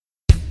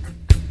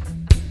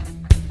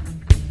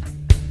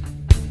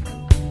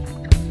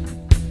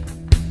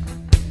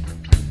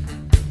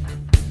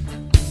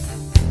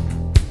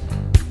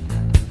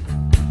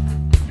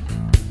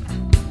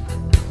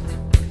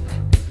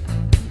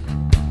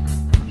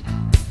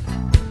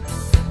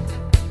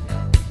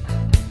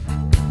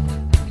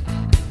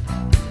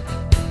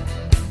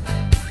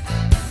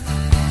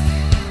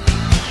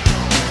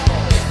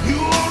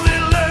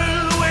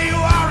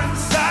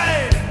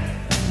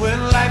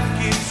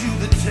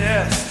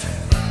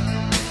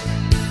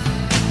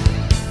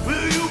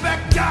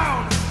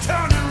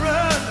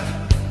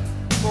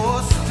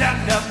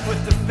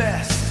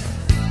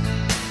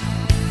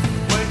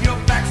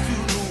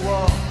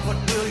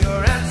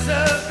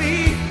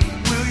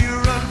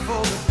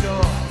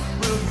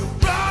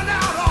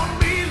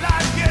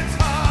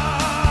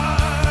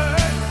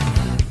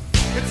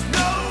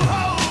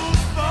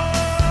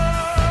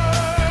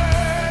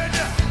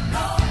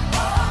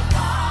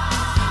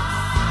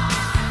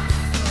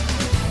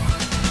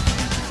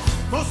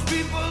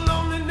people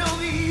only know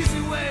the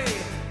easy way.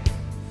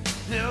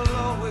 They'll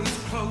always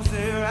close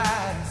their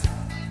eyes.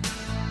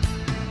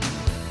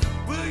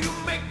 Will you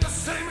make the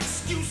same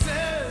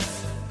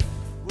excuses?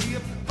 Will you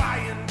buy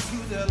into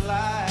their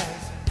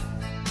lies?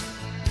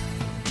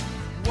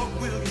 What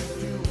will you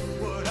do?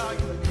 What are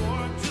you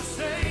going to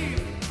say?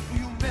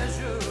 Will you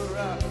measure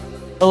up?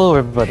 Hello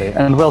everybody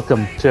and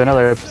welcome to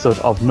another episode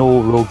of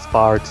No Rogues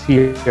Barred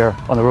here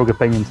on the Rogue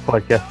Opinions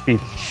podcast feed.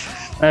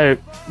 Now,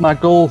 my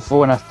goal for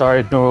when I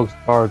started No Rogues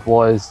Barred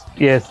was,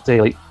 yes,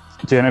 to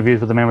do interviews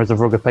with the members of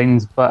Rogue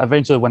Opinions, but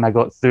eventually when I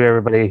got through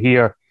everybody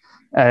here,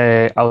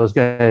 I was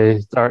going to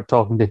start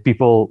talking to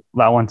people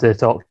that I wanted to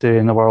talk to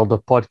in the world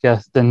of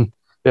podcasting,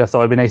 who I thought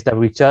it'd be nice to have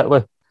a wee chat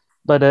with.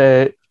 But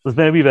there's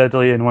been a wee bit of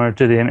delay in one or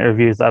two of the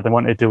interviews that I've been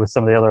wanting to do with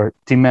some of the other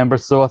team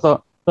members, so I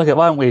thought, look,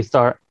 why don't we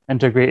start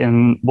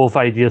integrating both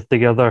ideas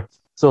together?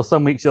 So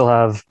some weeks you'll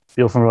have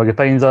people from Rogue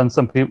Opinions on,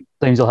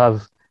 times you'll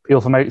have people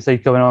from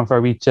outside coming on for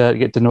a wee chat,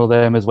 get to know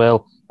them as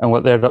well and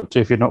what they're up to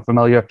if you're not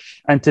familiar.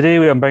 And today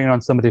I'm bringing on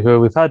somebody who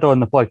we've had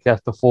on the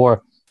podcast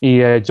before.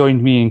 He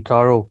joined me and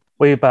Carl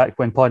way back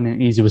when Pod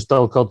and Easy was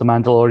still called the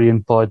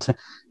Mandalorian Pod.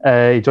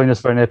 He joined us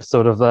for an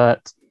episode of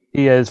that.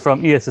 He is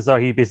from ESSR.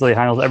 He basically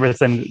handles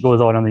everything that goes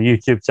on the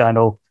YouTube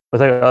channel.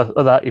 Without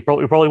that, he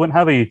probably wouldn't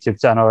have a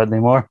YouTube channel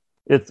anymore.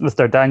 It's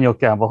Mr. Daniel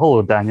Campbell.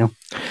 Hello, Daniel.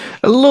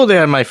 Hello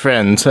there, my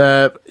friend.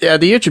 The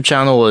YouTube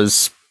channel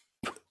is,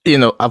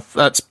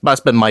 that's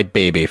been my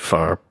baby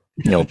for,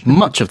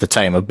 much of the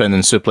time I've been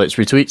in Suplex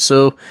Retweet.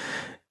 So,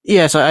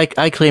 yes,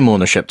 I claim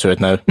ownership to it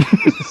now.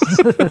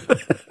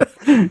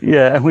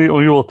 Yeah, and we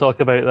will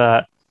talk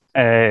about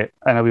that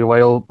in a wee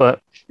while.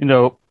 But,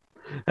 how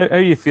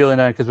are you feeling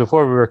now? Because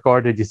before we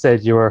recorded, you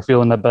said you were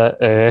feeling a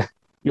bit...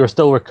 you were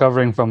still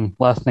recovering from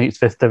last night's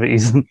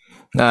festivities.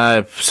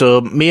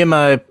 So me and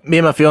my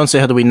fiance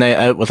had a wee night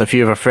out with a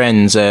few of her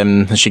friends.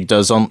 She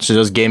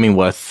does gaming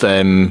with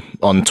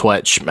on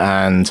Twitch,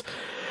 and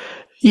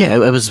yeah,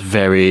 it was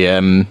very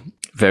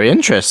very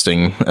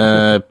interesting.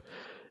 There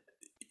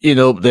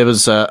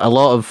was a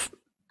lot of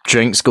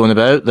drinks going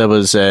about. There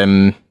was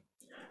they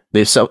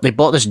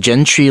bought this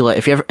gin tree. Like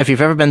if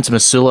you've ever been to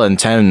Missoula in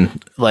town,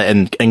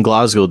 like in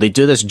Glasgow, they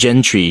do this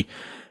gin tree.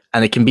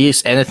 And it can be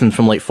anything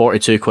from like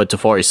 42 quid to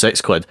 46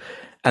 quid.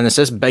 And it's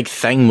this big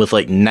thing with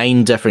like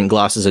 9 different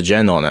glasses of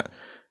gin on it.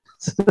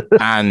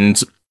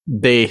 And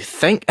they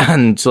gave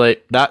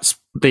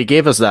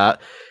us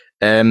that.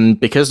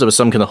 Because there was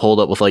some kind of hold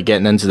up with like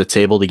getting into the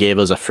table, they gave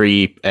us a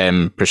free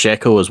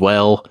Prosecco as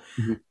well.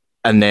 Mm-hmm.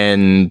 And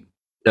then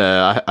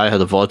I had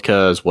a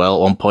vodka as well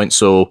at one point.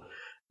 So,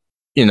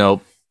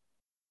 don't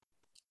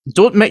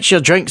mix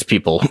your drinks,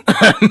 people.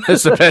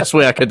 That's the best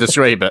way I could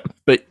describe it.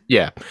 But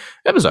yeah,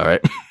 it was all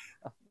right.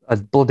 A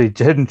bloody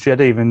gin tree. I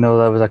didn't even know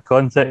that was a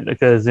concept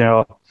because,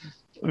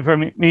 for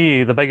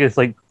me, the biggest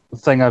thing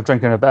I've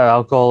drinking a bit of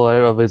alcohol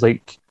out of is a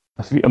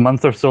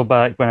month or so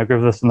back when I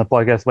grew this on the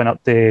podcast, went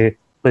up to a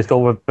place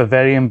called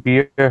Bavarian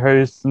Beer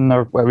House,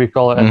 or whatever we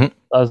call it, in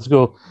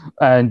Glasgow,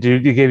 and you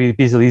gave me a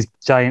piece of these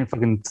giant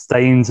fucking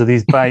steins of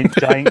these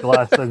giant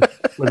glasses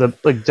with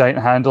a giant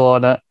handle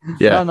on it.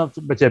 Yeah. I'm not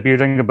much a beer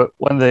drinker, but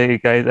one of the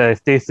guys,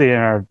 Stacey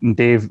and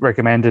Dave,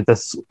 recommended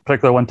this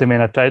particular one to me,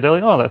 and I tried it.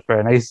 Like, oh, that's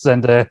very nice.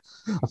 And I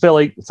feel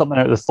like something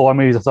out of the Thor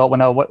movies. I thought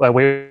when I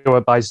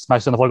went by,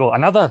 smashed on the floor, go,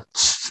 another.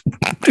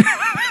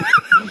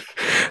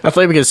 I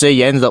thought we could say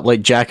you ended up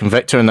like Jack and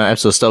Victor in that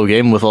episode of Still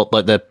Game with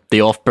like the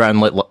off-brand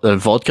the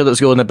vodka that's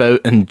going about,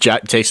 and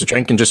Jack takes a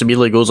drink and just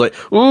immediately goes like,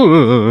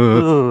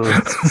 ooh.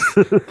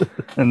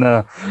 And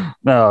no,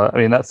 I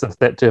mean that's a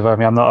step too far. I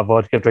mean, I'm not a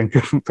vodka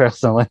drinker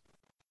personally.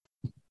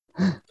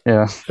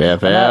 Yeah.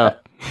 Fair.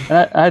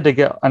 And I had to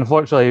get.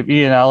 Unfortunately,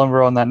 me and Alan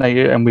were on that night,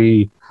 and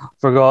we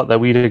forgot that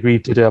we'd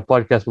agreed to do a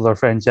podcast with our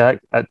friend Jack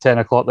at 10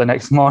 o'clock the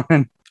next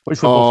morning.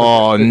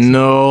 Oh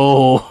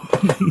no.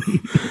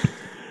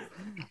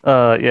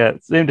 Yeah,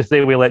 same to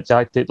say we let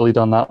Jack take the lead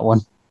on that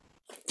one.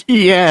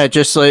 Yeah,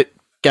 just like,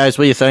 guys,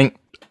 what do you think?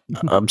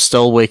 I'm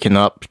still waking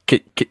up. Can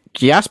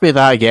you ask me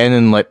that again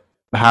in like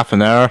half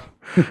an hour?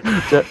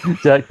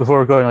 Jack, before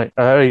we're going, like,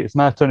 all right, it's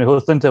my turn to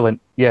host, and I went,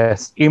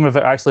 yes. Even if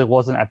it actually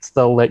wasn't, I'd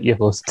still let you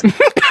host.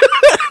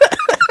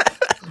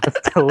 I'd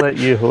still let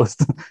you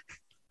host.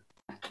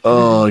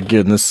 Oh,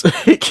 goodness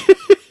sake.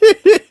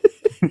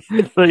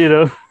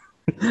 But,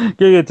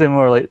 getting into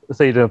more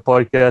say doing a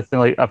podcast,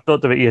 and I've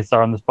talked about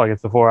ESR on this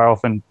podcast before. I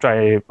often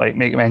try to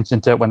make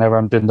mention to it whenever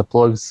I'm doing the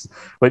plugs,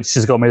 which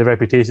has got me the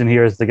reputation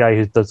here as the guy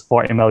who does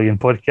 40 million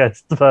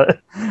podcasts. But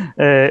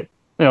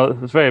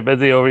it's very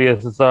busy over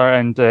ESR,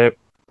 and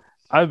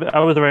I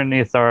was around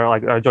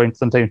ESR. I joined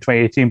sometime in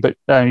 2018, but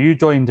you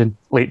joined in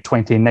late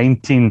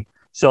 2019,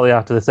 shortly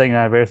after the second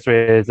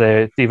anniversary, as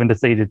Stephen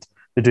decided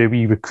to do a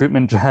wee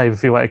recruitment drive,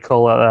 if you want to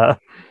call it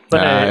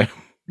that.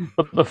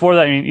 But before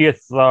that, I mean,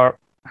 ESR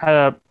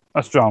had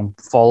a strong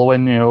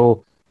following,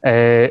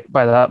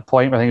 by that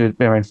point. I think it had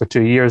been around for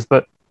 2 years.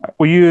 But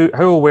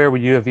how aware were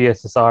you of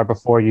ESSR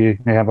before you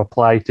have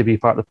applied to be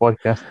part of the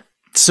podcast?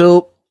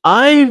 So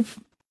I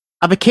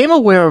became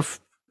aware of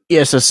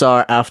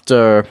ESSR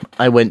after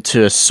I went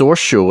to a Source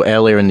show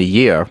earlier in the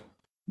year.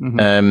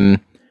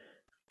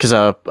 Because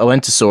I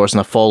went to Source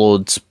and I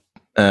followed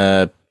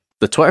the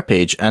Twitter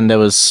page, and there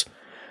was,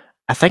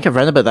 I think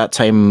around about that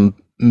time,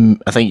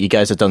 I think you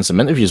guys had done some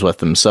interviews with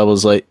them. So I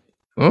was like,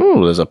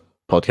 oh, there's a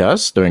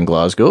podcast. They're in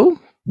Glasgow.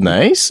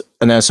 Nice.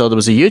 And then I saw there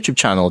was a YouTube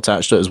channel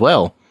attached to it as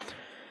well.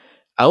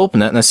 I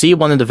open it and I see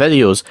one of the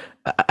videos.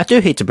 I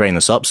do hate to bring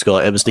this up,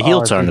 Scott. It was the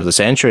heel turn of the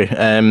century.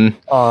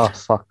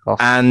 Fuck off.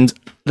 And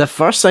the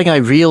first thing I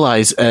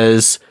realise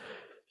is,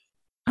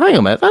 hang on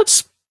a minute,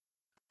 that's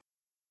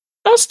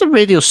the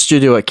radio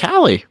studio at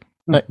Cali,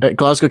 at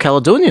Glasgow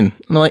Caledonian.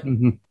 And I'm like,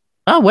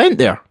 I went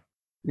there.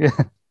 Yeah.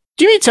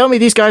 Do you mean to tell me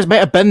these guys might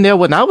have been there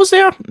when I was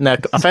there? Now,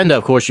 I found out,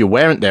 of course, you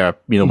weren't there,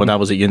 when I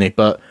was at uni,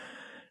 but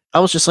I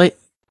was just like,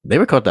 they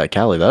recorded that at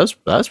Cali. That's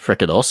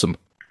freaking awesome.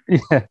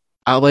 Yeah.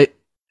 I was like,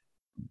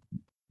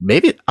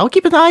 maybe I'll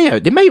keep an eye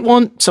out. They might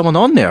want someone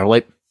on there.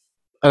 Like,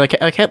 and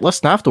I kept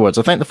listening afterwards.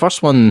 I think the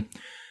first one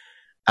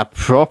I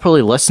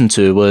properly listened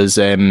to was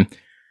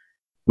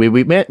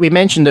we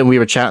mentioned that we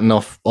were chatting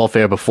off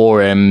air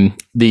before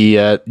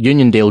the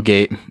Uniondale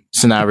Gate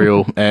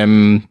scenario.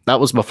 That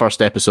was my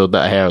first episode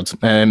that I heard.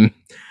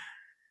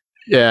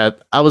 Yeah,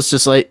 I was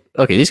just like,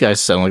 okay, these guys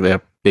sound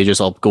like they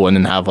just all go in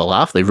and have a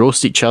laugh. They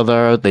roast each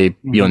other. They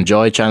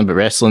enjoy chatting about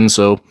wrestling.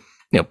 So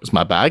it's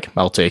my bag.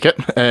 I'll take it.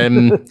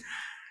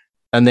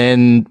 And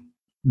then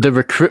the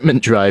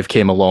recruitment drive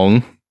came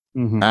along,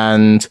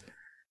 and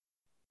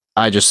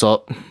I just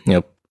thought,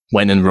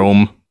 when in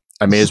Rome,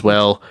 I may as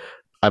well.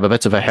 I'm a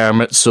bit of a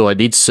hermit, so I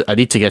need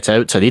to get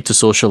out. I need to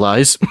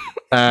socialize,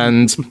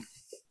 and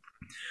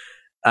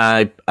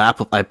I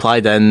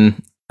applied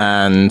in,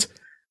 and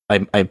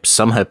I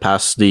somehow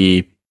passed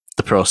the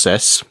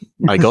process.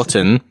 I got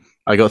in.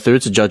 I got through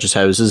to judges'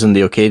 houses, and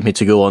they okayed me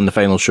to go on the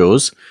final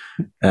shows.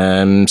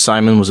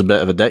 Simon was a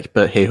bit of a dick,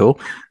 but hey ho.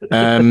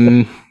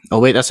 Oh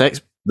wait, that's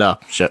X. No,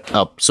 shit.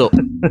 Oh, so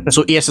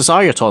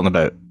ESSR you're talking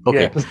about?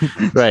 Okay, yeah.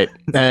 Right.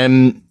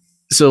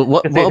 So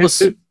what was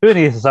who in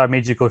ESSR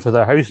made you go to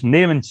their house?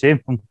 Name and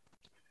shame them.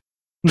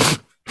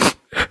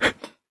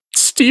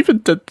 Stephen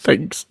did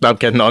things. No, I'm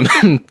kidding on.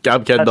 I'm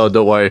kidding on.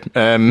 Don't worry.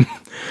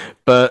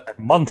 But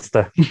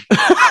monster.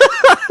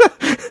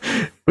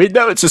 We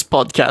know it's his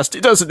podcast.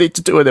 He doesn't need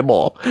to do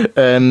anymore.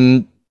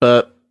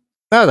 But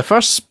no, I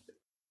think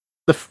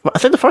the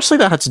first thing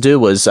that I had to do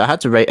was I had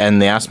to write in.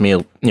 They asked me,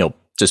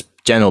 just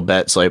general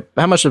bits like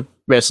how much of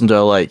wrestling do I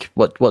like?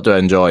 What do I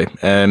enjoy?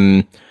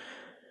 And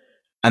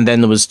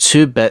then there was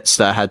two bits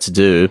that I had to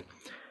do.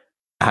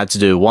 I had to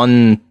do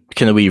one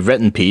kind of wee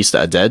written piece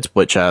that I did,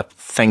 which I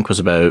think was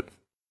about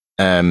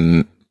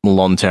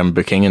long-term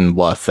booking and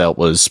what I felt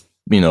was,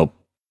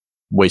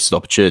 wasted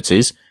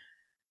opportunities.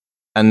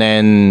 And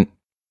then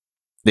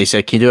they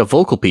said, can you do a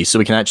vocal piece so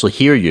we can actually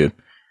hear you?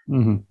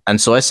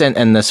 And so I sent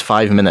in this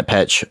 5-minute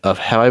pitch of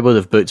how I would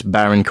have booked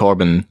Baron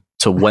Corbin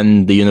to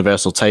win the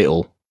Universal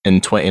title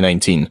in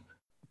 2019.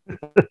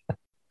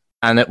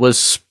 And it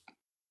was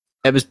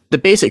the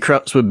basic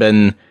crux would have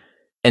been,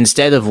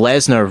 instead of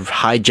Lesnar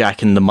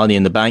hijacking the Money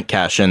in the Bank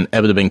cash in, it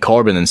would have been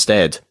Corbin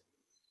instead.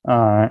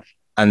 Alright.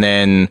 And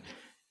then,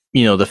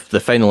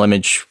 the final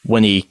image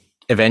when he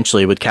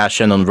eventually would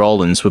cash in on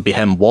Rollins would be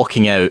him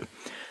walking out,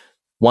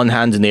 one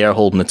hand in the air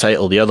holding the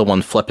title, the other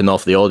one flipping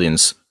off the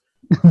audience.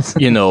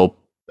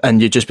 And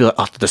you'd just be like,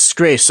 oh, the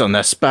disgrace on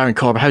this, Baron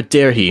Corbin, how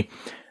dare he?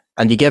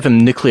 And you give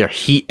him nuclear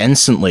heat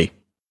instantly,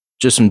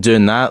 just from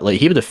doing that. Like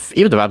he would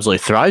have absolutely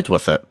thrived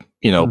with it,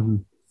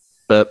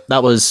 But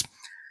that was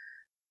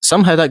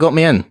somehow that got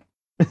me in.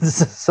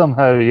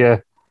 Somehow, yeah.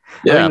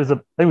 I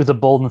think it was the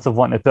boldness of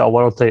wanting to put a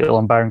world title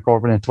on Baron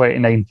Corbin in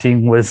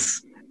 2019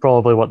 was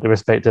probably what they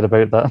respected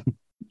about that.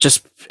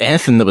 Just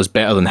anything that was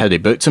better than how they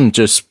booked him.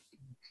 Just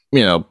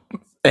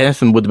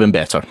anything would have been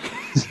better.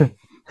 So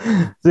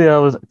yeah,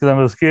 I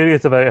was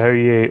curious about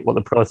what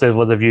the process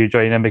was of you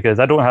joining, because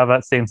I don't have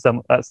that same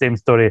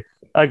story.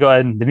 I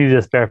got in, they needed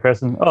a spare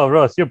person. Oh,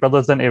 Ross, your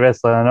brother's into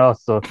wrestling, and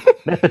also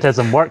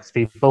nepotism works,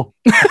 people.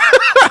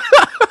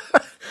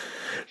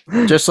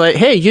 Just like,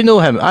 hey, you know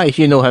him.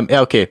 You know him.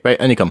 Yeah, okay, right,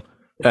 and you come.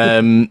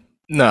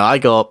 No, I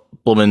got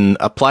blooming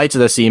apply to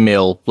this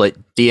email, like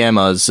DM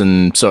us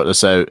and sort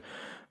this out.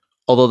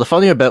 Although the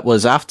funnier bit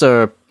was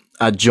after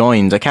I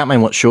joined, I can't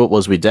remember what show it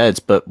was we did,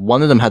 but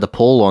one of them had a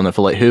poll on it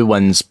for like who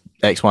wins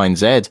X, Y, and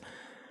Z.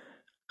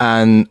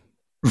 And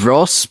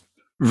Ross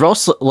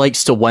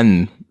likes to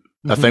win.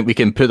 I think we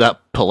can put that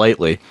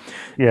politely.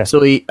 Yeah.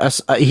 So he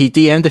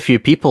DM'd a few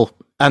people,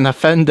 and I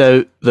found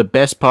out the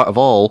best part of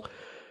all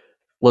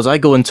was I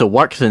go into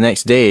work the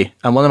next day,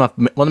 and one of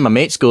my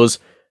mates goes,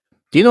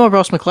 "Do you know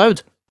Ross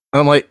McLeod?" And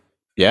I'm like,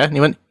 "Yeah." And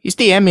he went, "He's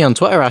DM'd me on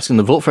Twitter asking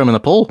to vote for him in a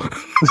poll."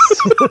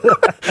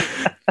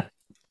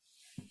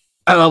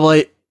 And I'm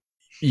like,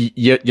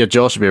 your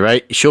jaw should be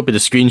right. He showed me the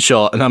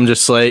screenshot, and I'm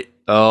just like,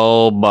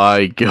 oh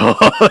my god.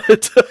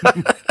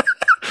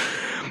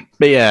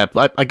 But yeah,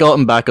 I got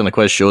him back on the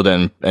quiz show,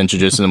 then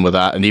introducing him with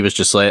that, and he was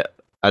just like,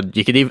 I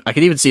could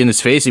even see in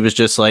his face, he was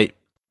just like,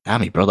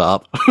 damn, he brought it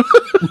up.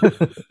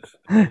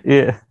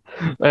 Yeah.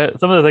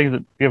 Some of the things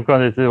that you've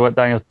gone into what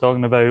Daniel's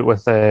talking about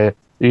with the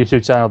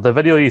YouTube channel, the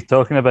video he's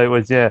talking about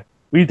was,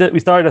 we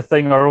started a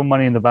thing, our own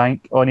Money in the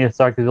Bank on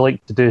ESR, because we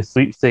like to do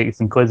sweepstakes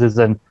and quizzes,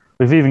 and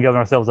we've even given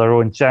ourselves our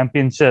own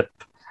championship.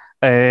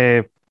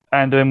 And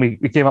then we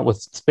came up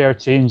with spare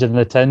change in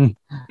the tin,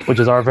 which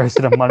is our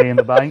version of Money in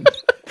the Bank.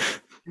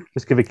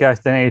 Just could be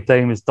cast in any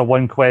time. It's the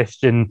one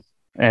question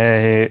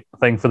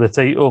thing for the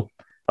title.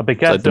 I'll be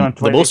casting on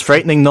 20. The most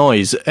frightening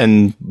noise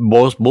in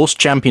most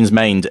champions'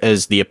 mind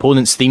is the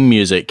opponent's theme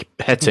music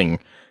hitting,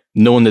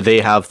 knowing that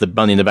they have the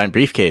Money in the Bank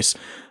briefcase.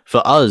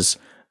 For us,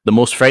 the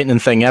most frightening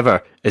thing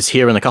ever is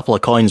hearing a couple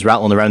of coins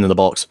rattling around in the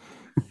box.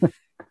 Yeah,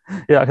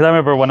 because I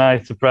remember when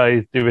I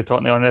surprised David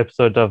Totney on an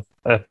episode of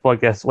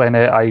podcast when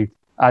I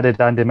added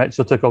Andy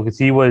Mitchell to call because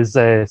he was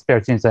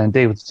spare change and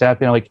Dave was the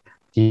champion. I'm like,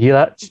 do you hear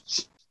that?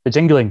 The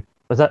jingling.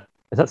 Is that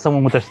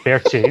someone with their spare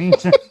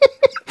change?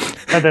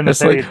 And then the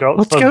penny drops.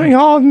 What's going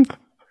on?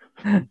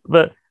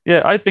 But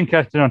yeah, I've been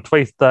casting on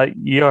twice that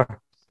year.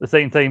 The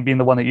second time being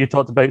the one that you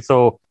talked about.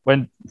 So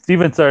when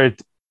Stephen started,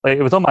 like,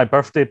 it was on my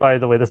birthday, by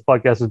the way, this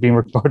podcast was being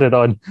recorded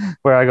on,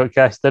 where I got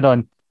cashed in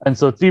on. And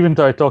so Stephen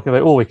started talking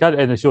about, we can't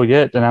end the show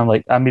yet. And I'm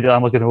like, I'm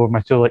looking over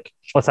my show, like,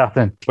 what's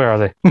happening? Where are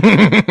they?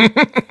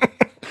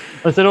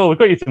 I said, we've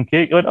got you some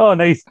cake. He went, oh,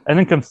 nice. And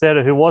then comes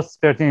Sarah, who was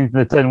 13 in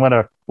the tin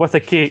winner, with a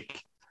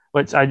cake,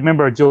 which I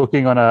remember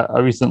joking on a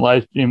recent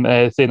live stream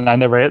saying I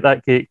never ate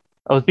that cake.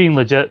 I was being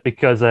legit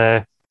because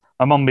my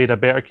mum made a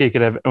better cake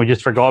and we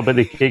just forgot about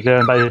the cake.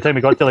 And by the time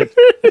we got to like,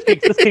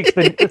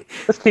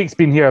 this cake's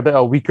been here about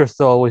a week or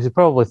so, we should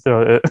probably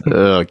throw it out.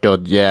 Oh,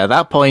 God. Yeah, at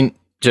that point,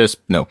 just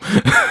no.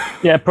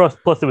 Yeah, plus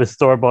it was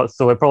store-bought,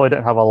 so it probably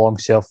didn't have a long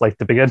shelf life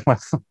to begin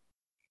with.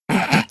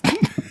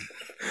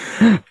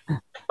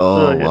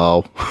 Oh,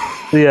 wow.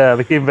 So, yeah, I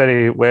became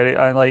very wary.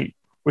 And like,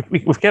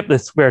 we've kept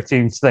this square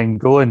change thing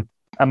going.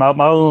 And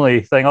my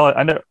only thing,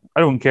 I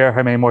don't care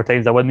how many more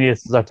times I win the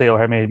ESR title or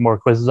how many more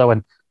quizzes I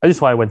win. I just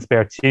want to win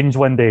spare change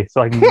one day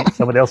so I can make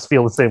someone else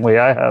feel the same way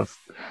I have.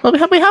 Well,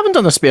 we haven't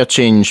done a spare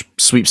change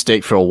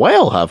sweepstake for a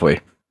while, have we?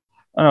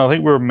 I don't know, I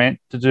think we were meant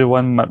to do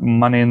one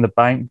Money in the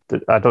Bank.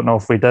 I don't know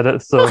if we did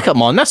it. So oh,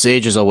 come on, that's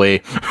ages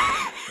away.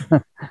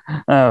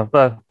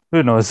 But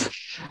who knows?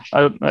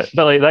 But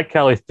like that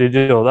Cali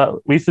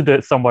studio, we used to do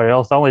it somewhere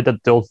else. I only did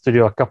the old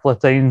studio a couple of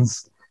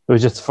times. It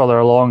was just further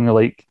along,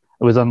 like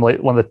it was on like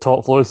one of the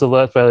top floors, so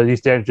that's why they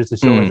used to introduce the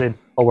show saying,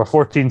 we're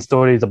 14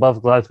 stories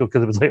above Glasgow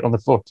because it was like on the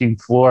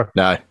 14th floor.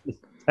 No.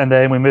 And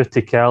then we moved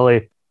to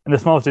Cali in the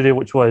small studio,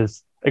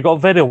 it got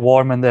very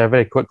warm in there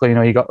very quickly. You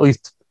know, you got at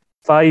least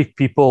 5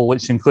 people,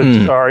 which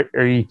includes our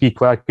EP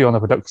Quacky on the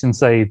production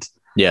side.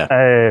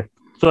 Yeah.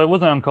 So it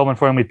wasn't uncommon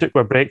for him. We took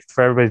our breaks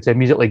for everybody to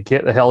immediately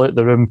get the hell out of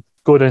the room,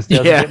 go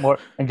downstairs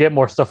and get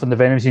more stuff in the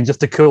vending machine just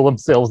to cool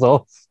themselves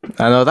off.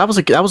 I know that was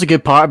a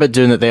good part about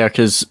doing it there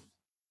because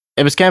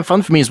it was kind of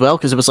fun for me as well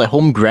because it was like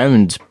home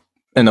ground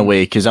in a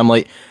way because I'm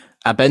like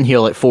I've been here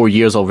like 4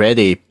 years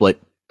already, like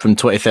from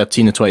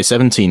 2013 to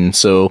 2017,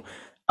 so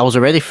I was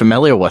already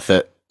familiar with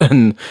it.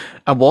 And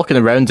I'm walking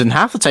around, and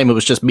half the time it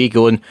was just me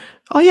going,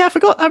 "Oh yeah,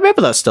 I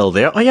remember that's still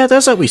there. Oh yeah,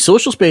 there's that wee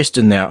social space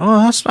in there.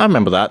 Oh, I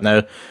remember that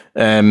now."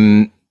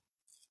 And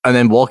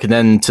then walking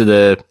into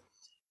the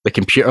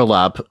computer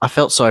lab, I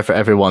felt sorry for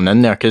everyone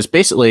in there because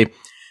basically,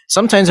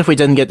 sometimes if we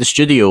didn't get the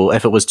studio,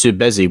 if it was too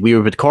busy, we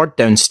would record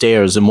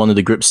downstairs in one of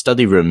the group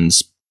study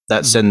rooms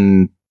that's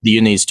in the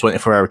uni's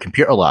 24-hour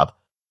computer lab,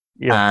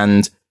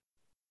 and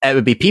it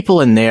would be people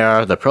in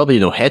there. They're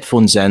probably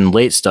headphones in,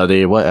 late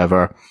study,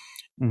 whatever.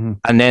 Mm-hmm.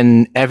 And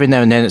then every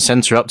now and then it's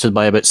interrupted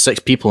by about 6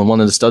 people in one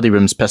of the study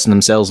rooms pissing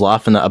themselves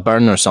laughing at a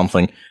burn or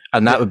something,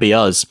 and that would be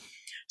us.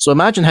 So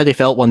imagine how they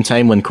felt one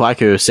time when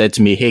Quaco said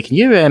to me, "Hey, can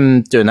you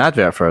do an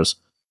advert for us?"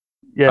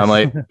 Yes. I'm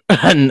like,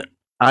 and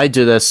I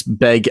do this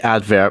big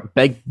advert,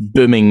 big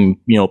booming,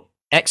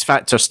 X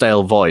Factor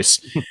style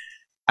voice,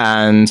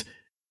 and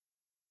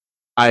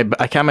I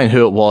can't remember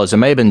who it was. It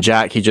may have been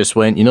Jack. He just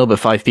went, but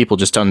 5 people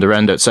just turned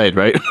around outside,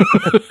 right?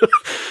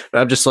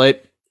 I'm just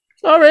like,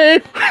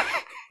 sorry.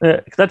 Yeah,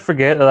 because I'd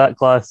forget that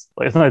glass.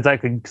 Like, it's not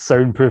exactly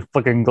soundproof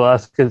fucking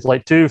glass because it's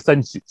like 2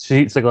 thin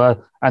sheets of glass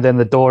and then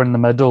the door in the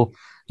middle.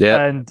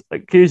 Yeah. And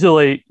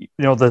occasionally,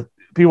 the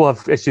people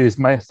have issues,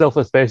 myself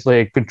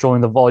especially,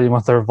 controlling the volume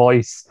of their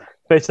voice,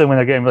 especially when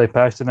they're getting really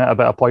passionate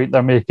about a point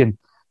they're making.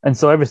 And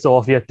so every so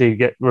often you have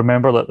to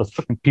remember that there's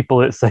fucking people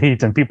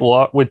outside and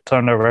people would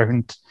turn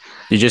around.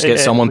 You just get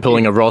someone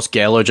pulling a Ross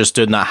Geller, just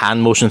doing that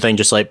hand motion thing,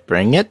 just like,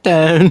 bring it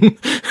down.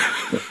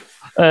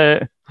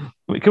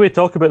 Can we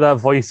talk about that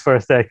voice for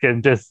a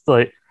second? Just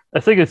like, I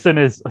think as soon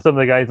as some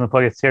of the guys on the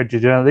podcast heard you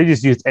doing it, they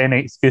just used any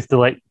excuse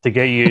to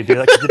get you to do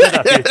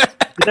that.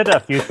 You did it a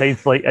few times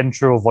for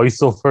intro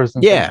voiceovers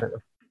and stuff.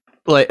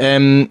 Like,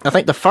 I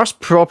think the first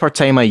proper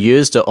time I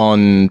used it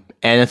on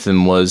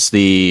anything was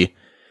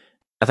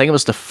I think it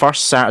was the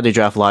first Saturday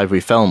Draft Live we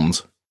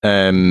filmed.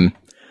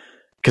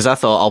 Because I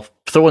thought I'll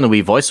throw in a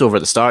wee voiceover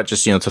at the start,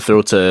 just to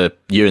throw to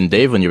you and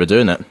Dave when you were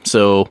doing it.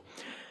 So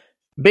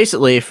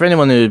basically, for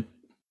anyone who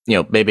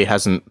maybe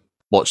hasn't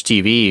watched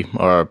TV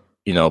or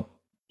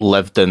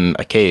lived in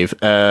a cave.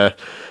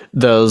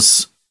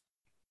 There's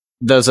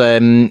a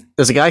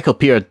guy called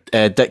Peter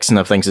Dixon,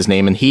 I think's his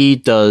name, and he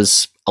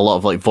does a lot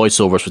of like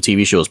voiceovers for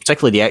TV shows.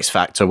 Particularly The X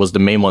Factor was the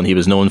main one he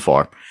was known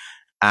for,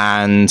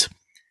 and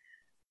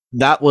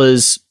that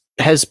was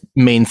his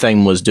main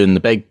thing, was doing the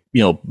big,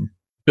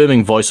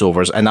 booming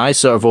voiceovers. And I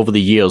sort of over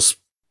the years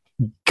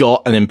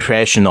got an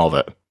impression of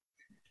it,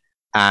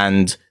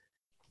 and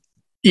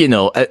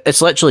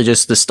it's literally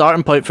just the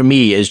starting point for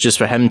me is just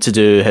for him to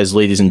do his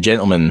ladies and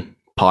gentlemen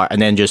part,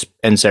 and then just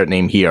insert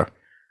name here.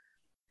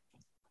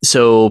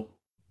 So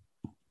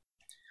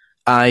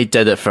I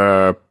did it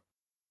for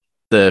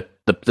the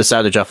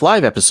Saturday Draft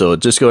Live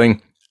episode, just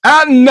going,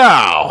 and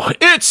now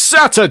it's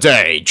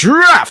Saturday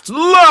Draft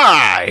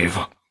Live,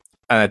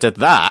 and I did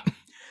that.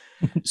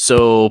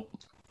 So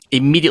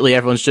immediately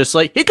everyone's just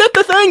like, he did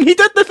the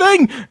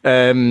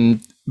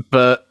thing.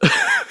 But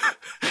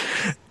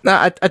no,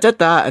 I did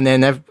that, and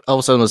then all of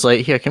a sudden was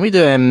like, here, can we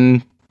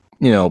do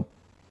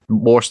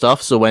more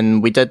stuff? So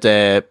when we did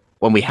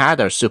when we had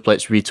our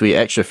Suplex Retweet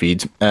extra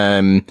feed,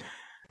 I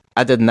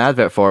did an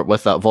advert for it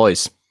with that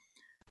voice,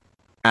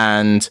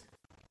 and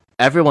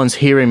everyone's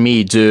hearing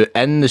me do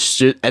in this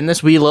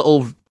wee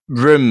little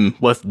room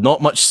with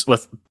not much,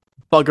 with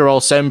bugger all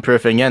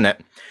soundproofing in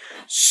it,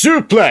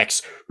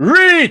 Suplex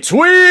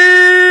Retweet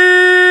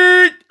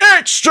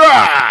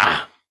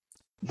Extra,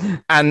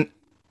 and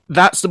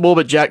that's the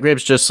moment Jack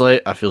Graves just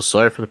like, I feel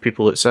sorry for the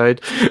people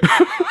outside.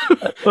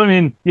 I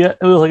mean, yeah,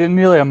 it was like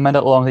nearly a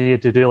minute long that you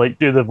had to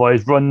do the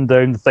voice, run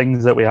down the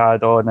things that we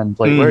had on, and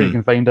like where you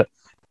can find it.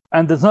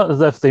 And it's not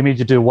as if they made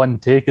you do one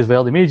take as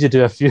well. They made you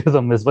do a few of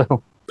them as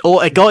well. Oh,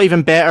 it got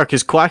even better,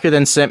 because Quacker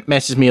then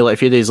messaged me like a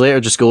few days later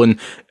just going,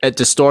 it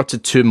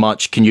distorted too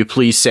much. Can you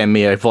please send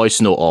me a voice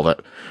note of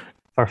it?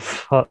 For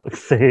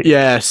fuck's sake.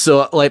 Yeah,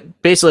 so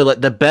like basically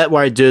like the bit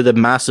where I do the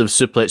massive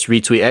Suplex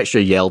Retweet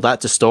Extra yell,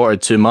 that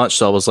distorted too much.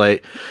 So I was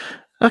like,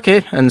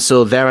 okay. And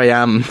so there I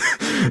am.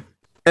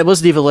 It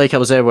wasn't even like I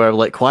was everywhere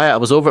like quiet. I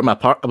was over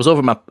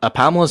at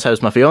Pamela's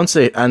house, my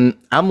fiance, and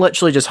I'm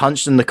literally just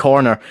hunched in the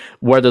corner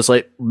where there's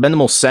like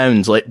minimal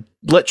sound. Like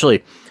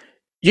literally,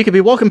 you could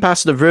be walking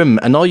past the room,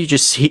 and all you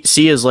just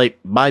see is like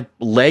my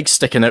legs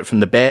sticking out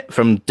from the bed,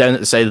 from down at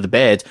the side of the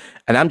bed,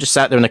 and I'm just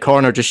sat there in the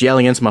corner, just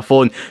yelling into my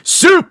phone,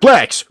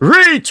 "Suplex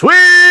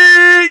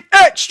Retweet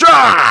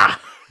Extra!"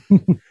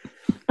 And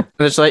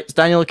it's like, is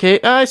Daniel okay?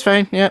 It's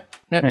fine. Yeah,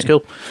 it's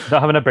cool.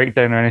 Not having a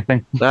breakdown or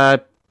anything.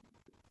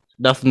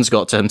 Nothing's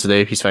got to him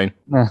today. He's fine.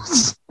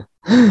 Because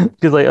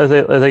like I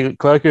think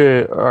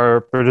Kwaku,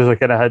 our producer,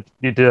 kind of had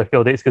you do a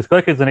few dates, because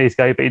Kwaku's a nice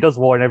guy, but he does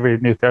warn every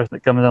new person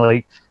that comes in,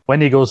 like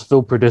when he goes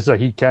full producer,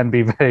 he can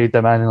be very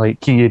demanding. Like,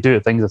 can you do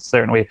things a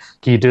certain way?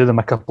 Can you do them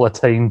a couple of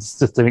times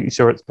just to make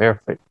sure it's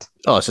perfect?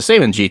 Oh, it's the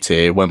same in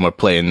GTA when we're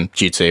playing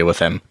GTA with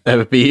him. It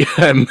would be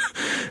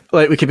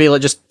like we could be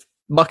like just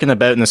mucking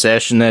about in the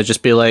session there,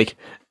 just be like,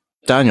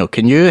 Daniel,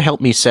 can you help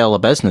me sell a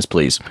business,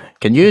 please?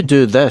 Can you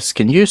do this?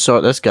 Can you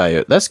sort this guy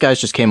out? This guy's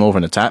just came over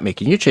and attacked me.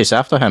 Can you chase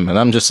after him? And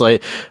I'm just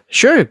like,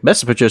 sure,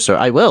 Mr. Producer,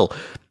 I will.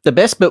 The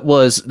best bit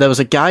was there was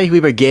a guy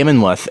we were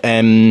gaming with.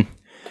 I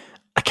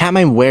can't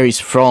remember where he's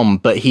from,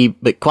 but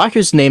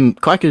Quacker's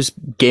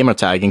gamer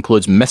tag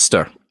includes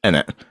Mr. in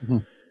it,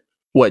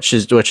 which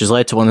has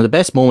led to one of the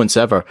best moments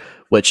ever,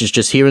 which is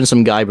just hearing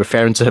some guy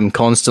referring to him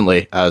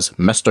constantly as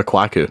Mr.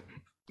 Quacku.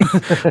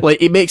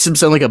 Like, he makes him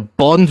sound like a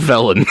Bond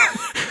villain.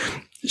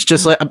 It's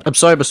just like, I'm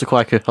sorry, Mr.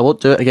 Quacku. I won't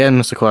do it again,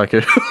 Mr.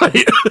 Quacku.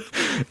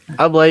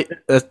 I'm like,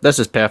 this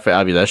is perfect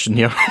ammunition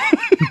here.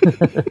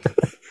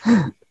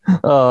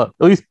 At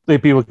least the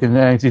people can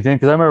actually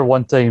think, because I remember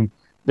one time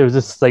there was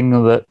this thing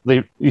that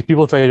these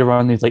people tried to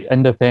run these like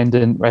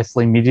independent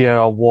wrestling media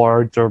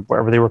awards or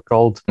whatever they were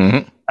called,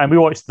 and we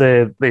watched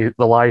the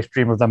live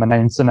stream of them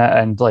announcing it,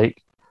 and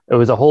like it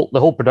was the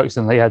whole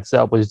production they had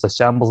set up was just a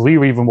shambles. We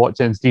were even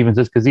watching Stevens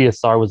just because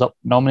ESR was up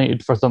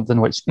nominated for something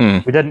which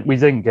we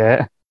didn't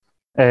get.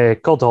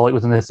 Cultaholic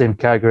was in the same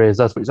category as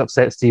us, which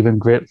upset Stephen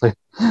greatly.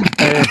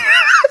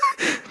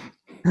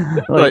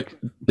 Like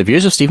the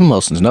views of Stephen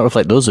Wilson do not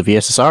reflect those of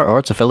ESSR or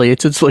its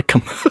affiliated. Like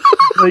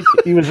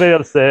he was very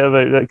upset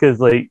about it because,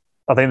 like,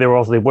 I think they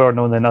were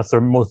known than us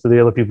or most of the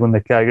other people in the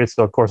category,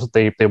 so of course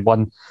they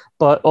won.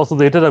 But also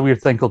they did a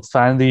weird thing called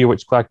Fan of the Year,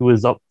 which Quacky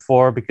was up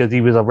for because he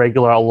was a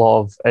regular at a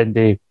lot of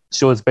indie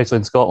shows, especially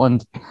in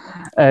Scotland.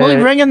 Well, he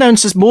ring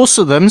announces most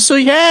of them, so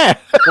yeah.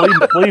 well,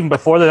 even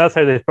before that,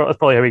 that's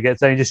probably how he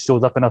gets in. He just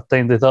shows up enough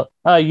times. They thought,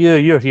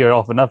 you're here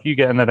often enough. You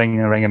get in the ring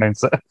and ring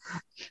announce it.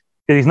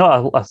 Because he's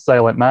not a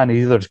silent man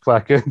either, just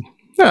Quaku.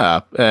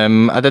 Yeah,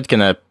 I did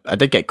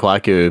get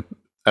Quaku.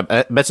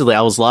 Admittedly,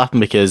 I was laughing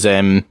because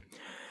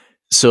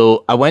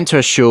so I went to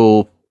a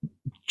show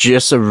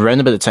just around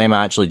about the time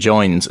I actually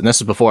joined, and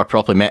this is before I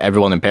properly met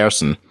everyone in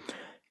person.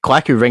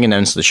 Quaku ring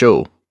announced the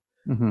show,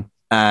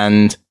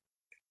 and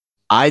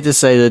I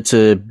decided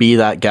to be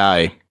that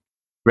guy.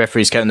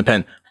 Referee's counting the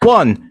pin.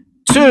 1,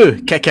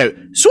 2, kick out.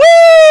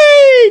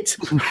 Sweet!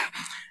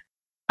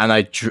 And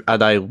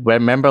I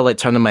remember like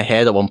turning my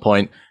head at one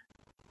point.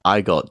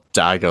 I got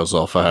daggers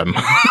off of him.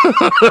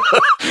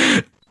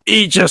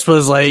 he just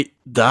was like,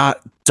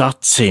 that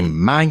dirty,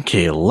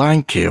 manky,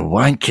 lanky,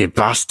 wanky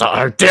bastard,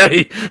 how dare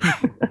he?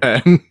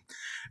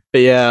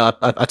 But yeah,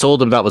 I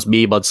told him that was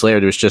me, Bud Slayer.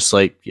 He was just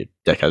like, you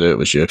dick, I knew it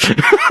was you.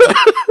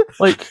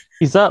 Like,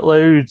 he's that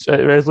loud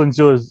at wrestling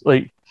shows.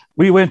 Like,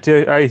 we went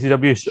to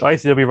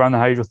ICW ran the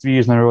Hydro 3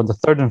 years in a row. The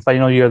third and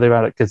final year they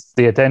ran it because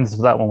the attendance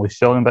for that one was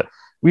shocking. But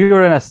we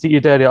were in a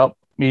seated area up,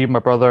 me, my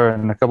brother,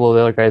 and a couple of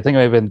the other guys. I think it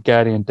might have been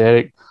Gary and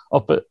Derek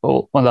up at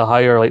one of the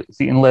higher like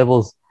seating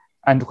levels.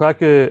 And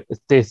Kwaku,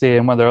 Stacey,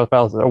 and one of the other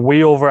pals are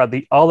way over at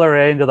the other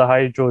end of the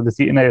Hydro, the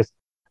seating areas.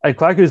 And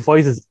Kwaku's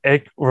voice is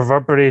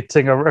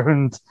reverberating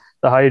around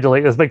the Hydro,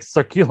 like this big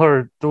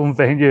circular dome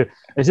venue.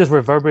 It's just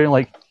reverberating.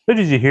 Like, how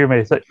did you hear me?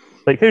 It's like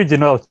how did you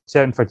know I was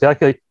shouting for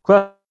Jackie? Like,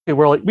 Kwaku,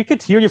 we're like, we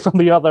could hear you from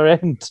the other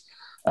end.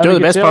 You know, the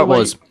best part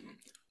was,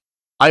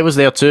 I was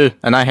there too,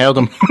 and I heard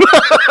him.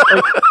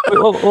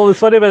 What was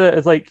funny about it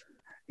is like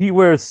he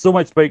wears so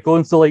much bright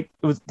clothing, so like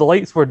it was the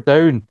lights were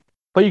down,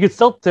 but you could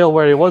still tell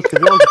where he was because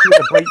you could see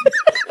the bright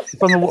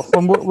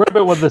from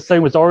where the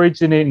sound was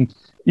originating.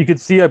 You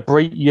could see a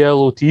bright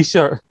yellow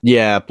T-shirt.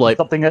 Yeah, like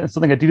something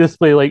Adidas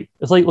display. Like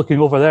it's like looking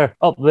over there,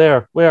 up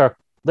there, where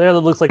there that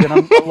looks like an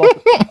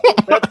unlocked.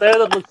 there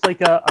that looks like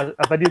a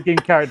video game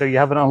character you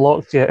haven't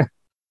unlocked yet.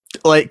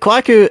 Like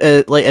Kwaku,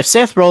 like if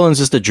Seth Rollins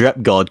is the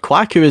drip god,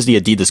 Kwaku is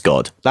the Adidas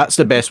god. That's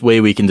the best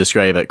way we can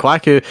describe it.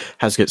 Kwaku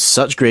has got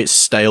such great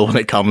style when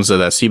it comes to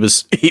this. He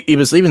was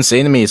even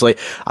saying to me, he's like,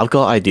 I've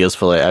got ideas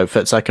for like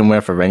outfits I can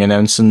wear for ring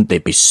announcing.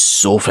 They'd be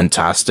so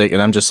fantastic.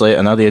 And I'm just like,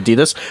 another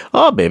Adidas?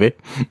 Oh, baby.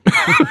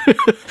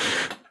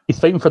 He's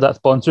fighting for that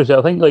sponsorship.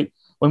 I think like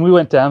when we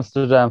went to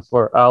Amsterdam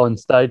for Alan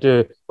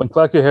Staidu, when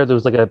Kwaku heard there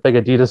was like a big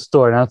Adidas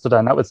store in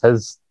Amsterdam, that was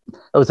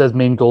his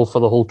main goal for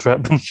the whole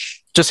trip.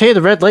 Just, hey,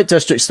 the red light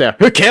district's there.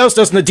 Who cares?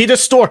 There's an Adidas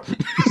store.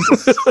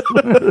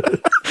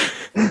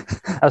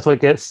 That's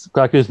what gets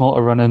Kwaku's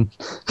motor running.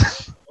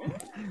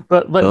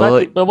 but what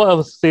I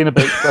was saying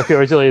about Kwaku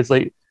originally is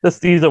like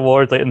these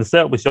awards, like in the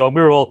setup with Sean,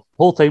 we were all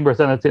whole time we're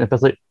sitting taking a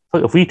piss. Like,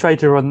 if we tried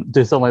to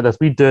do something like this,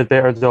 we'd do a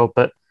better job.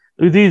 But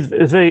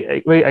it's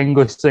very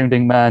English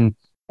sounding man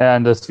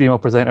and this female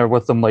presenter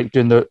with them, like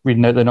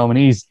reading out the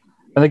nominees.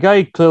 And the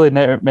guy clearly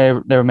never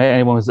met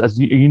anyone with as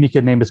unique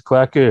a name as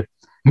Kwaku.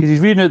 Because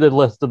he's reading out the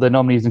list of the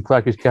nominees in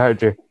Kwaku's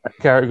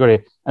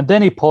category, and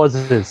then he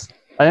pauses,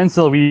 and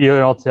instantly we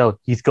all tell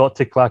he's got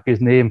to Kwaku's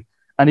name,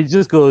 and he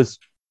just goes,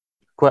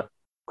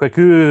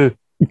 Kwaku.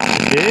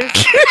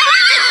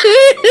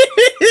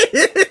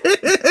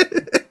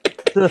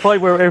 To the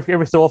point where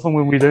every so often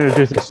when we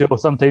introduce the show,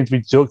 sometimes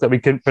we joke that we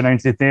couldn't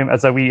pronounce his name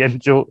as a wee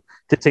in-joke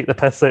to take the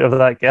piss out of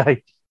that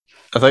guy.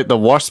 I think the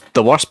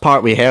worst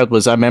part we heard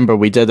was, I remember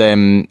we did,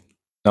 it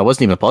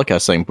wasn't even a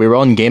podcast thing, we were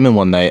on gaming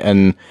one night,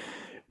 and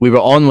we were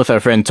on with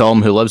our friend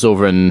Tom, who lives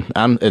over in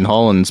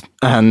Holland,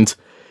 and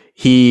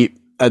he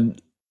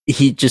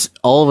just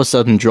all of a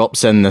sudden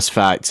drops in this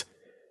fact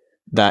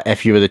that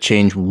if you were to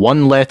change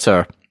one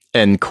letter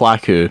in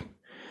Kwaku,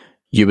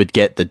 you would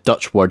get the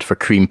Dutch word for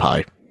cream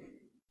pie.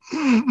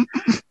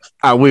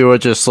 And we were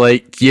just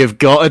like, you've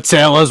got to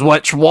tell us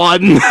which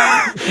one.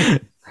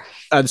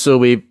 And so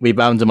we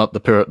bound him up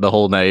the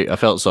whole night. I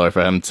felt sorry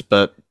for him,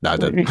 but I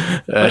didn't.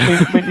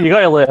 You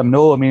got to let him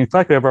know. I mean, if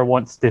Kwaku ever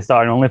wants to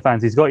start an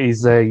OnlyFans, he's got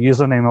his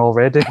username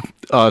already.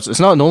 Oh, it's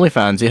not an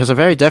OnlyFans. He has a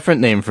very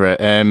different name for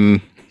it.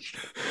 An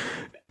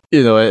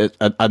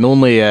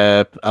only.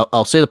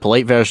 I'll say the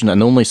polite version.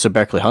 An only Sir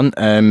Berkeley Hunt.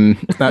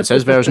 That's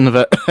his version of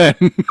it.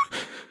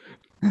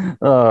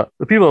 The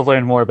people have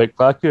learned more about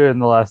Kwaku in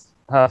the last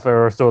half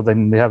hour or so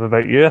than they have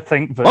about you, I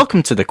think. But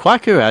welcome to the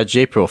Kwaku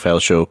AJ Profile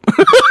Show.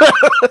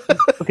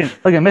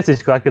 Like a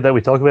Mrs. Kwaku that we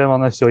talk about him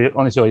on the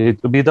show,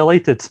 you'd be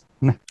delighted.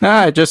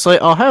 Just like,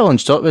 oh, how long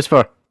did you talk this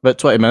for? About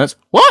 20 minutes.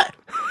 What?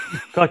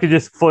 Kwaku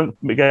just phone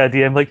me a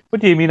DM like, what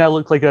do you mean I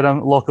look like an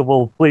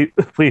unlockable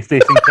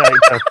PlayStation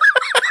character?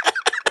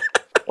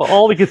 Well,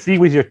 all we could see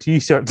was your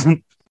T-shirt.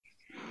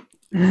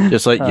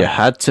 Just like, you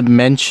had to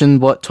mention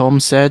what Tom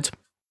said.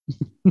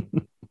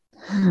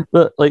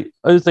 But like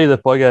outside the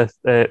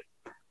podcast,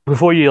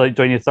 before you like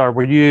join your star,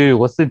 were you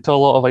listening to a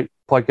lot of like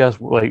podcasts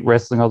like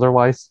wrestling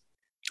otherwise?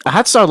 I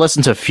had started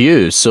listening to a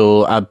few,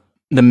 so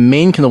the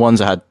main kind of ones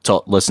I had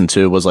listened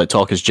to was like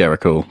Talk is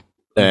Jericho,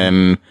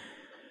 because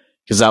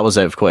that was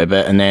out for quite a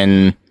bit, and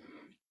then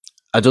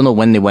I don't know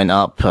when they went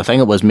up. I think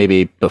it was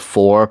maybe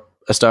before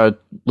I started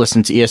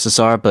listening to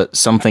ESSR, but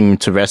Something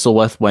to Wrestle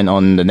With went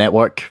on the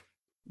network,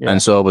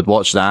 and so I would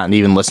watch that and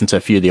even listen to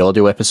a few of the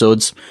audio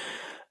episodes.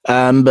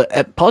 But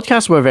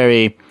podcasts were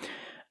very,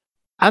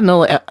 I don't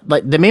know,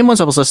 like the main ones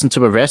I was listening to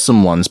were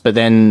wrestling ones, but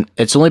then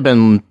it's only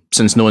been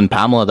since knowing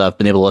Pamela that I've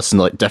been able to listen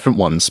to like different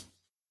ones.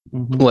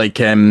 Mm-hmm. Like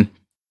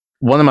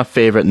one of my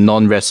favorite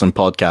non-wrestling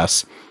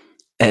podcasts,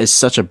 it is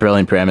such a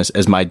brilliant premise,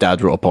 is My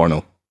Dad Wrote a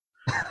Porno.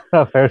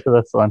 I've heard of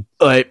this one.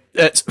 Like,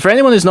 it's for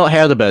anyone who's not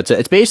heard about it,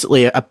 it's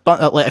basically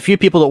a few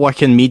people that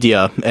work in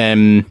media,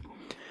 and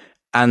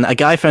a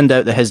guy found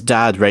out that his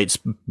dad writes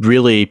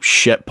really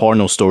shit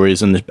porno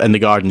stories in the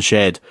garden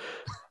shed.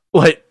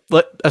 Like,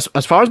 as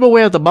far as I'm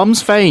aware, the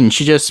mum's fine.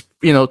 She just,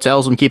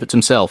 tells him keep it to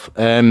himself.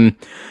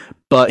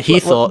 But he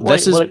thought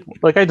this is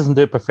like guy doesn't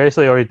do it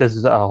professionally, or he does it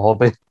as a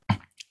hobby.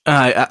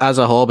 As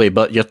a hobby,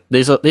 but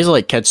these are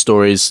like kid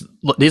stories.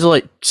 These are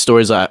like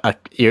stories that a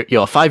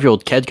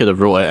 5-year-old kid could have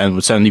wrote it and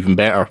would sound even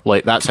better.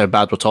 Like that's how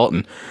bad we're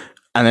talking,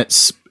 and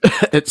it's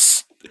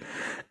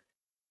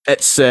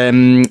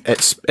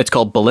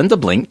called Belinda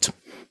Blinked.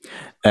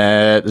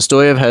 The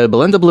story of how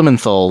Belinda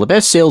Blumenthal, the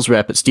best sales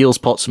rep at Steele's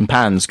Pots and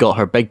Pans, got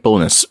her big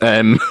bonus.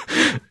 And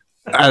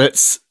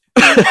it's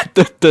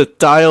the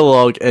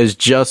dialogue is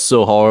just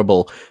so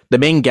horrible. The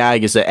main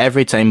gag is that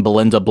every time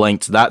Belinda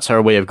blinked, that's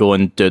her way of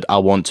going, dude, I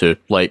want to.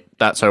 Like,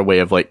 that's her way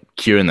of, like,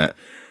 cueing it.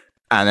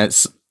 And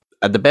it's...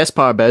 the best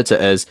part about it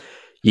is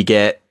you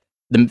get...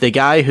 The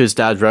guy whose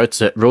dad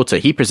wrote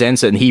it, he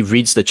presents it and he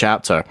reads the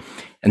chapter.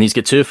 And he's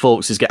got two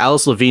folks. He's got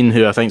Alice Levine,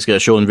 who I think's got a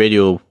show on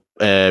Radio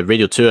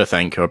 2, I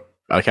think, or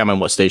I can't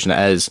remember what station it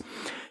is.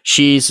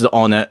 She's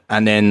on it,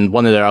 and then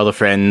one of their other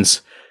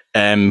friends,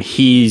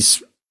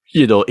 he's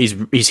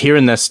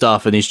hearing this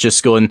stuff and he's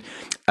just going,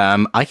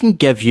 I can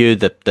give you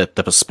the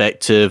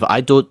perspective.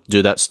 I don't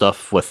do that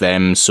stuff with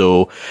them,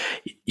 so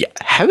yeah,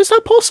 how is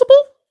that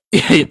possible?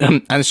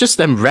 And it's just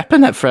them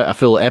ripping it for a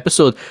full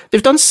episode.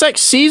 They've done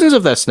 6 seasons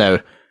of this now,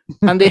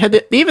 and they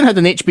even had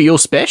an HBO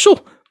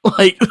special.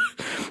 Like,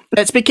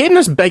 it's became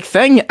this big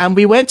thing, and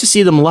we went to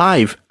see them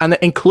live, and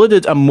it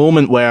included a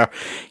moment where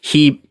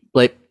the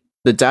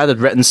dad had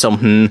written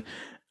something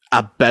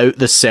about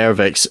the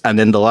cervix, and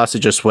then the lassie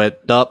just went,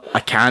 "Up, I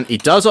can't." He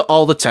does it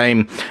all the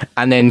time,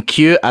 and then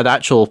cue an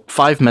actual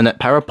 5-minute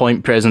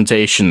PowerPoint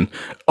presentation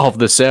of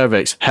the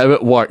cervix, how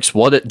it works,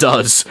 what it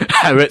does,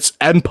 how it's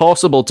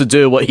impossible to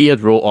do what he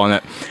had wrote on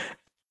it,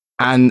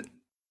 and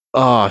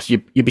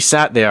you'd be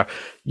sat there,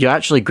 you're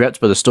actually gripped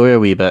by the story a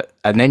wee bit,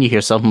 and then you hear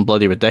something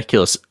bloody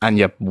ridiculous, and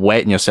you're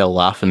wetting yourself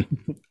laughing.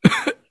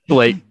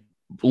 Like,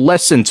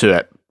 listen to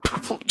it.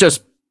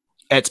 Just,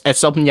 it's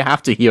something you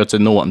have to hear to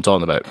know what I'm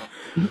talking about.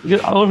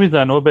 The only reason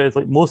I know about it is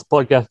like most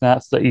podcast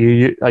apps that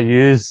I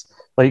use,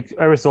 like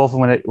every so often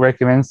when it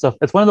recommends stuff,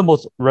 it's one of the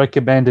most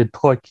recommended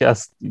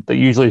podcasts that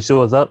usually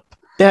shows up.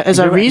 There is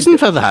a reason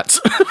for that.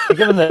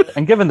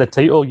 given the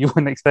title, you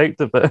wouldn't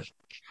expect it, but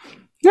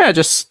yeah,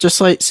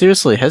 just like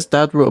seriously, his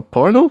dad wrote a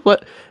porno.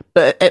 What?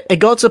 But it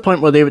got to the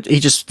point where he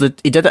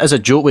did it as a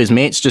joke with his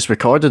mates, just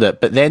recorded it.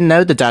 But then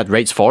now the dad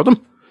writes for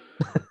them,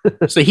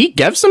 so he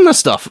gives them the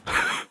stuff.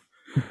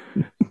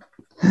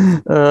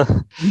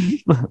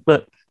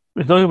 But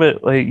we're talking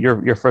about like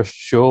your first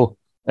show.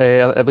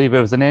 I believe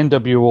it was an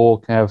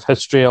NWO kind of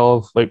history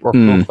of like work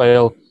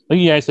profile.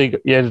 I think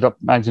you ended up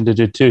managing to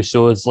do 2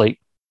 shows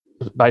like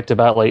back to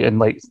back, like in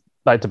like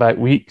back to back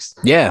weeks.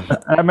 Yeah,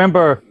 I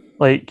remember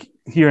like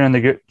hearing in the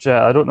group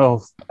chat. I don't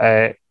know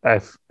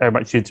if how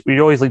much we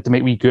always like to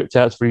make wee group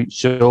chats for each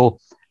show.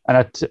 And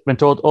I'd been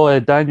told,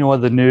 Daniel, one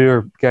of the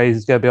newer guys,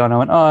 is going to be on. I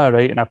went, all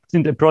right. And I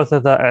seemed to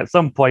process that. And at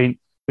some point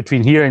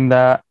between hearing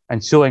that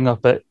and showing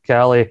up at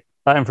Cali,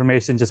 that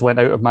information just went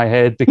out of my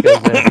head because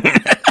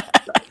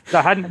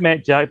I hadn't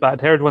met Jack, but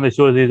I'd heard one of the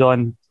shows he's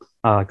on.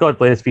 God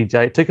bless me,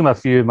 Jack. It took him a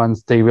few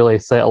months to really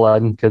settle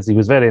in because he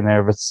was very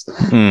nervous.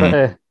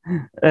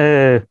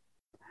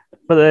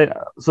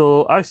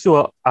 So I show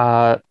up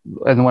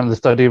in one of the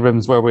study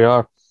rooms where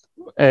we're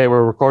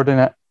recording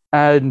it,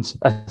 and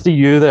I see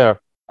you there,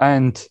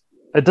 and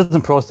it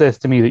doesn't process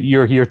to me that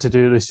you're here to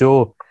do the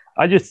show.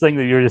 I just think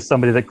that you're just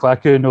somebody that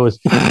Kwaku knows.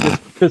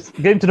 Because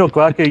getting to know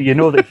Kwaku, you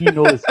know that he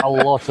knows a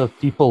lot of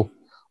people.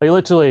 Like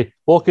literally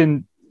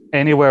walking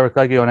anywhere with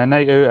Kwaku on a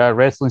night out at a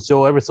wrestling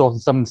show, every so often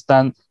someone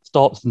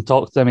stops and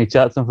talks to him, he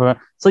chats to him.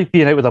 It's like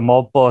being out with a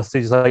mob boss.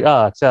 He's just like,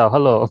 ciao,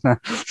 hello.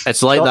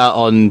 It's like that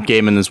on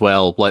gaming as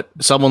well. Like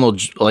someone will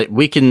like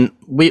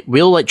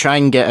we'll like try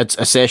and get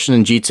a session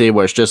in GTA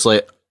where it's just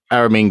like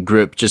our main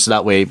group, just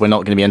that way we're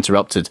not going to be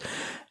interrupted.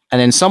 And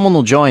then someone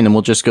will join and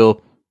we'll just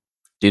go,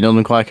 "Do you know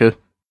them, Kwaku?"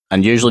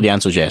 And usually the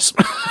answer is yes.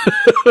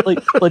 Like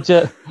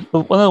legit,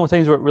 one of the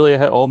things where it really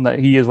hit home that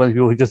he is one of the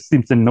people who just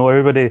seems to know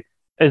everybody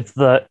is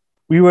that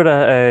we were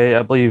at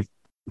I believe.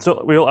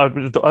 So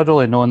I'd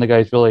only known the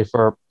guys really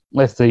for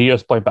less than a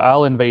year's point, but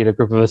Al invited a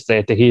group of us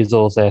to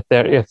Hazel's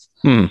 30th.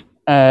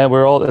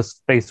 We're all at this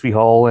Space 3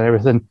 hall and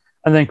everything.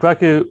 And then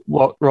Kwaku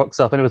rocks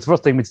up, and it was the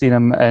first time we'd seen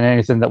him in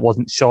anything that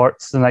wasn't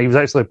shorts, and he was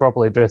actually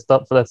properly dressed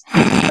up for this.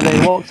 And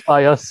then he walks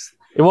by us,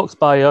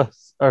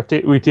 our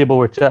wee table,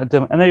 we're chatting to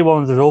him, and then he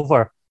wanders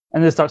over,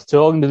 and then starts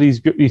talking to these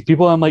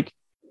people. I'm like,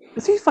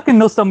 does he fucking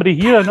know somebody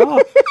here or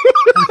not?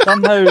 And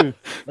somehow,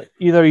 like,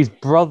 either his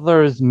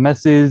brother's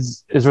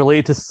missus is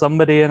related to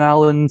somebody in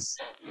Alan's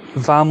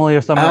family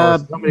or something. Or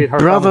somebody in her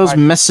brother's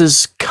family.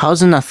 Mrs.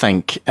 cousin, I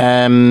think.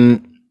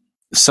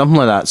 Something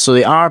like that. So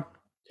they are.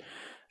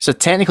 So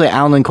technically,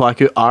 Alan and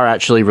Kwaku are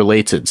actually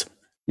related.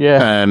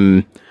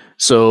 Yeah.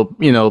 So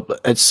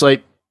it's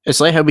like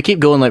how we keep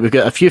going. Like we've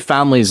got a few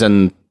families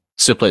in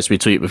Suplex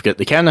Retweet. We've got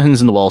the Kernahans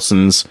and the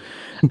Walsons,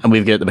 and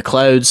we've got the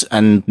McLeods,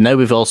 and now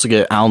we've also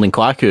got Alan and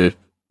Kwaku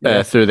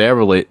through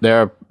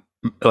their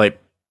like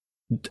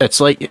it's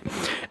literally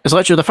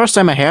the first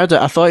time I heard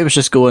it, I thought he was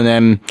just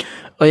going,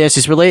 oh yes,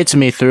 he's related to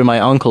me through my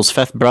uncle's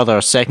fifth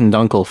brother, second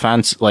uncle,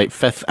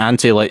 fifth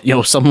auntie,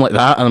 something like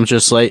that. And I'm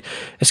just like,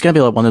 it's gonna be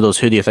like one of those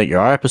Who Do You Think You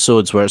Are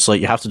episodes where it's like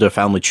you have to do a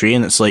family tree,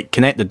 and it's like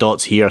connect the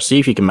dots here, see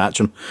if you can match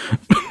them.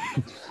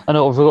 I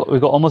know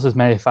we've got almost as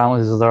many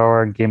families as there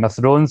are in Game of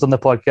Thrones on the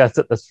podcast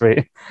at this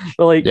rate.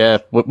 But like, yeah,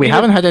 we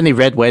haven't had any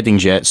red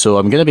weddings yet, so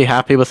I'm gonna be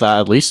happy with that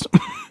at least.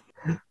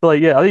 But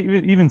like, yeah, I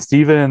think even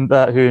Stephen and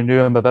that who knew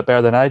him a bit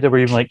better than I did were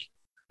even like,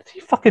 does he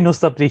fucking know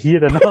somebody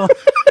here and all?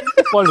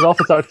 Just wandered off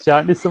and started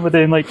chatting to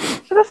somebody and like,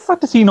 how the fuck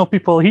does he know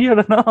people here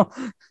and all?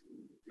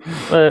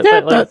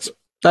 That's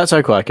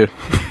how Quacker.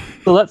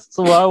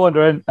 So I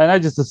wonder, and I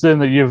just assume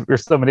that you're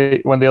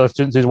somebody, one of the other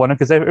students who's wondering,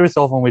 because every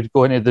so often we'd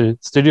go into the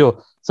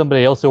studio,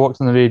 somebody else who works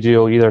on the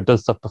radio either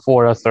does stuff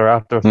before us or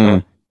after us.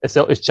 Or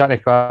it's chatting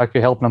to Quacker,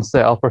 helping him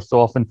set up or so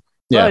often.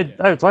 Yeah.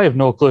 I have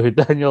no clue who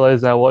Daniel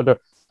is, and I wonder.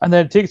 And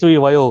then it takes a wee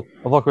while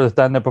of awkward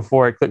stand there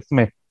before it clicks to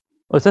me.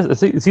 Oh,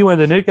 is he one of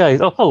the new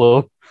guys? Oh,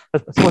 hello. I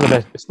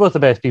suppose the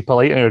best be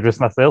polite and introduce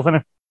myself,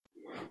 innit?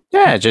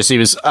 Yeah, just he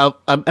was. I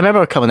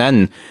remember coming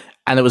in,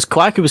 and it was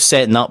Quack who was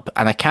setting up,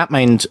 and I can't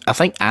mind. I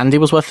think Andy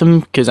was with him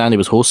because Andy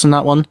was hosting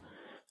that one,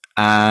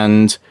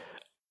 and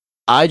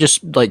I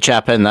just like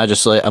chap in.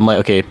 I'm like,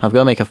 okay, I've got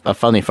to make a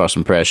funny first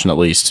impression at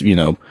least,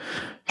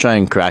 try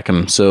and crack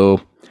him.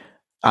 So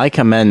I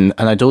come in,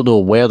 and I don't know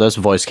where this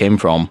voice came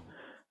from.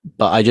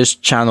 But I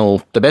just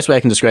channel, the best way I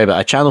can describe it,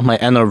 I channeled my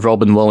inner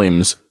Robin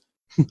Williams.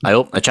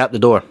 I chapped the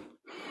door.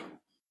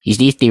 Is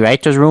this the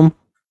writer's room?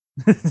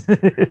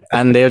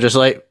 And they're just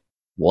like,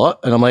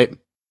 what? And I'm like,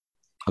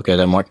 okay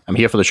then, Mark, I'm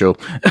here for the show.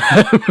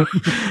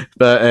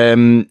 But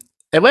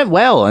it went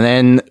well. And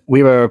then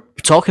we were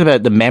talking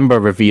about the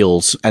member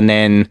reveals. And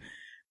then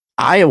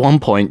I, at one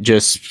point,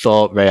 just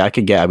thought, right, I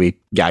could get a wee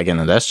gag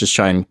into this, just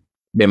try and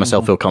make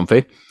myself feel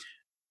comfy.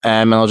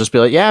 And I'll just be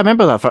like, yeah, I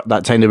remember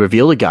that time they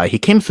revealed a guy. He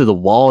came through the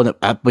wall and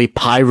a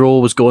pyro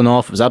was going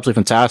off. It was absolutely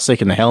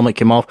fantastic. And the helmet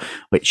came off.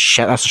 Wait,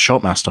 shit, that's a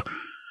Shotmaster.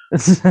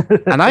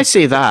 And I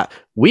say that.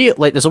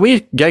 There's a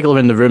wee giggle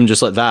in the room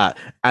just like that.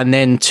 And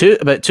then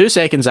about 2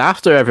 seconds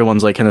after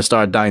everyone's like kind of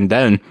started dying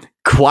down,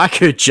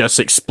 Quacker just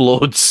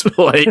explodes.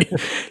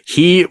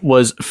 He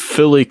was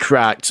fully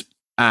cracked.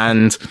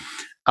 And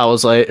I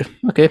was like,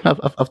 okay,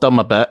 I've done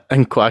my bit,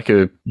 and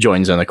Quacker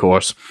joins in, of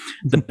course.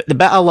 The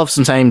bit I love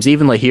sometimes,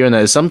 even like hearing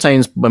it, is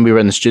sometimes when we were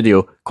in the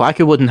studio,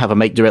 Quacker wouldn't have a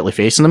mic directly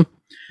facing him,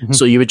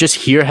 so you would just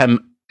hear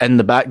him in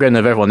the background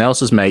of everyone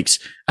else's mics,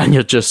 and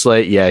you're just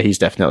like, yeah, he's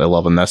definitely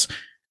loving this.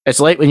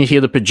 It's like when you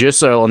hear the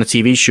producer on a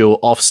TV show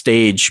off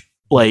stage,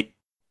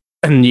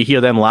 and you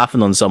hear them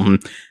laughing on something.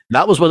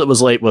 That was what it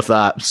was like with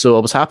that, so I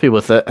was happy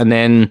with it. And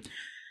then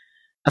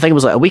I think it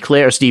was like a week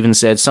later, Stephen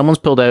said, someone's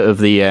pulled out of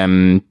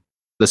the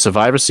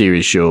Survivor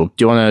Series show.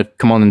 Do you want to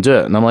come on and do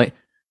it? And I'm like,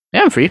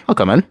 yeah, I'm free. I'll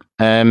come in.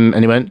 And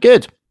he went,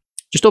 good.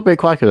 Just don't break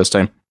Quacker this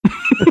time.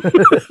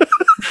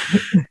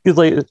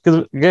 Because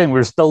again,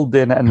 we're still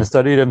doing it in the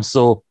study room.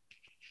 So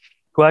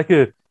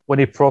Quacker,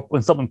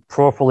 when something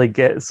properly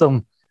gets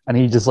him, and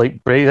he just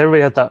like breaks.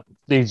 Everybody had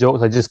these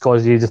jokes. I just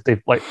cause you just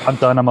like, I'm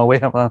done. I'm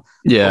away.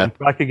 Yeah. When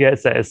Quacker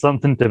gets it, it's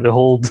something to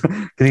behold.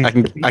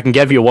 I can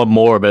give you one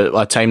more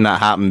about a time that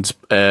happened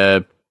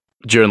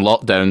during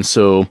lockdown.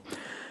 So.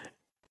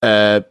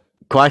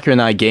 Quacker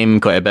and I game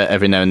quite a bit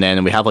every now and then,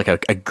 and we have like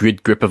a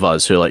good group of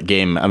us who like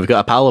game, and we've got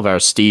a pal of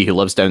ours, Steve, who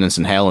lives down in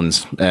St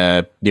Helens,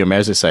 near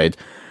Merseyside,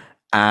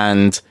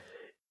 and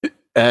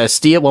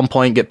Steve at one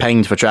point got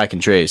pinged for track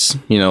and trace.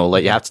 You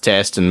have to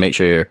test and make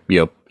sure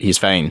he's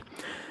fine.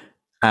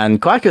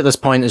 And Quacker at this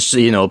point is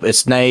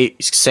it's night,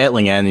 he's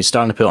settling in, he's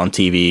starting to put on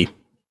TV,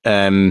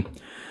 and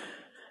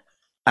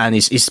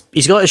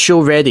he's got his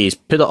show ready, he's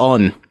put it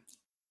on.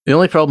 The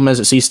only problem is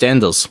it's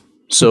EastEnders,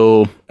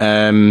 so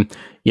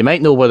you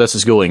might know where this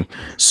is going.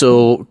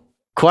 So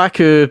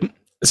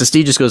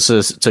Steve just goes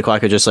to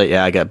Quacker just like,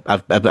 yeah,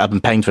 I've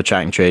been pinged for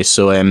track and trace,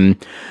 so I'm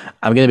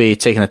going to be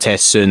taking a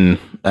test soon.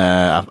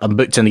 I'm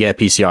booked in to get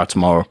a PCR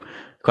tomorrow.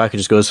 Quacker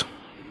just goes,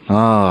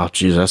 oh,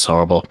 jeez, that's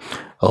horrible.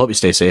 I hope you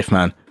stay safe,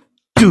 man.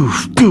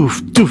 Doof, doof,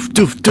 doof,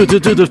 doof, doof,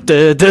 doof,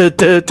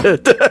 doof, doof,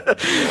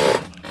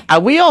 doof.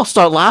 And we all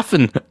start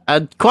laughing,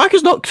 and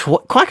Quacker's not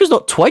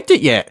twigged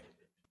it yet.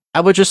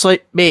 And we're just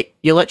like, mate,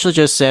 you literally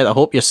just said, I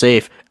hope you're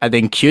safe, and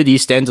then cued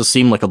EastEnders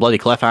seemed like a bloody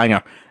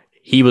cliffhanger.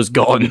 He was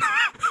gone.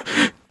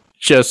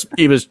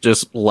 He was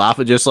just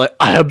laughing, just like,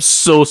 I am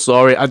so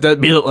sorry, I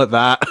didn't mean it like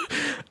that.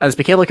 And it's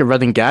became like a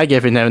running gag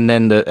every now and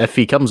then that if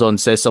he comes on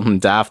and says something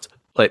daft,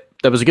 like,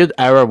 there was a good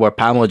hour where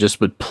Pamela just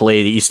would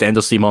play the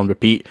EastEnders theme on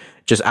repeat,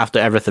 just after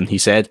everything he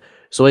said.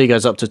 So what are you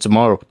guys up to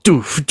tomorrow?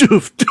 Doof,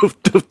 doof, doof,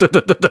 doof, doof,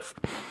 doof, doof.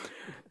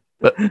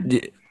 But,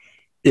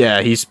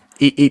 yeah, he's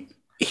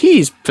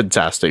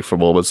fantastic for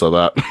moments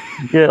like that.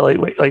 Yeah,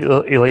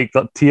 he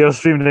got tears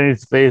streaming down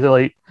his face,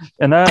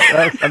 and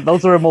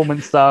those are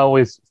moments that I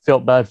always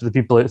felt bad for the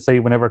people outside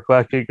whenever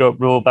Quacker got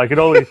rolled back.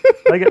 Looking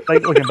back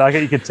at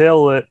it, you could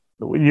tell that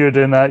when you were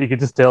doing that, you could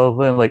just tell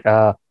them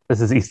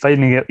he's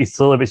finding it. He's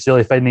slowly but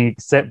surely finding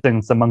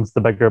acceptance amongst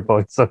the bigger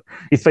boys. So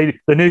he's finding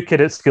the new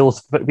kid at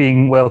school's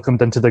being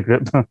welcomed into the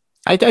group.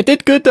 I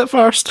did good at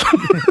first.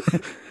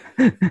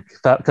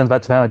 That comes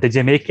back to my. Did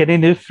you make any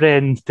new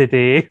friends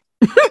today?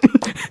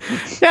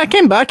 Yeah, I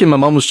came back and my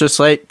mum was just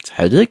like,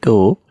 "How did it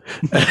go?"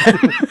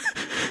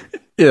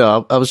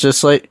 I was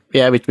just like,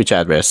 "Yeah, we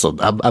chat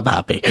wrestled. I'm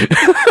happy."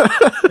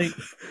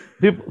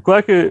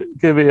 Kwaku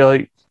can be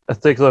like a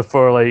stickler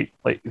for like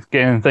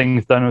getting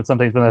things done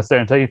sometimes when a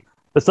certain time,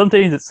 but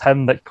sometimes it's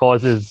him that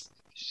causes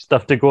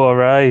stuff to go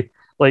awry.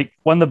 Like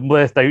one of the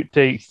best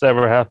outtakes that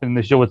ever happened in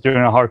the show was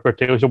during a Hardcore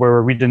Tale show where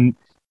we're reading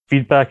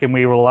feedback and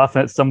we were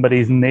laughing at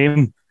somebody's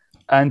name,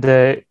 and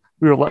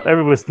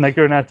everyone was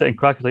sniggering at it, and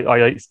Kwaku was like, "Oh,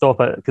 yeah, stop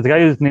it," because the guy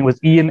whose name was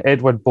Ian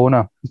Edward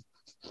Bona.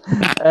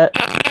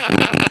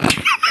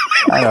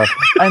 I know,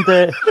 and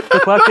so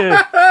Kwaku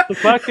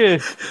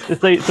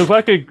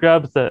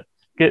grabs it.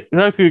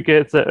 Kwaku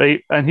gets it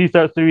right, and he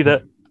starts to read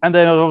it, and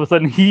then all of a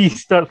sudden he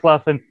starts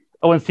laughing.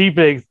 And once he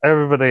breaks,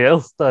 everybody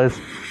else does.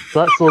 So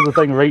that's all the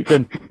thing right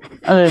then.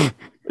 And then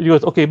he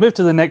goes, "Okay, move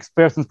to the next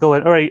person's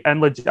comment." All right,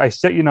 and I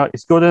shit you not,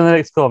 just go to the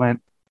next comment.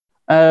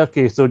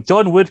 Okay, so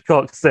John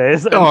Woodcock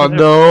says, "Oh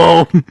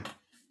no!"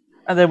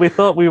 And then we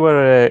thought we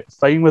were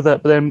fine with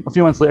it, but then a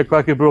few months later,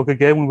 Kwaku broke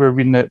again when we were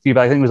reading it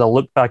feedback. I think it was a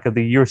look back of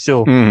the year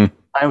show, and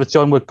it was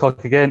John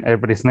Woodcock again.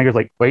 Everybody sniggers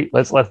like, "Wait,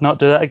 let's not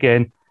do that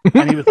again."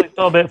 And he was like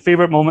talking about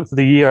favorite moments of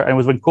the year, and it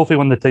was when Kofi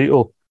won the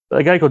title. But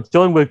a guy called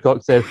John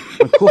Woodcock said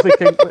when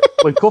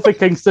Kofi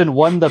Kingston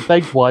won the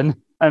big one,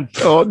 and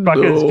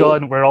Kwaku's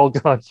gone, we're all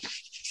gone.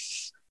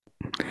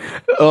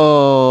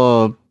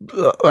 Oh,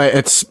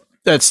 it's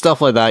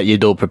stuff like that you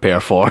don't prepare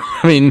for.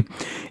 I mean,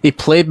 he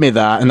played me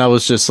that, and I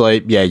was just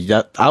like,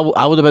 yeah, I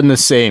would have been the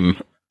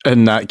same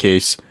in that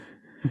case.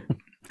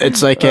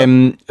 It's like,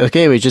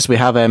 okay, we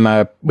have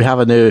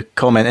a new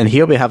comment, and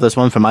here we have this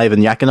one from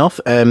Ivan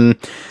Yakinov.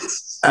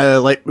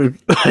 I'd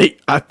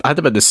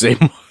have been the same.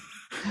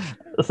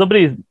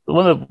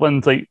 One of the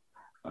ones like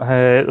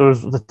there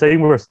was the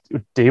time where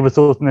Dave was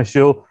hosting the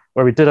show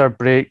where we did our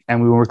break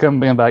and we were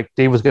coming back.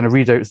 Dave was going to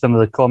read out some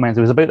of the comments.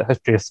 It was about the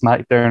history of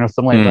SmackDown or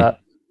something like that.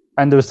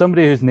 And there was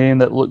somebody whose name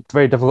that looked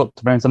very difficult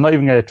to pronounce. I'm not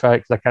even going to try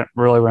because I can't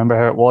really remember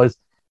how it was.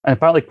 And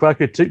apparently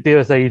Kwaku took Dave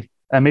aside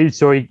and made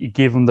sure he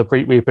gave him the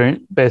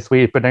best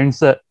way to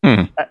pronounce it.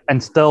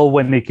 And still,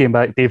 when he came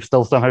back, Dave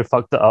still somehow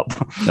fucked it up.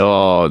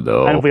 Oh,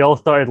 no. And we all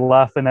started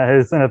laughing at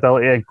his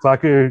inability, and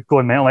Kwaku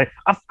going mental like,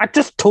 I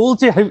just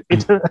told you how to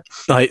do it.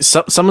 Like,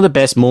 some of the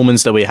best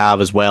moments that we have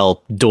as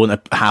well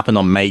don't happen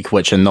on mic,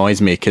 which annoys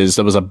me, because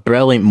there was a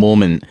brilliant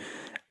moment.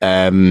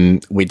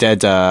 We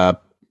did...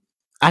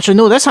 Actually,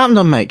 no, this happened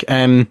on mic.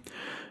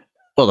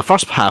 Well, the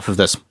first half of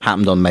this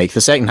happened on mic.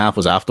 The second half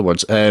was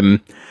afterwards. We're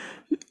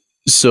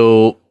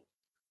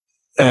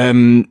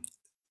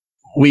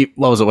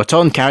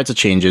talking character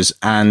changes,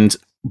 and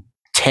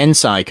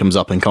Tensai comes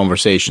up in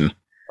conversation.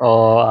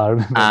 Oh, I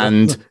remember.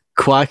 And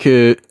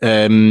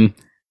Kwaku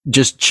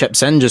just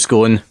chips in, just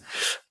going,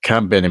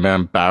 "Can't be any more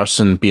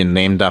embarrassing being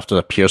named after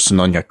a piercing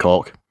on your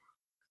cock."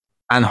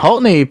 And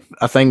Hockney,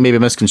 I think, maybe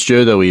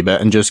misconstrued a wee bit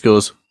and just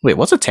goes, "Wait,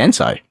 what's a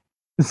Tensai?"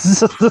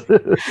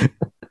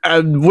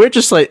 And we're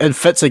just like in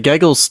fits of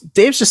giggles.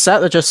 Dave's just sat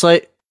there just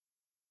like,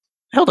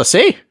 "Hell to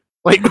say?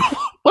 Like,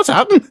 what's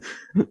happened?"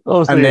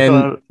 Also,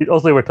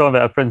 we're talking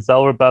about a Prince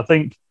Albert, but I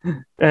think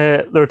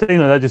they were taking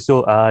that just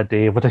so,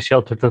 Dave, what a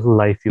sheltered little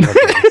life you have.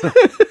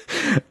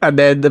 And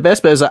then the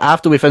best bit is that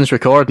after we finish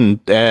recording,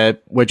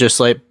 we're just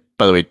like,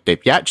 "By the way, Dave,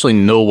 you actually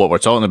know what we're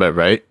talking about,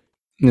 right?"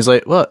 And he's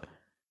like, "What?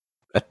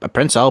 A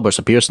Prince Albert's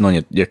a piercing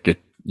on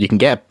you can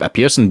get a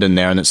piercing in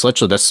there, and it's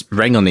literally this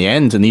ring on the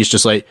end." And he's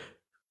just like,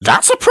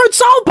 "That's a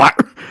Prince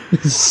Albert."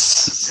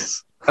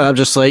 And I'm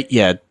just like,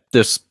 "Yeah,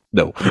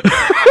 no."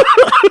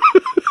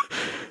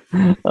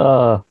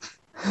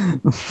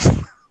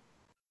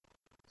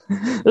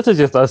 This is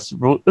just us.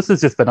 This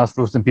has just been us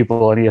roasting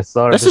people on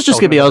ESR. This is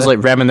just gonna be us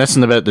like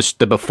reminiscing about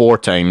the before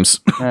times,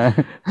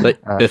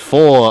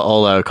 before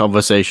all our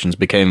conversations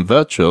became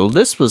virtual.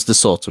 This was the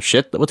sort of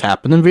shit that would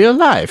happen in real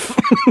life.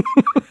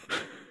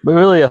 But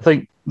really, I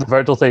think the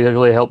virtual side has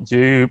really helped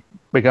you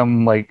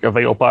become like a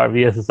vital part of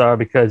ESSR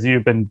because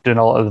you've been doing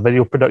a lot of the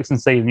video production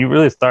side, and you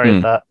really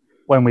started that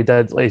when we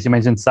did, like you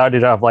mentioned, Saturday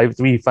Draft Live,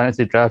 3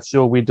 fantasy draft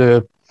show we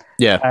do.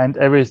 Yeah. And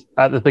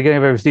at the beginning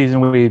of every season,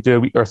 we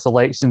do our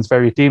selections for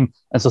every team.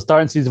 And so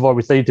starting season 4,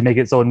 we decided to make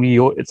its own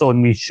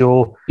wee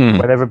show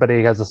where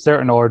everybody has a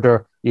certain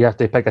order. You have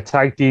to pick a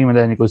tag team, and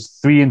then it goes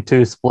 3 and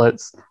 2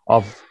 splits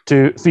of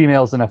 2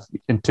 females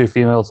and 2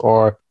 females,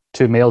 or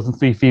 2 males and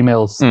 3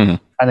 females. And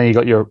then you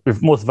got your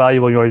most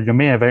valuable, your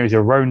main event is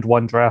your round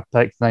 1 draft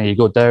picks, and then you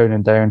go down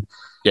and down.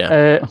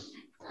 Yeah.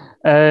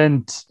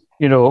 And,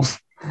 you know...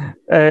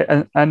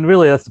 and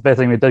really that's the best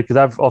thing we did, because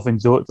I've often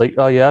joked like,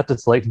 oh yeah, after the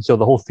selection show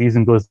the whole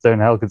season goes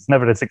downhill because it's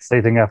never as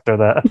exciting after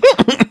that.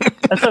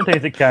 And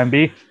sometimes it can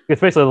be,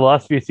 especially the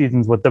last few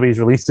seasons with W's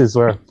releases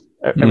where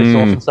every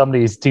so often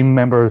somebody's team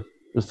member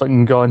was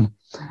fucking gone.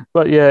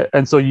 But yeah,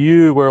 and so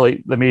you were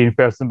like the main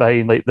person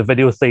behind like the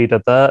video side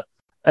of that,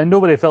 And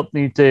nobody felt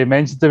the need to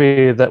mention to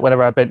me that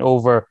whenever I bent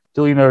over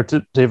to lean her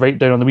to write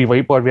down on the wee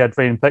whiteboard we had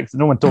framed pics,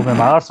 no one told me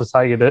my arse was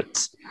hanging it.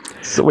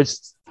 That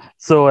was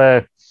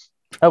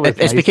It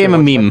nice became a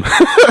meme.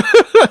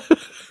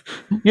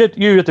 You had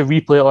to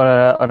replay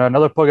it on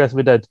another podcast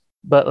we did,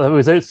 but it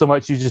was out so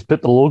much you just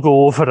put the logo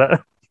over it.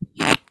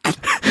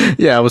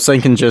 Yeah, I was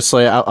thinking just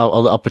like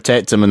I'll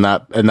protect him in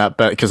that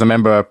bit because I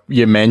remember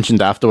you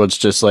mentioned afterwards,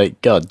 just like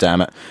God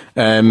damn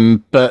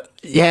it. But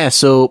yeah,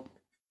 so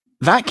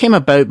that came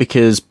about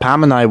because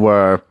Pam and I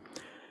were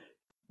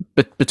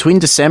between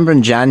December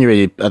and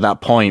January. At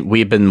that point,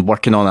 we'd been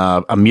working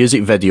on a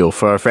music video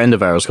for a friend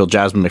of ours called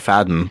Jasmine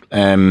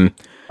McFadden.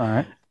 All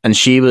right. And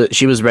she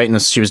was writing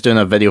this. She was doing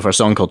a video for a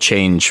song called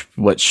 "Change,"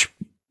 which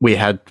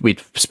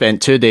we'd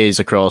spent 2 days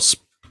across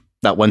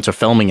that winter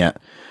filming it.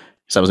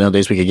 So that was the only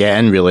days we could get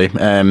in, really.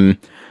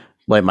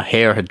 Like my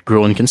hair had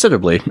grown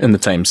considerably in the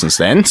time since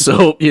then.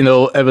 So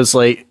it was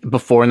like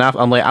before and after.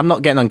 I'm like, I'm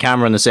not getting on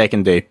camera on the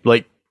second day.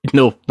 Like,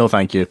 no,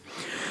 thank you.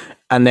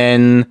 And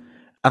then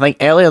I think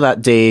earlier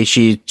that day,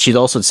 she'd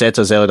also said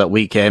to us earlier that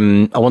week, I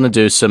want to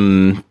do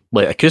some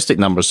like acoustic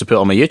numbers to put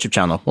on my YouTube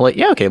channel. We're like,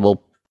 yeah, okay,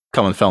 we'll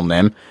come and film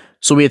them.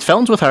 So we had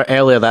filmed with her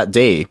earlier that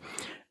day,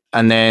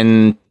 and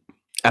then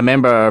I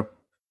remember,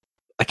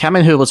 I can't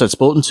remember who it was I'd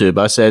spoken to,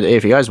 but I said, hey,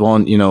 if you guys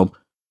want,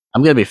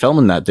 I'm going to be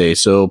filming that day,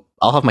 so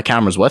I'll have my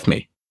cameras with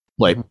me.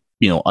 Like,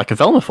 I can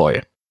film it for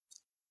you.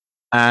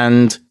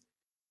 And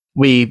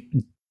we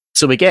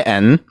get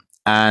in,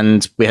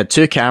 and we had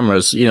 2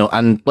 cameras,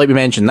 and like we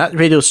mentioned, that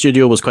radio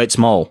studio was quite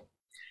small.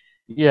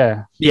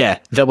 Yeah. Yeah,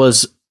 there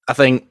was, I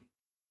think,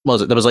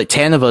 there was like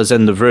 10 of us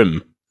in the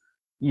room.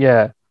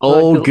 Yeah.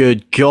 Oh,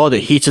 good God,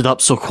 it heated up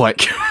so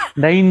quick.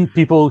 9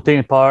 people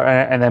taking part,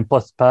 and then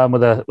plus Pam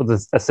with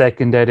a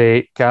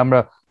secondary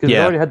camera. Because we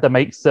already had the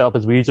mic set up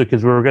as we usually,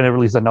 because we were going to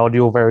release an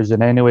audio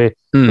version anyway.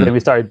 And then we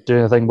started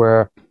doing a thing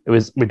where we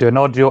do an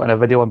audio and a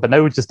video one, but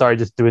now we just started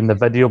just doing the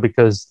video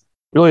because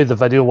really the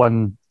video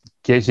one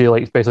gets you,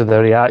 like, especially the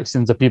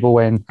reactions of people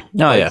when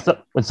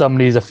when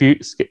somebody's a few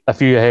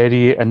ahead of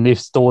you and they've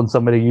stolen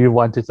somebody you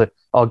wanted. It's like,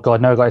 oh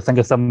God, now I got to think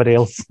of somebody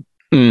else.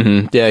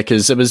 Mm-hmm. Yeah,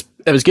 because it was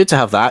good to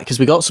have that, because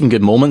we got some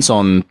good moments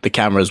on the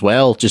camera as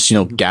well. Just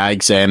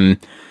gags. I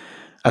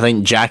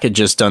think Jack had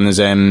just done his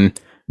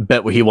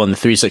bit where he won the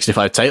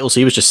 365 title, so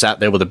he was just sat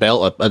there with a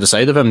belt at the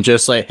side of him,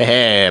 just like,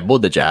 hey,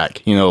 the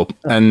Jack,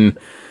 And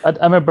I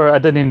remember I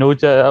didn't know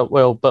Jack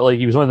well, but like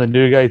he was one of the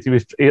new guys.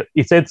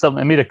 He said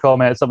something, made a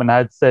comment something I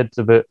had said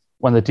about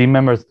one of the team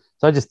members.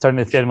 So I just turned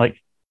to him like,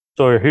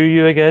 sorry, who are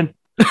you again?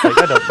 Like,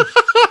 I don't.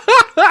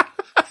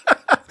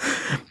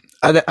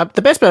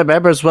 The best bit I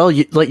remember as well,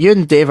 you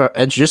and Dave are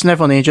introducing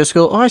everyone, and you just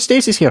go, "Oh,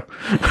 Stacey's here,"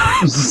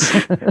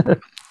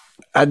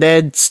 and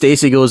then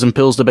Stacey goes and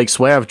pulls the big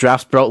swerve,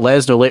 drafts Brock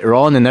Lesnar later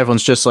on, and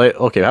everyone's just like,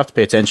 "Okay, I have to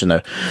pay attention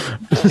now."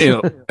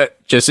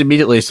 Just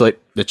immediately it's like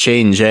the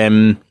change.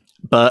 So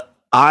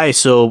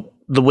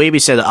the way we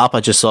set it up, I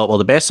just thought, well,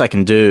 the best I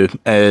can do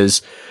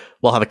is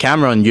we'll have a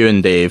camera on you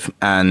and Dave,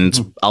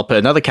 and I'll put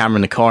another camera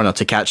in the corner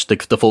to catch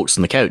the folks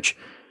on the couch.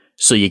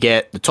 So you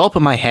get the top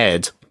of my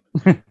head.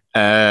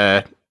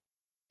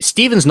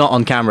 Steven's not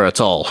on camera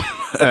at all.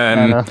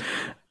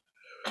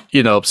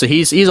 So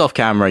he's off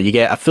camera. You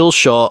get a full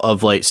shot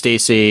of like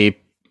Stacey,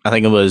 I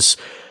think it was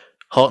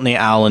Hotney,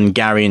 Alan,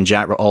 Gary, and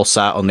Jack were all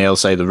sat on the other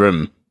side of the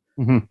room.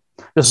 Mm-hmm.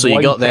 So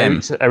you got them.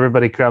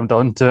 Everybody crammed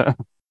onto it.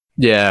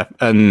 Yeah,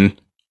 and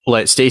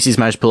like Stacey's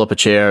managed to pull up a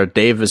chair.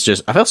 Dave is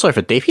just, I felt sorry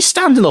for Dave. He's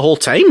standing the whole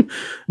time.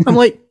 I'm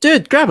like,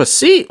 dude, grab a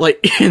seat.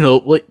 Like,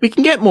 like we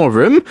can get more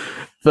room.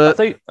 But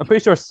I'm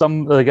pretty sure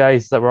some of the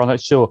guys that were on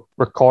that show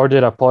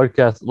recorded a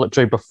podcast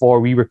literally before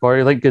we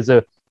recorded. Like, because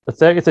the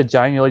 30th of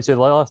January, so the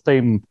last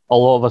time a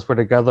lot of us were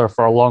together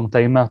for a long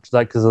time after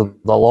that because of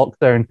the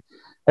lockdown.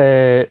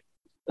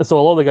 So a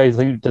lot of the guys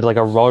did like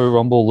a Royal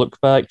Rumble look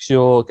back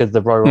show because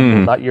the Royal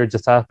Rumble that year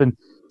just happened.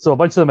 So a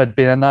bunch of them had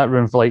been in that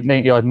room for like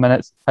 90 odd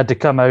minutes, had to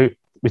come out,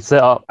 we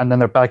set up, and then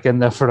they're back in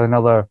there for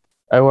another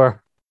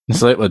hour.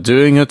 It's like we're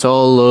doing it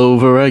all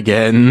over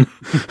again.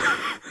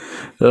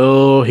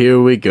 Oh,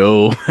 here we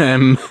go.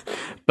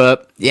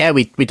 But yeah,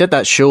 we did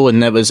that show,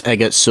 and it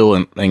gets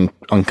so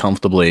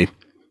uncomfortably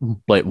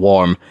like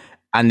warm.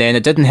 And then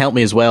it didn't help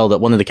me as well that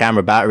one of the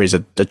camera batteries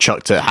had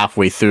chucked it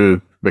halfway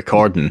through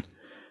recording,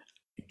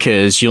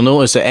 because you'll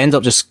notice it ends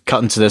up just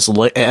cutting to this.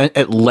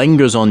 It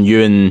lingers on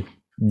you and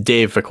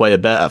Dave for quite a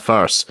bit at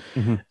first,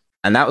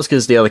 and that was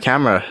because the other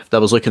camera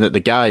that was looking at the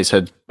guys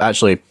had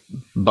actually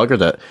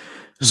buggered it.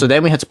 So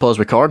then we had to pause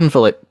recording for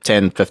like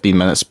 10, 15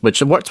 minutes,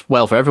 which worked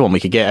well for everyone. We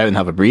could get out and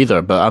have a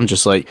breather, but I'm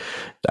just like,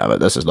 damn it,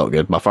 this is not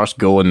good. My first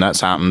go and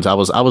that's happened. I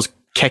was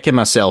kicking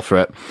myself for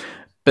it.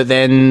 But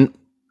then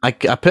I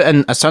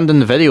turned in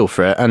the video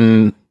for it,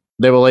 and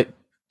they were like,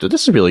 dude,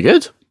 this is really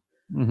good.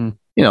 I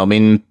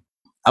mean,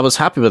 I was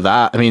happy with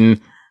that. I mean,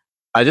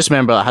 I just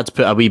remember I had to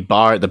put a wee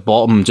bar at the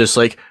bottom, just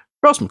like,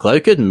 Ross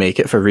McLeod couldn't make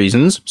it for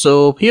reasons,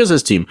 so here's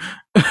his team.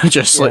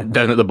 Like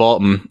down at the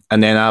bottom.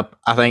 And then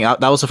I think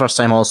that was the first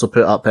time I also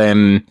put up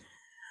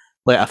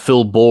like a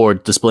full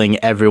board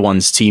displaying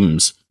everyone's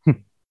teams.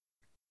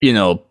 you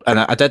know, and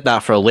I did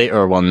that for a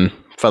later one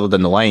further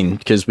down the line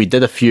because we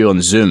did a few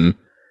on Zoom,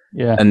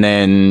 Yeah. and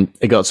then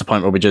it got to the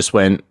point where we just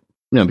went,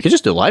 you know, we could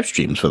just do live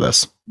streams for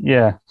this.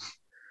 Yeah.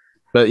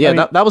 But yeah, I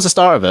mean, that was the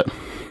start of it.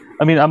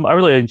 I mean, I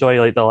really enjoy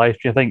like the live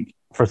stream. I think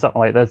for something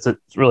like this,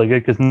 it's really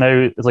good because now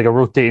it's like a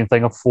rotating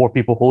thing of 4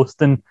 people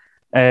hosting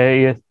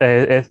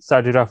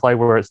Saturday Draft Live,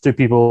 where it's 2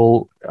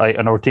 people like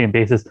on a rotating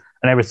basis,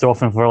 and every so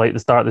often for like the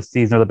start of the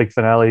season or the big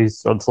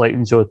finales or the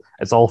selecting show,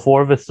 it's all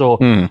 4 of us. So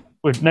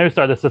we've now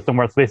started a system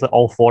where it's basically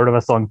all 4 of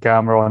us on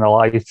camera on a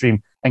live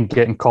stream and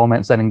getting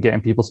comments in and getting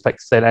people's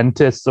picks sent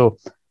into us. So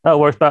that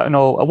works. But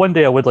one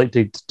day I would like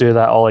to do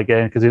that all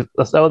again because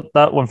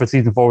that one for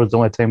season 4 was the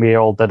only time we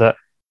all did it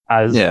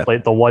as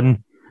like the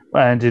one,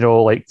 and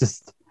like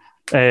just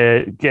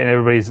getting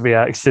everybody's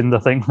reaction. I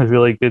think was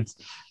really good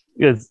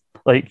because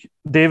like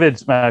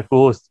David, my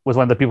co-host, was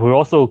one of the people who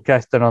also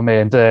cast in on me,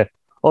 and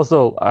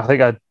also I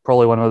think I'd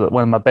probably one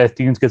of my best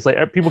teams because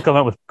like people come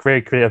up with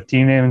very creative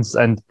team names,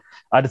 and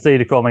I decided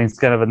to call mine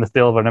kind of in the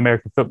style of an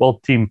American football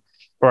team,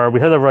 where we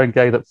had a running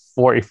gag that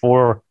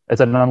 44 is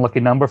an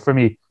unlucky number for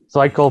me. So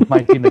I called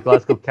my team the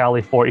Glasgow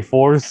Cali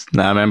 44s.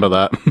 Nah, I remember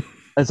that.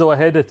 And so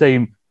ahead of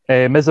time,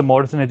 Miz and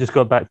Morrison had just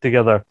got back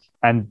together,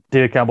 and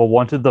David Campbell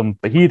wanted them,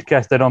 but he had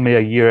cast in on me a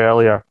year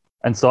earlier,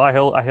 and so I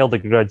held a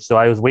grudge. So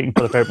I was waiting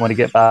for the fair one to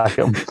get back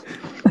at him.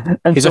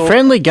 And He's a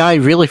friendly guy,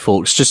 really,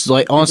 folks. Just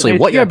like honestly,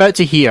 what you're about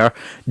to hear,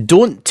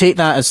 don't take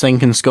that as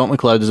thinking Scott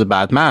McLeod is a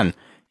bad man.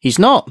 He's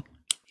not.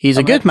 He's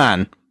a good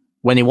man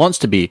when he wants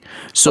to be.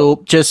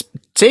 So just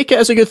take it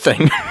as a good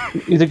thing.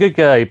 He's a good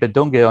guy, but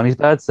don't get on his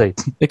bad side.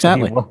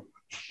 Exactly.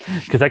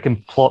 Because I can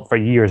plot for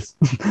years.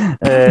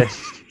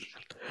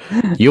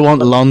 You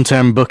want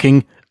long-term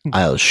booking?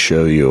 I'll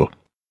show you.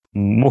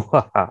 And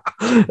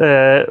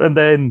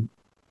then,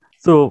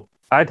 so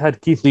I'd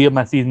had Keith Lee in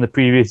my season the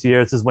previous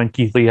year. This is when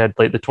Keith Lee had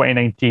like the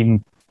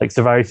 2019 like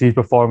Survivor Series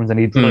performance, and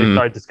he'd really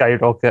started to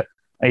skyrocket.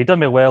 And he'd done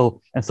me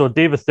well, and so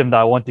Dave assumed that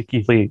I wanted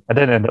Keith Lee. I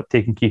didn't end up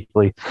taking Keith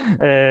Lee.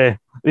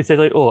 He said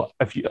like, "Oh,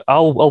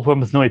 I'll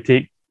promise not to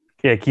take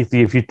Keith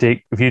Lee if you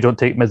don't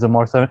take Miz and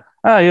Morrison."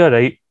 You're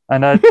right.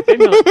 And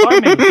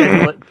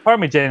part of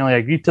me generally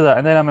agreed to that.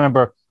 And then I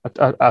remember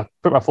I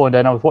put my phone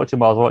down. I was watching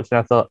while I was watching.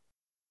 I thought,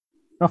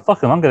 no,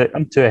 fuck him.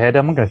 I'm too ahead.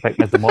 I'm going to pick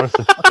Miz and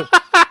Morrison.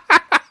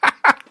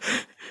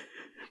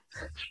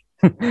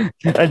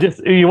 And just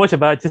you watch it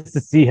back just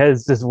to see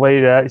his just way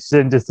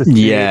reaction, just to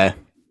see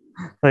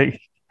like.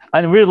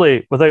 And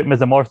really, without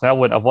Miz and Morrison, I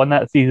wouldn't have won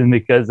that season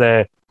because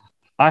I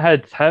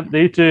had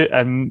they 2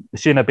 and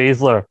Shayna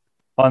Baszler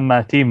on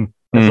my team.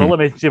 It's the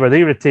Elimination Chamber.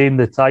 They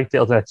retained the tag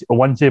titles in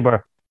one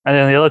chamber, and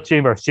then the other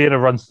chamber,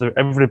 Shayna runs through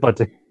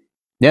everybody.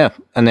 Yeah,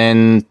 and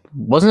then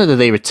wasn't it that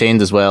they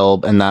retained as well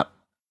in that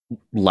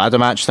ladder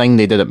match thing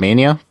they did at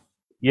Mania?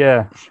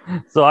 Yeah,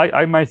 so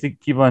I managed to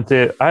keep on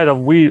to. I had a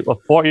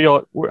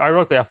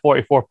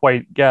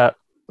 44-point gap,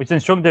 which then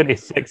shrunk down to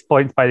 6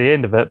 points by the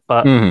end of it,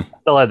 but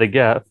still had the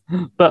gap.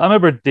 But I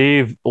remember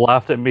Dave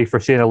laughed at me for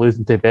Shayna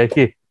losing to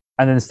Becky,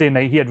 and then the same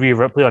night he had Rhea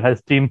Ripley on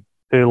his team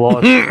who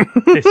lost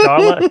to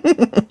Charlotte.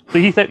 So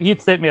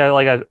he'd sent me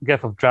a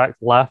gif of Drax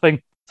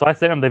laughing, so I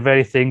sent him the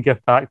very same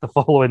gif back the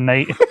following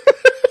night.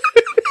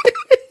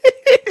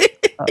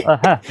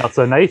 Not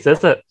so nice,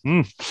 is it?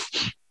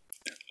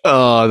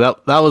 Oh,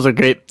 that was a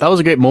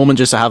great moment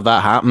just to have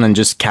that happen and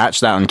just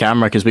catch that on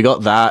camera, because we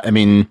got that. I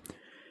mean,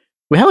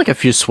 we had like a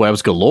few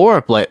swerves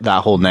galore like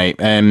that whole night.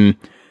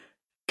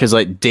 Because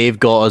like Dave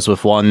got us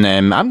with one.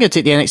 I'm going to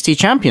take the NXT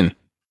champion,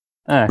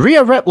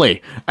 Rhea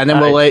Ripley, and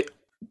then we're like,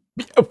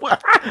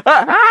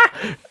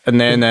 and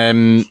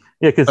then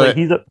because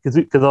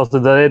also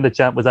the end of the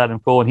champ was Adam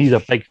Cole, and he's a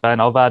big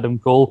fan of Adam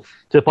Cole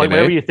to the point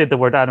whenever you said the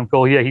word Adam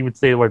Cole, he would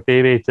say the word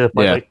baby to the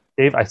point like,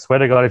 Dave, I swear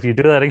to God, if you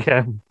do that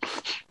again.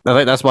 I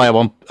think that's why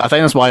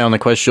on the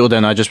quiz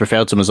showdown I just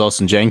referred to him as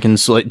Austin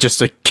Jenkins, like just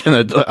to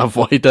kind of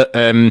avoid it.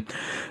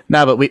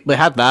 But we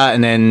had that,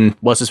 and then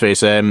what's his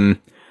face?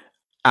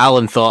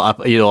 Alan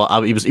thought, he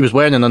was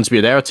wearing an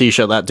Undisputed Era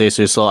t-shirt that day,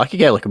 so he thought I could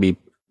get like a wee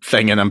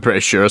thing, and I'm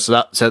pretty sure. So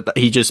that said that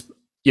he just,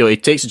 he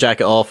takes the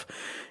jacket off,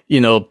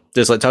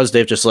 just like tells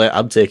Dave, just like,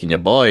 I'm taking your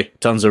boy.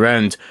 Turns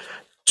around,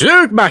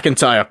 Drew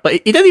McIntyre, but he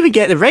didn't even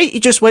get it right. He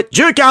just went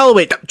Drew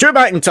Galloway, Drew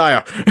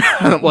McIntyre,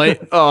 and I'm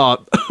like,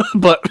 oh,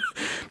 but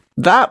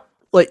that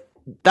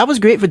was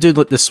great for doing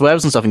like the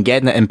swerves and stuff and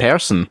getting it in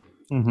person,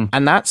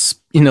 and that's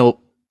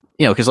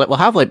because like we'll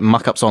have like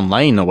muck-ups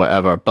online or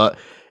whatever, but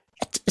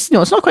it's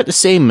it's not quite the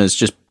same as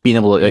just being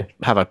able to like,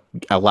 have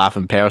a laugh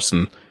in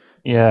person.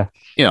 Yeah,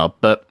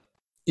 but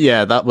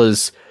yeah, it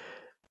was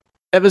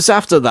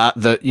after that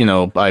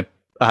I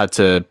had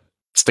to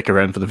stick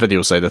around for the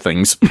video side of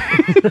things.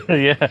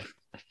 Yeah.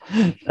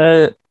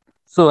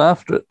 So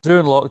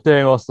during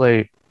lockdown,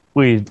 obviously,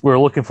 we were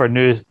looking for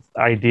new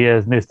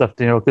ideas, new stuff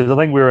to because I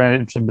think we were in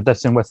an interesting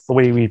position with the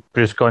way we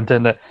produce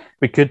content that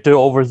we could do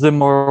it over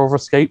Zoom or over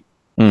Skype.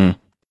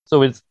 So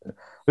we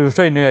were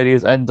trying new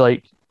ideas, and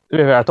like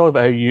I talked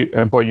about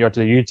how important you are to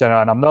the YouTube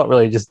channel, and I'm not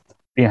really just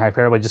being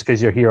hyperbole just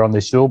because you're here on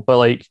the show, but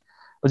like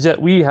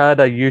we had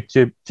a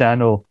YouTube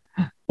channel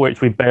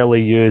which we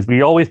barely used.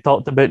 We always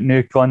talked about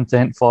new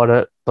content for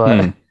it,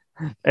 but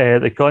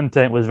the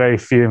content was very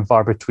few and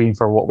far between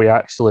for what we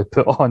actually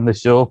put on the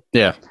show.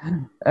 Yeah.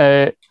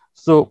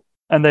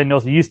 And then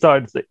also you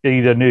started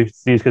a new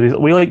series because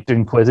we like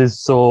doing quizzes,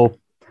 so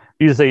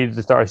you decided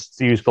to start a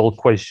series called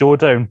Quiz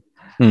Showdown.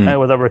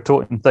 With a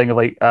rotating thing of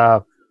like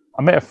a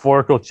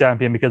metaphorical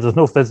champion, because there's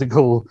no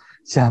physical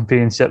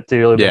championship to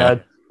really be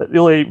had. But the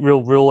only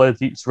real rule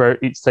is each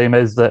time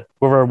is that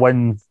whoever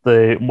wins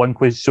the one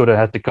Quiz Showdown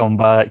has to come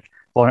back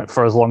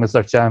for as long as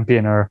they're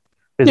champion, or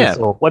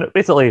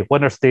basically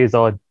winner stays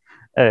on.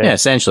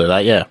 Essentially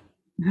that. Yeah.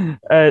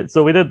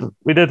 So we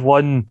did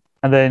one,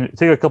 and then it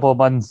took a couple of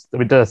months. We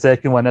did a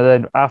second one, and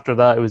then after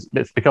that,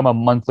 it's become a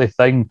monthly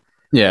thing.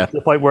 Yeah. To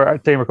the point where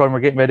at time recording,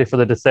 we're getting ready for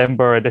the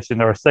December edition,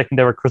 our second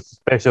ever Christmas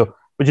special,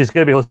 which is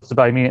going to be hosted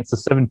by me. It's the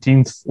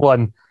 17th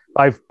one.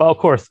 But of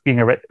course,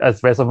 being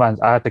as wrestling fans,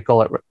 I had to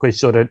call it Quiz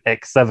Showdown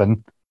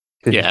X7.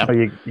 Yeah.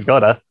 You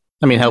gotta.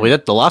 I mean, hell, we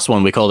did the last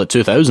one. We called it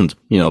 2000,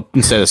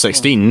 instead of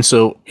 16.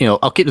 So,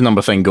 I'll keep the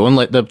number thing going.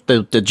 Like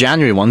the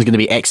January one's going to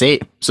be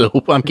X8. So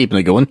I'm keeping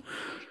it going.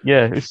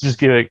 Yeah, let's just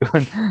keep it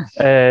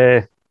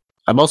going.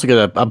 I'm also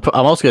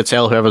gonna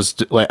tell whoever's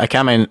like, I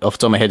can't remember off the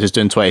top of my head who's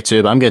doing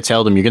 22, but I'm gonna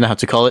tell them you're gonna have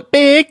to call it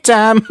Big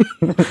Time.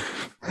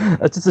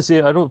 It's just a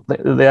shame. I don't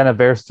think the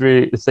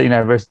second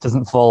anniversary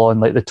doesn't fall on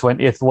like the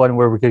 20th one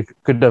where we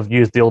could have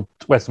used the old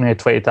WrestleMania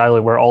 20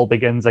 title where all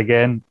begins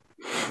again.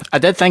 I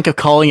did think of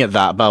calling it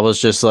that, but I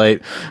was just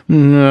like,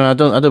 I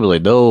don't really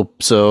know.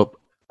 So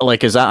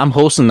like, I'm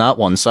hosting that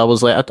one, so I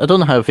was like, I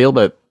don't know how I feel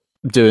about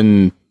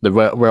doing the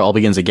where it all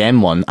begins again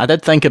one. I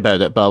did think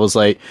about it, but I was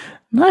like,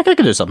 I could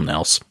do something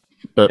else.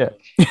 But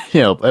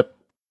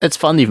it's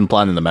fun even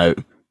planning them out.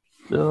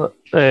 So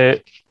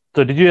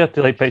did you have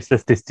to like pitch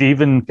this to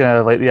Stephen, kind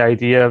of like the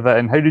idea of it,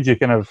 and how did you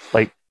kind of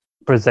like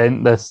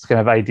present this kind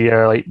of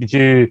idea? Like, did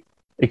you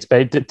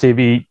expect it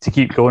to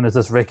keep going as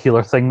this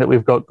regular thing that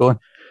we've got going?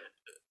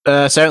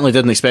 Certainly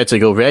didn't expect it to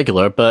go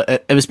regular,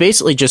 but it was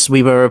basically just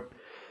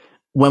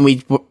when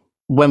we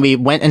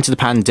went into the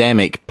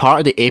pandemic, part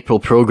of the April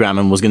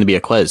programming was going to be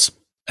a quiz.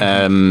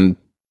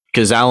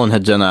 Because Alan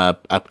had done a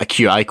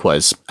QI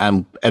quiz,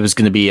 and it was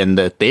going to be in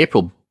the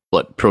April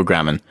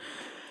programming.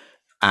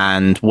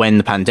 And when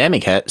the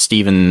pandemic hit,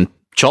 Stephen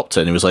chopped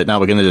it, and he was like, no,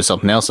 we're going to do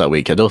something else that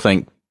week. I don't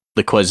think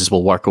the quizzes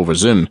will work over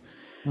Zoom.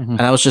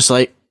 And I was just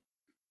like,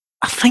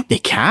 I think they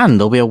can.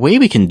 There'll be a way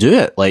we can do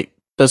it. Like,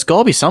 there's got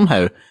to be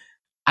somehow.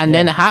 And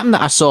then it happened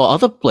that I saw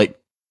other like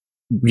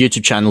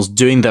YouTube channels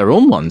doing their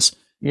own ones.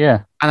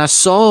 Yeah. And I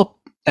saw,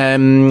 I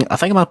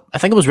think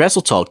it was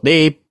Wrestle Talk.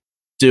 They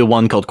do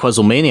one called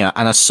Quizlemania,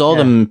 and I saw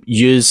them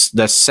use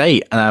this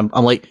site, and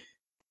I'm like,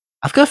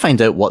 I've got to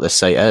find out what this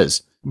site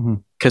is,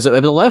 because it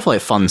was a lot of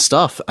like fun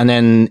stuff. And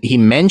then he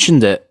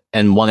mentioned it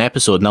in one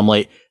episode, and I'm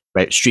like,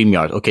 right,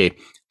 StreamYard. Okay,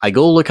 I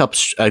go look up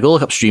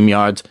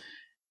StreamYard,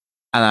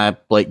 and I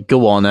like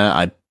go on it.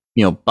 I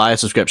buy a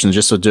subscription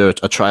just to do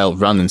a trial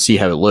run and see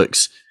how it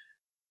looks.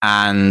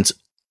 And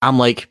I'm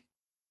like,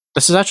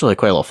 this is actually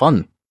quite a lot of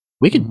fun.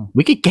 We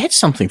could get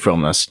something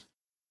from this.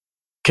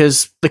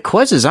 Because the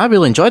quizzes, I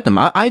really enjoyed them.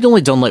 I'd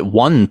only done like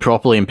one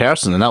properly in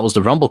person, and that was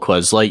the Rumble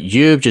quiz. Like,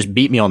 you just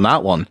beat me on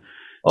that one.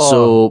 Oh,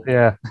 so,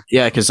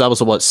 yeah, because that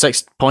was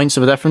 6 points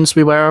of a difference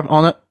we were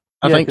on it?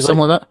 I think,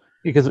 something like that.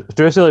 Because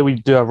traditionally we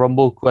do a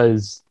Rumble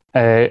quiz,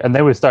 and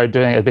then we started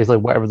doing it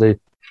basically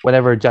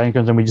whenever Johnny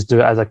comes in, we just do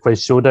it as a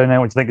Quiz Showdown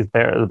now, which I think is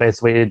the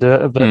best way to do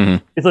it.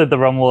 But it's like the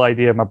Rumble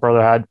idea my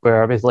brother had,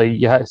 where basically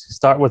you have to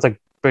start with a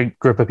big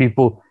group of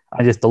people,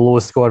 and just the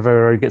lowest score of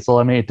everyone gets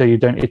eliminated till you're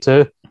down to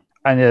 2.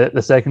 And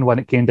the second one,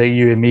 it came to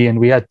you and me, and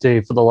we had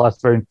to, for the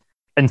last round,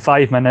 in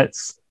 5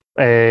 minutes,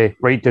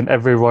 write down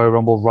every Royal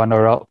Rumble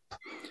runner-up.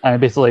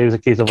 And basically, it was a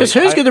case of... Because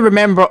who's going to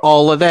remember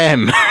all of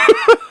them?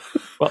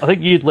 Well, I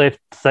think you'd left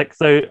 6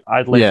 out,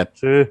 I'd left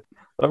 2.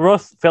 But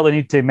Ross felt the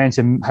need to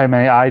mention how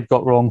many I'd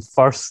got wrong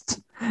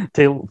first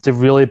to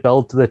really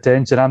build to the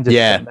tension. I'm just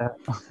sitting there.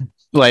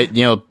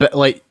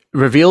 Like,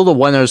 reveal the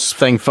winners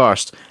thing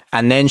first,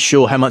 and then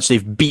show how much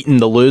they've beaten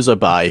the loser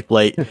by.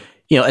 Like...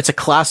 it's a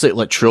classic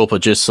like trope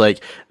of just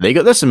like, they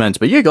got this amount,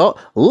 but you got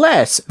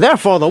less,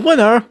 therefore the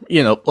winner.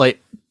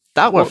 Like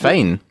that were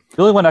fine.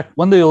 The only one of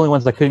the only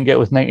ones I couldn't get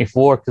was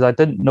 94, because I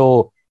didn't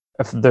know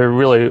if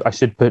I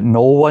should put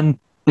no one,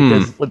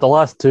 because like the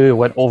last 2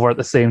 went over at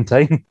the same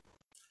time.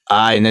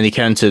 And then he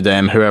counted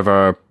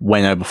whoever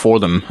went out before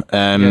them.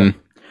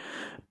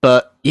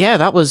 But yeah,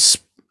 that was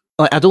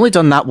like, I'd only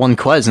done that one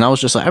quiz, and I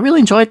was just like, I really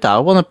enjoyed that. I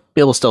want to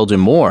be able to still do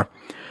more.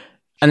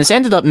 And it's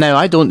ended up now,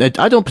 I don't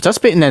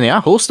participate in any.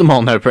 I host them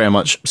all now, pretty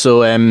much.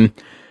 So, I'm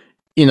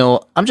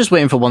just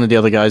waiting for one of the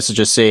other guys to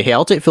just say, hey,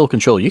 I'll take full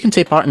control. You can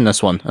take part in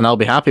this one, and I'll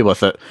be happy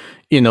with it.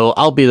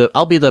 I'll be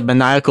the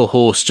maniacal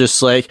host,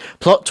 just like,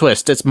 plot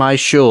twist, it's my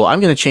show. I'm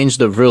going to change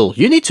the rule.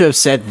 You need to have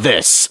said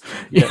this.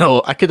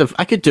 I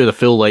could do the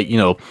full, like,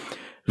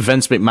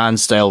 Vince McMahon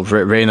style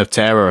reign of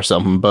terror or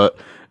something, but,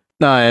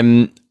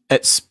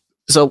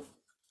 so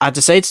I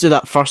decided to do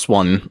that first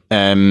one,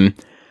 and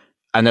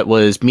it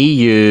was me,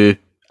 you,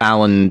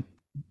 Alan,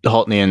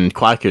 Hotney, and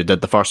Quack who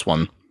did the first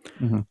one.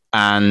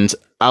 And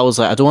I was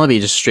like, I don't want to be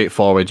just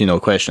straightforward,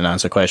 question,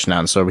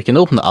 answer. We can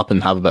open it up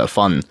and have a bit of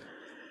fun.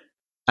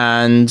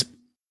 And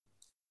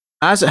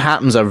as it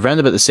happens, around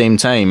about the same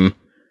time,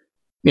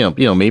 me,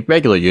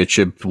 regular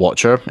YouTube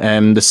watcher,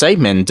 the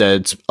Sidemen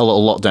did a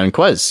little lockdown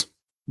quiz.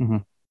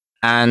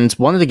 And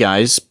one of the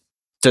guys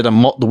did a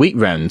mock the week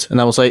round, and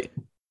I was like,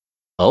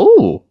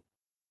 oh,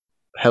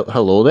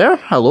 hello there.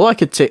 Hello, I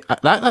could take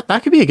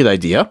that could be a good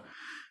idea.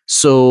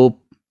 So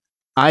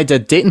I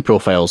did dating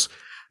profiles,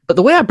 but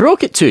the way I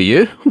broke it to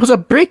you was a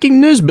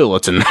breaking news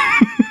bulletin.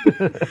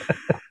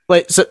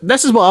 So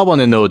this is what I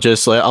want to know.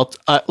 Just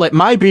like,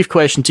 my brief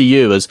question to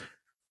you is,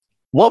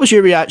 what was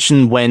your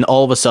reaction when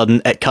all of a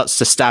sudden it cuts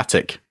to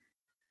static?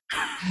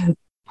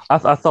 I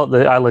thought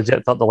I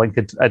legit thought the link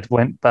had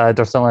went bad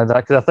or something like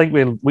that, because I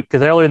think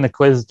because earlier in the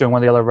quiz during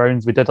one of the other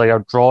rounds we did like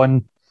a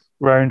drawn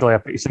round,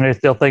 like a Pictionary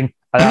style thing,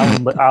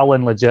 and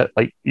Alan legit,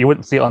 like, you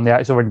wouldn't see it on the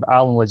actual round, but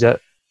Alan legit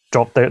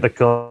dropped out the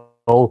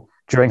call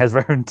during his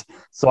round.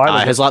 So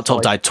his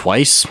laptop died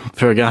twice.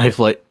 Poor guy.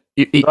 Like,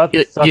 you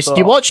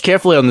watch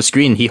carefully on the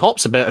screen, he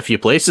hops about a few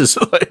places.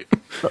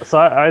 So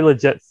I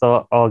legit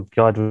thought, oh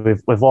god,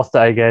 we've lost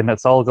it again.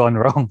 It's all gone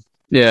wrong.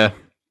 Yeah.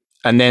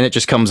 And then it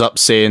just comes up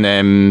saying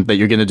that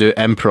you're going to do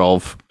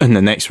improv in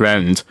the next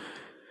round.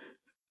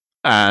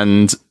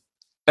 And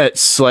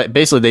it's like,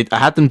 basically, I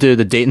had them do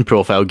the dating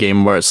profile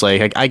game where it's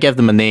like, I give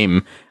them a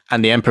name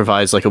and they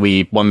improvise like a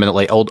wee 1 minute,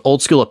 like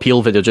old school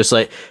appeal video, just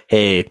like,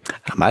 hey,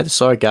 am I the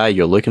sort of guy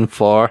you're looking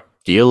for?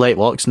 Do you like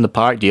walks in the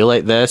park? Do you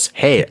like this?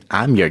 Hey,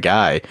 I'm your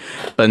guy.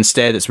 But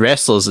instead, it's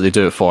wrestlers that they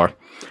do it for.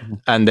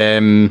 And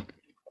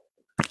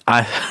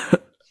I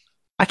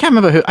can't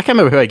remember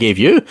who I gave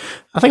you.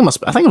 I think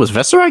it was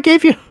Viscera I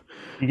gave you.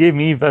 You gave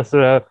me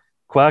Viscera.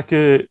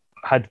 Kwaku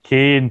had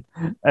Kane,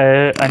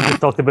 and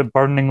just talked about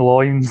burning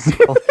loins.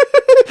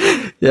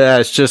 Yeah,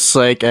 it's just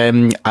like,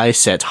 I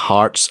set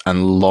hearts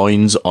and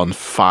loins on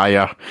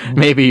fire.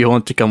 Maybe you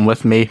want to come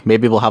with me.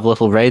 Maybe we'll have a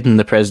little ride in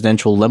the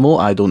presidential limo.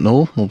 I don't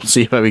know. We'll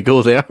see how we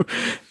go there.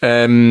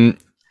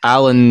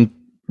 Alan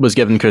was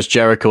given Chris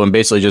Jericho and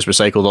basically just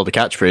recycled all the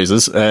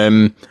catchphrases.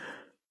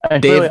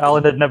 And clearly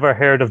Alan had never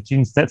heard of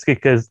Gene Snitsky,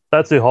 because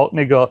that's who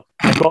Hockney got.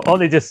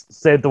 Hockney just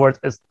said the words,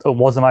 it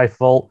wasn't my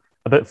fault,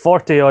 about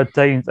 40 odd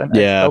times, and it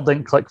still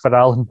didn't click for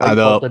Alan. I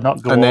know. Did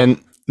not go and on.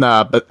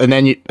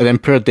 then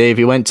poor Dave,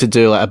 he went to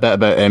do like a bit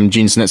about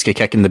Gene Snitsky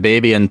kicking the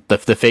baby and the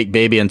fake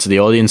baby into the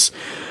audience,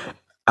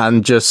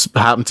 and just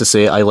happened to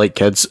say, I like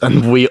kids,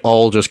 and we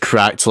all just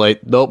cracked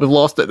like, nope, we've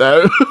lost it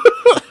now.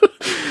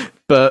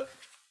 But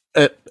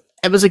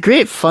it was a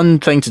great fun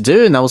thing to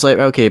do, and I was like,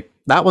 okay,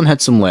 that one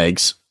had some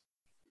legs.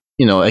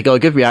 I got a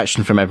good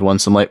reaction from everyone,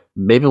 so I'm like,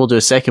 maybe we'll do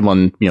a second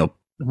one.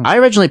 I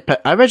originally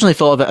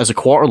thought of it as a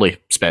quarterly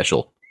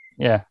special.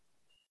 Yeah.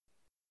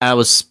 I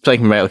was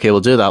thinking, right, okay,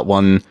 we'll do that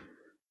one.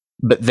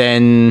 But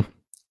then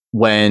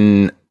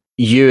when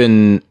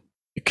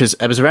because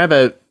it was around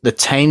about the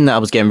time that I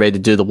was getting ready to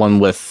do the one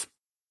with,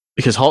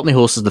 because Hockney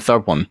hosted the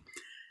third one.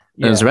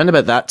 And it was around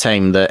about that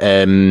time that,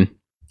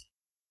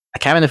 I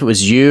can't remember if it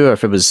was you or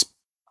if it was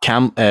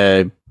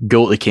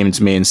Goatley came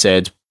to me and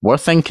said, we're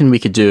thinking we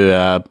could do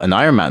an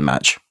Iron Man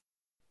match.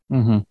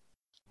 And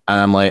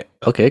I'm like,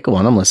 okay, go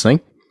on, I'm listening.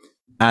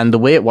 And the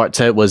way it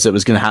worked out was it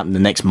was going to happen the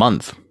next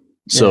month.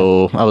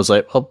 So I was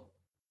like, well,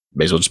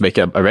 may as well just make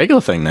it a regular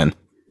thing then.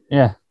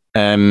 Yeah.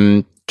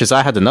 Because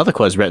I had another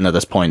quiz written at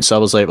this point. So I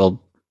was like,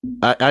 well,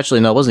 actually,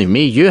 no, it wasn't even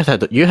me. You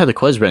had a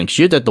quiz written because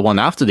you did the one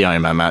after the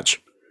Iron Man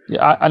match.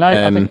 Yeah,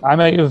 I think I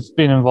might have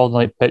been involved in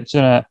like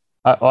pitching it.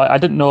 I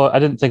didn't know. I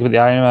didn't think about the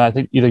Iron Man. I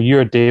think either you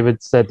or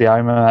David said the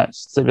Iron Man match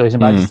stipulation,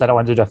 but I just said I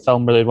wanted to do a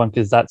film-related one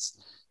because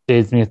that's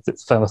Dave's main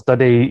film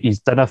study. He's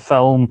done a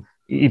film.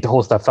 He'd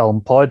host a film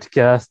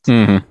podcast.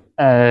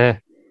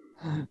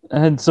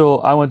 And so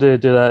I wanted to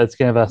do that as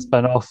kind of a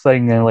spin-off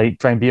thing and like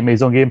try and beat him in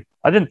his own game.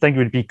 I didn't think it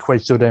would be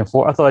Quiz Showdown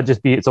 4. I thought it'd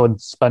just be its own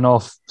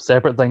spin-off,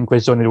 separate thing.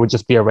 Quiz Showdown would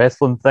just be a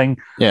wrestling thing.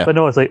 Yeah. But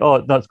no, it's like,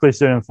 no, it's Quiz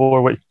Showdown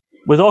 4, which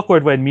was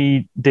awkward when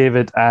me,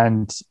 David,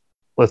 and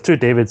there's two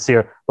Davids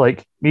here.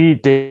 Like me,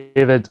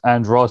 David,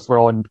 and Ross were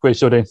on Quiz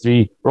Showdown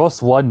 3.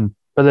 Ross won,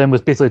 but then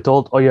was basically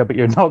told, oh yeah, but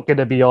you're not going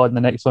to be on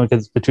the next one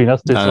because it's between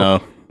us two. I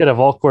know. Kind of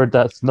awkward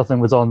that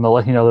nothing was on the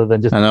line other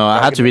than just... I know,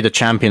 I had to read a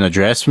champion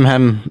address from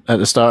him at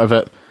the start of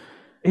it.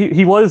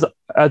 He was,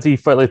 as he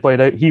fairly pointed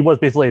out, he was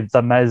basically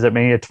the Miz at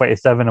Mania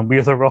 27 and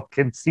we're the Rock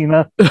and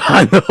Cena.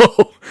 I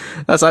know.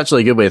 That's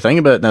actually a good way to think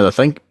about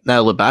it now I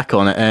look back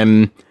on it.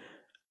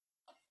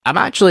 I'm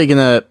actually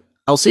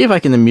I'll see if I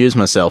can amuse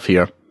myself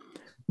here.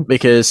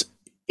 Because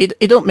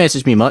it don't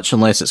message me much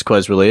unless it's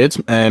quiz related.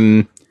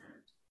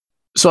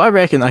 So I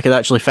reckon I could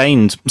actually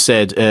find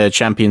said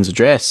champion's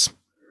address.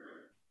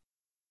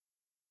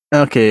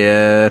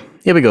 Okay,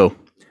 here we go.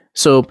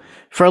 So,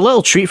 for a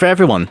little treat for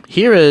everyone,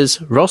 here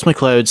is Ross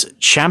McLeod's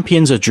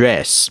champion's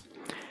address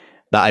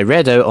that I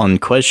read out on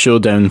Quiz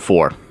Showdown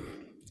 4.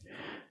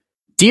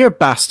 Dear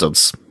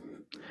bastards,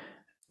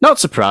 not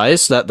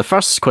surprised that the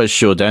first Quiz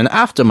Showdown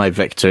after my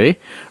victory,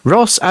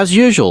 Ross, as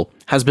usual,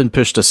 has been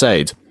pushed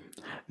aside.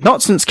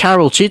 Not since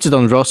Carol cheated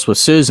on Ross with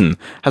Susan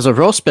has a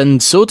Ross been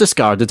so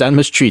discarded and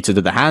mistreated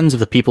at the hands of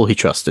the people he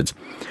trusted.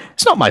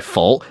 It's not my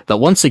fault that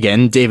once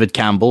again David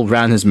Campbell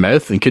ran his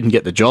mouth and couldn't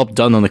get the job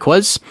done on the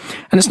quiz,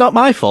 and it's not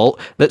my fault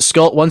that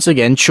Scott once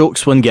again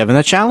chokes when given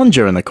a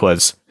challenger in the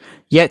quiz.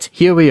 Yet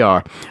here we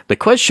are, the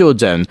quiz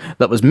showdown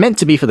that was meant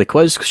to be for the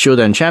Quiz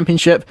Showdown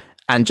Championship,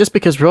 and just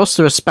because Ross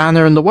threw a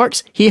spanner in the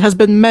works, he has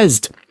been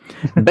mizzed.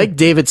 Big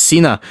David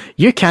Cena,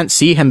 you can't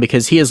see him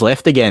because he has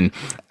left again.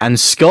 And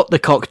Scott the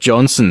Cock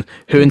Johnson,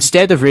 who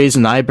instead of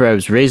raising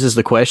eyebrows, raises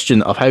the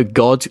question of how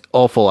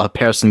god-awful a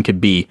person could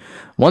be.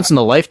 Once in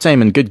a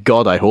lifetime, and good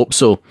God, I hope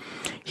so.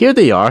 Here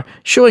they are,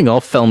 showing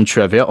off film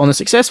trivia on a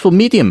successful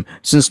medium,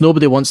 since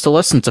nobody wants to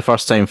listen to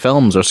first-time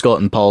films or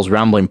Scott and Paul's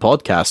rambling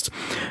podcast.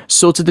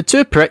 So to the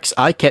two pricks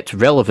I kept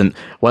relevant,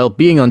 while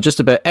being on just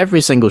about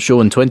every single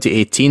show in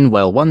 2018,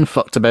 while one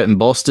fucked about in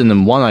Boston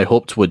and one I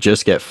hoped would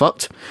just get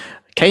fucked.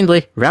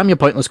 Kindly ram your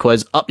pointless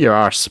quiz up your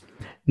arse.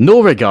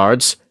 No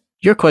regards,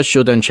 your Quiz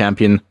Showdown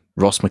champion,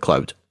 Ross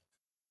McLeod.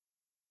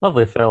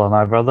 Lovely fella,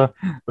 my brother.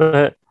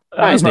 But,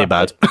 That's not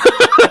bad.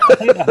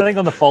 I think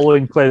on the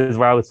following quiz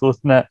where I was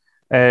hosting it,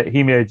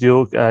 he made a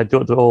joke.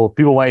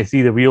 People want to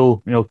see the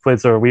real,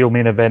 quiz or real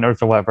main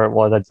eventers or whatever it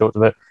was I joked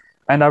about.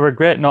 And I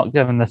regret not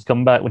giving this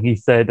comeback when he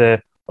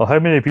said, how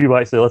many people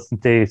actually listen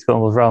to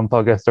Scotland's Realm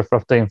podcast or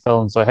first time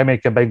films? So how many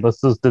combined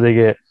listeners do they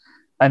get?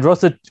 And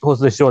Ross had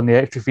hosted a show on the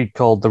extra feed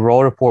called The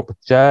Raw Report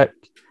with Jack.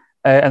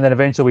 And then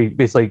eventually we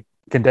basically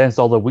condensed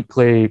all the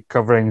weekly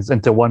coverings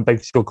into one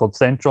big show called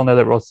Central now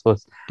that Ross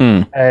was.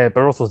 But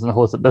Ross wasn't the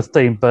host at this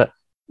time. But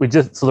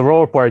so the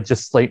Raw Report had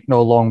just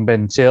no long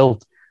been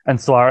shelved. And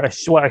so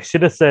what I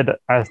should have said,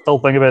 I still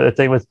think about it at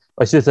the time, was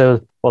I should have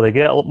said, well, they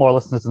get a lot more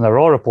listeners than the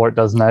Raw Report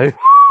does now.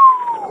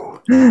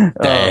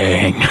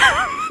 Dang.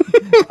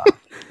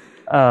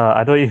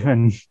 I don't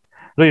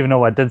even know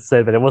what I did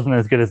say, but it wasn't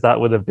as good as that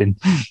would have been.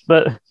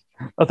 But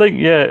I think,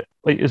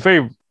 it's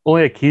very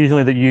only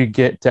occasionally that you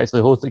get to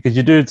actually host it, because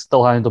you do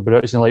still handle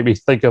production. Like we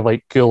think of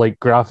cool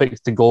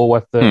graphics to go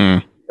with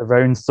the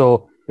rounds.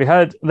 So we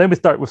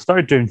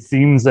started doing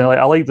themes, and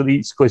I like that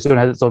each question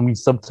has its own wee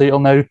subtitle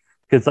now,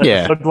 because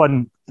the third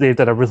one they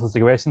did a Ruthless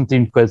Aggression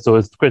themed quiz. So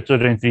it's Quiz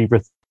Showdown 3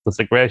 Ruthless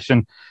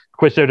Aggression,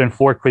 Quiz Showdown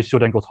 4 Quiz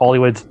Showdown Goes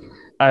Hollywood.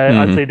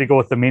 I decided to go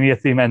with the Mania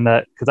theme in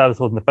that, because I was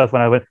holding the fifth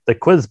one. I went, the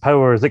quiz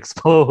powers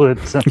explode.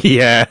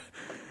 Yeah.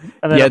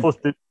 And then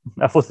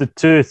I posted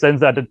two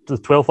since I did the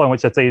 12th one,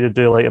 which I decided to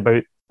do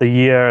about the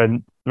year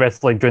and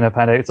wrestling during the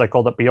pandemic. So I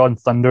called it Beyond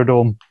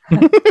Thunderdome.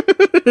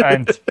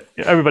 And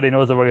everybody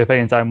knows that we're going to pay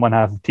in time one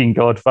half of Teen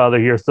Godfather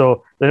here.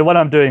 So the one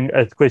I'm doing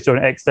is Quiz Show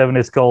X7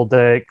 is called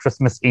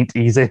Christmas Ain't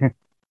Easy.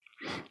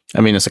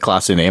 I mean, it's a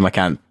classy name. I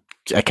can't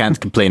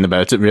complain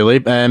about it really.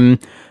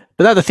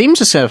 But the theme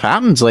just kind of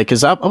happened,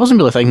 because I wasn't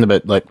really thinking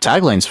about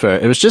taglines for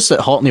it. It was just that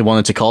Hockney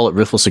wanted to call it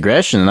Ruthless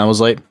Aggression, and I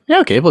was like, yeah,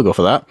 okay, we'll go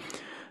for that.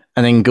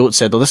 And then Goat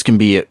said, this can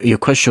be your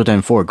Quiz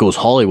Showdown 4 Goes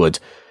Hollywood.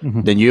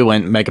 Mm-hmm. Then you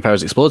went Mega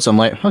Powers Explode, so I'm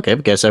like, okay, I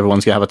guess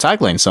everyone's going to have a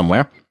tagline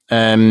somewhere.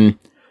 And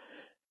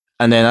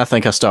then I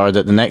think I started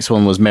it. The next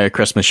one was Merry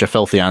Christmas, You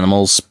Filthy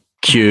Animals.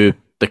 Cue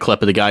the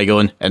clip of the guy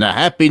going, and a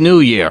Happy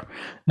New Year.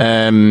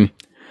 And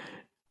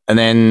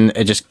then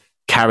it just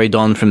carried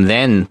on from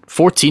then.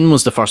 14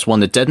 was the first one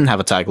that didn't have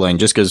a tagline,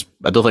 just because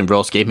I don't think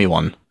Ross gave me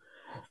one.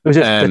 It was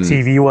just a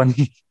TV one.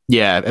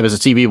 Yeah, it was a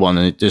TV one,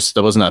 and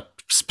there wasn't a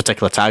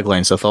particular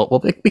tagline, so I thought, well,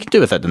 we can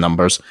do without the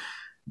numbers.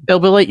 It'll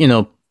be like,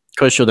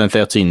 Quiz Showdown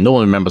 13, no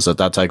one remembers that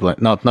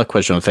tagline. Not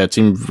Quiz Showdown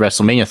 13,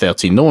 WrestleMania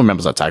 13, no one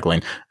remembers that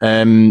tagline.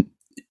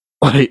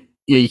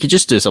 You could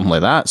just do something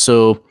like that.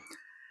 So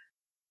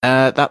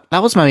that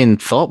was my main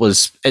thought,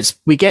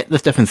 we get the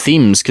different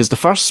themes, because the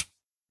first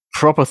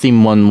proper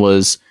theme one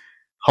was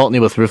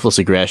Hockney with Ruthless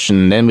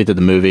Aggression, then we did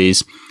the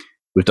movies,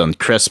 we've done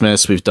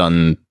Christmas, we've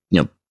done,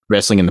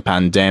 wrestling in the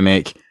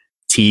pandemic,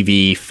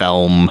 TV,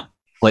 film,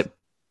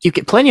 you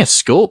get plenty of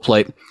scope,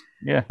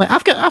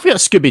 I've got a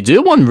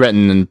Scooby-Doo one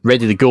written and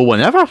ready to go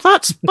whenever.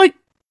 That's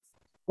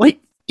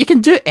you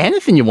can do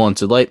anything you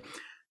wanted.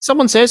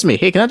 Someone says to me,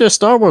 hey, can I do a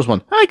Star Wars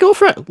one? I go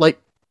for it.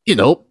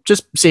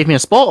 Just save me a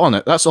spot on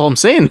it. That's all I'm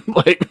saying.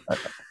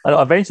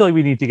 Eventually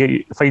we need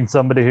to find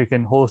somebody who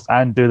can host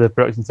and do the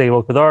production side,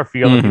 because there are a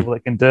few other people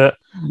that can do it,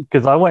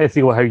 because I want to see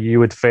how you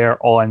would fare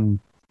on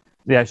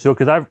the show,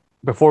 because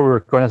before we were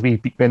going, as we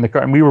peeked behind the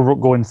curtain, we were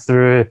going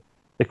through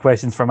the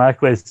questions from our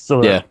quiz,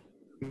 so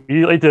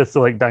immediately do it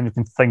so Daniel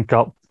can think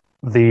up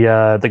the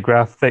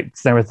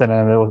graphics and everything,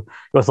 and it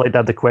was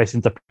did the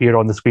questions appear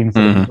on the screen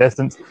for the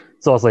contestants.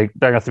 So I was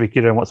Daniel has to be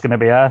clear on what's going to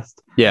be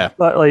asked. Yeah,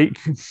 but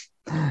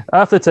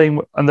after the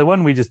time, and the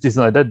one we just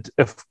recently did,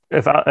 if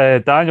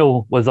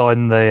Daniel was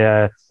on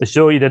the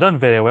show, he'd have done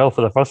very well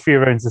for the first few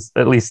rounds,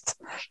 at least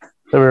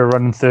that we were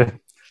running through.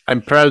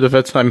 I'm proud of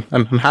it. I'm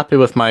happy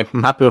with my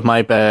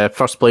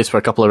first place for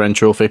a couple of round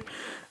trophy.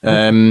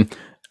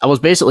 I was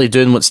basically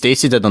doing what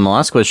Stacey did on the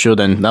last quiz show.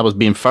 Then that was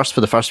being first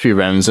for the first few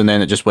rounds, and then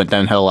it just went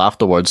downhill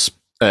afterwards.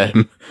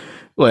 I'd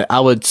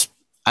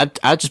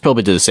just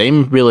probably do the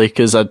same, really,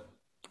 because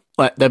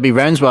there'd be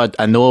rounds where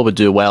I know I would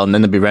do well, and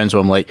then there'd be rounds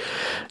where I'm like,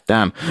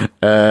 damn,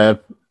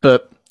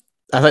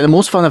 I think the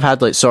most fun I've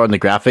had, like, sorting the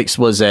graphics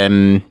was, I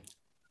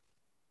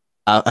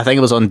think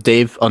it was on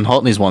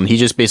Hotney's one. He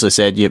just basically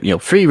said, you know,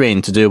 free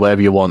reign to do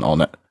whatever you want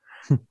on it,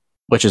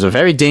 which is a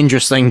very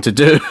dangerous thing to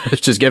do.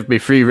 Just give me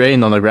free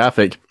reign on a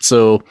graphic.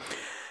 So,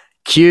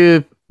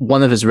 cue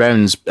one of his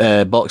rounds,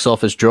 box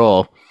office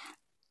draw,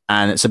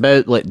 and it's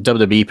about like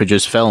WWE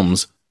produced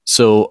films.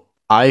 So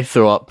I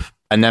throw up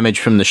an image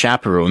from The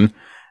Chaperone,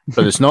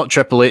 but it's not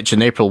Triple H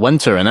and April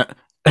Winter in it.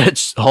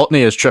 It's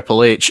Hotney as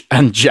Triple H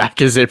and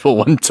Jack as April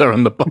Winter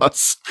on the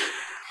bus.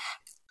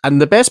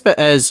 And the best bit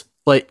is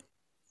like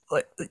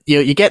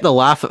you get the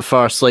laugh at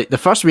first. Like the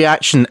first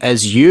reaction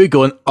is you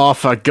going, "Oh,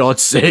 for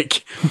God's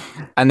sake!"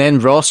 And then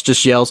Ross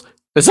just yells,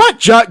 "Is that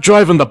Jack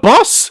driving the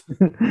bus?"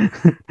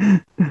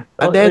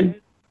 And then,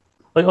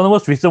 like on the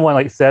most recent one,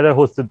 like Sarah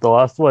hosted the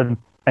last one,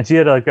 and she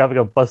had a graphic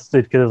of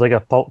Busted because it was like a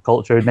pop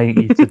culture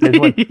 90s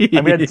one.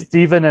 And we had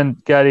Stephen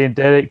and Gary and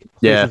Derek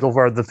faces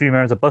over the 3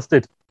 members of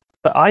Busted.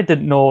 But I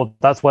didn't know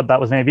that's what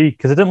that was going to be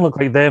because it didn't look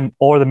like them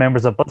or the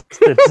members of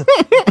Busted.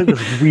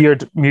 This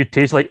weird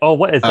mutation, like, oh,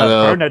 what is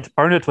that?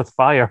 Burn it with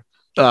fire.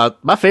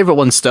 My favourite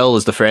one still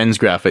is the Friends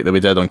graphic that we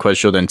did on Quiz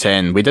Showdown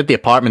 10. We did the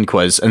apartment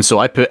quiz, and so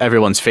I put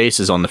everyone's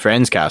faces on the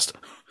Friends cast.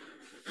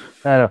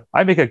 I know.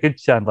 I make a good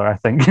Chandler, I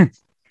think.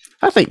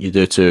 I think you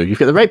do too. You've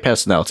got the right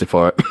personality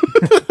for it.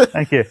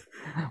 Thank you.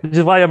 Which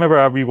is why I remember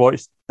I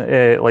rewatched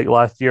like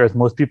last year, as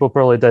most people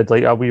probably did.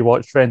 Like I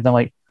rewatched Friends, and I'm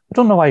like, I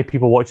don't know why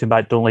people watching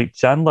back don't like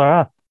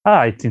Chandler.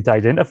 I seem to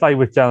identify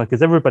with Chandler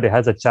because everybody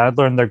has a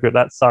Chandler in their group.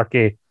 That's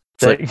Sarky.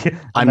 Like,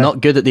 I'm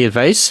not good at the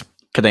advice.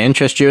 Could I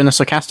interest you in a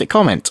sarcastic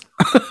comment?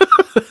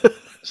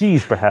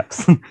 Cheese,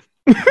 perhaps.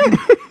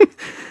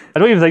 I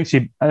don't even think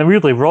she. And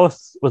weirdly,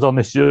 Ross was on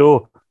the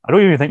show. I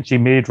don't even think she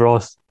made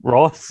Ross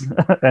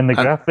in the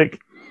graphic.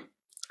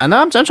 And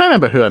I'm trying to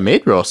remember who I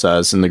made Ross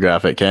as in the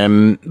graphic.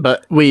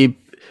 But we,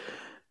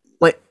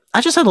 like,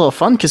 I just had a lot of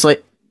fun because,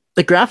 like,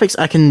 the graphics,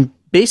 I can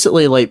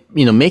basically, like,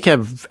 you know, make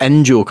a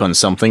in joke on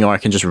something, or I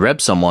can just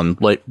rib someone.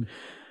 Like,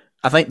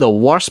 I think the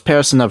worst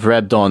person I've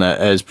ribbed on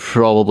it is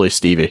probably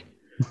Stevie,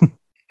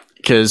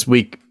 because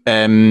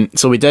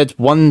so we did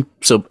one.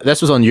 So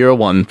this was on Euro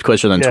 1, Quiz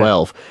Showdown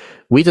 12.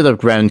 We did a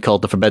round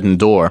called the Forbidden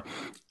Door,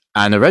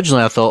 and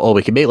originally I thought, oh,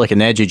 we could make like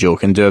an edgy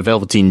joke and do a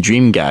Velveteen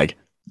Dream gag.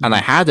 And I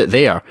had it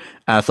there.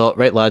 And I thought,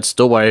 right, lads,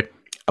 don't worry.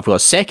 I've got a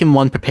second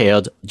one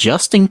prepared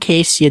just in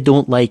case you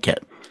don't like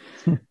it.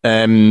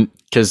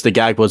 Because the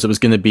gag was it was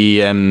going to be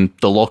the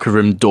locker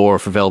room door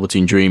for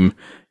Velveteen Dream.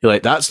 You're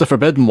like, that's the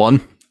forbidden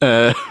one.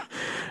 But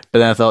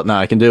then I thought,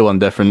 I can do one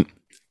different.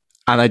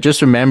 And I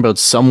just remembered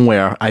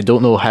somewhere, I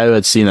don't know how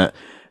I'd seen it,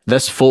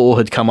 this photo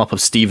had come up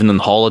of Stephen on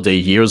holiday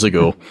years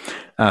ago.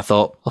 And I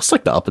thought, I'll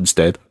stick that up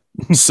instead.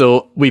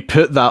 So we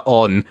put that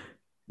on.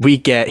 We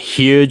get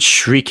huge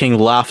shrieking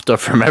laughter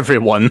from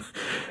everyone,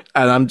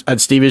 and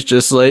Stevie's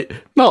just like,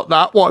 not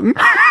that one.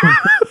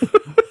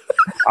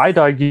 I'd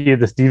argue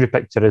the Stevie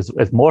picture is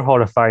more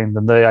horrifying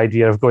than the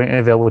idea of going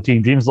to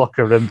Velveteen Dream's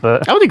locker room.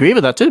 But I would agree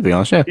with that too, to be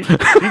honest. Yeah,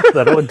 each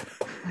their own.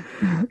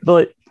 But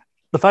like,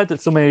 the fact that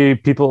so many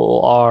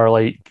people are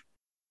like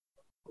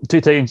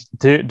doing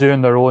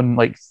their own,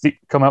 like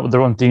coming up with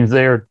their own teams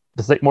there.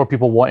 There's like more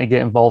people want to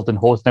get involved in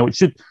host now,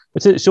 which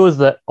it shows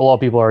that a lot of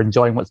people are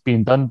enjoying what's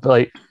being done. But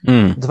like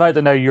the fact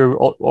that now you're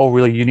all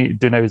really you need to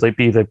do now is like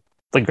be the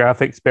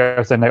graphics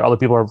person. Now other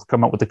people are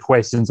coming up with the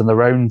questions and the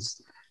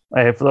rounds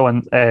for the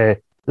one.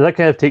 Does that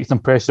kind of take some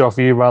pressure off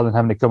you rather than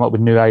having to come up with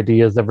new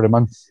ideas every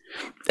month?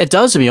 It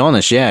does, to be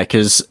honest, yeah.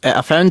 Because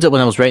I found it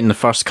when I was writing the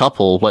first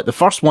couple. Like the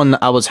first one,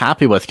 I was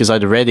happy with because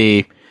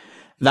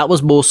that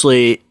was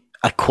mostly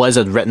a quiz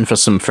I'd written for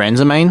some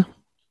friends of mine.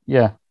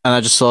 Yeah, and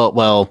I just thought,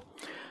 well,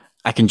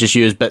 I can just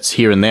use bits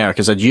here and there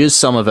because I'd used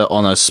some of it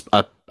on a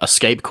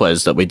Skype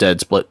quiz that we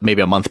did maybe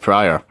a month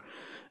prior.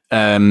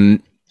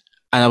 And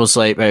I was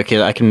like,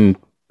 okay, I can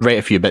write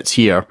a few bits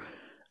here.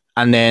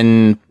 And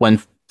then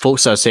when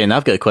folks are saying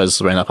I've got a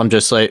quiz running up, I'm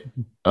just like,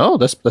 oh,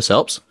 this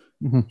helps.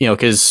 Mm-hmm. You know,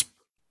 because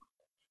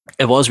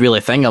it was really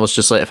a thing. I was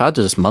just like, if I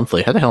do this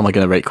monthly, how the hell am I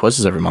going to write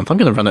quizzes every month? I'm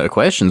going to run out of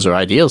questions or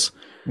ideas.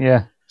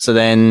 Yeah. So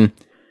then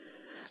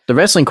the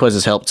wrestling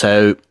quizzes helped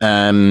out,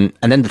 and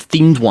then the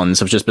themed ones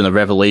have just been a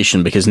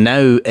revelation because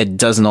now it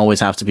doesn't always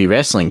have to be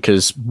wrestling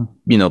because,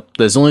 you know,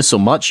 there's only so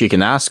much you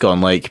can ask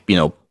on, like, you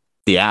know,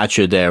 the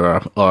Attitude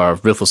Era or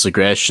Ruthless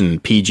Aggression,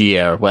 PG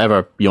Era,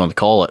 whatever you want to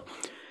call it.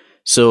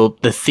 So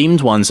the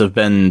themed ones have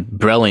been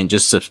brilliant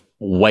just to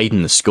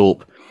widen the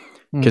scope.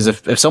 Because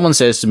if someone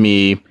says to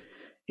me,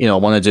 you know, I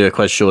want to do a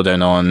quiz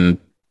showdown on,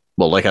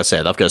 well, like I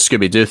said, I've got a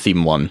Scooby-Doo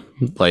theme one.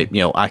 Like,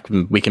 you know,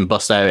 we can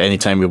bust out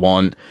anytime we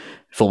want.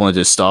 If I want to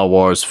do Star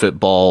Wars,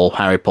 football,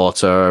 Harry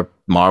Potter,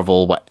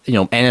 Marvel, you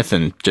know,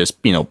 anything, just,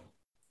 you know,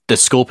 the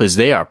scope is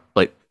there.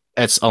 Like,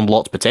 it's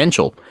unlocked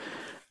potential.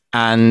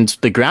 And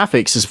the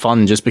graphics is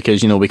fun just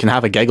because, you know, we can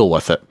have a giggle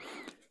with it.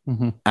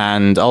 Mm-hmm.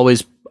 And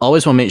always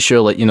want to make sure,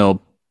 like, you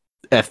know,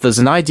 if there's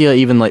an idea,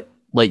 even like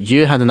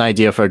you had an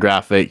idea for a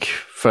graphic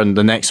for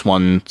the next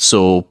one,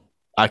 so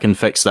I can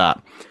fix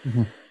that.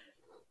 Mm-hmm.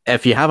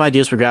 if you have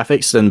ideas for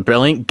graphics, then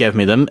brilliant, give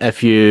me them.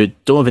 If you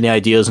don't have any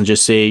ideas and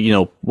just say,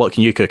 what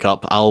can you cook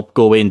up, I'll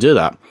go away and do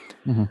that.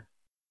 Mm-hmm.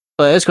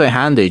 But it's quite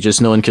handy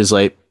just knowing, because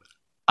like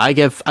I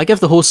give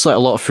the hosts like a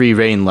lot of free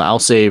reign. Like I'll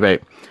say,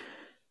 right,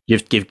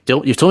 you've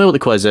told me what the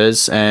quiz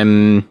is.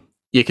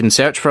 You can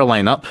search for a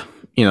lineup.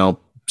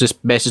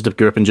 Just message the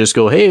group and just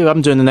go, hey,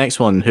 I'm doing the next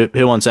one.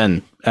 Who wants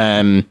in?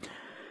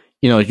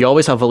 You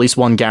always have at least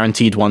one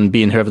guaranteed one,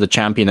 being whoever the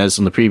champion is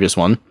on the previous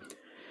one.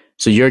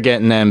 So you're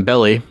getting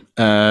Billy,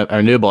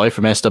 our new boy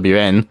from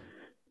SWN,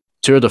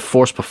 tour de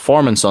force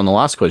performance on the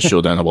last quiz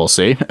showdown, I will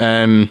say.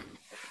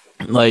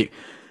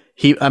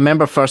 I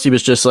remember first he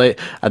was just like,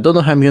 I don't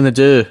know how I'm going to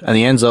do. And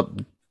he ends up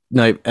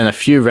in a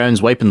few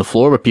rounds wiping the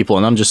floor with people.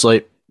 And I'm just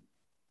like,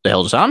 the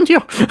hell just happened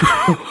here?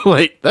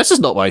 Like, this is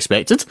not what I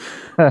expected.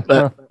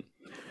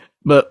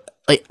 But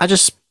like,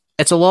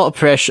 it's a lot of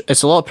pressure.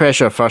 It's a lot of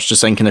pressure at first,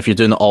 just thinking if you're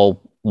doing it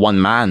all one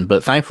man.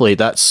 But thankfully,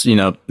 that's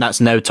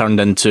now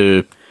turned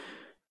into,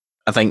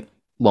 I think,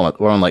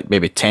 we're on like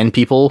maybe 10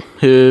 people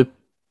who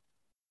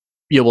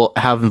you will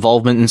have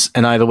involvement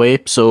in either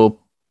way. So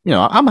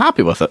I'm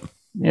happy with it.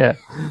 Yeah,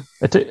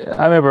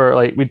 I remember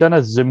like we'd done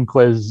a Zoom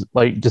quiz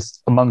like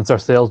just amongst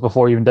ourselves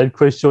before we even did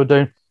Quiz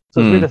Showdown.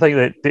 So it's weird to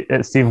think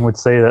that Stephen would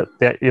say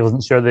that he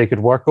wasn't sure they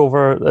could work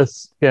over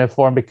this kind of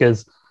form,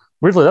 because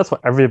weirdly that's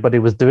what everybody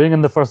was doing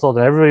in the first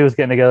order. Everybody was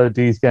getting together to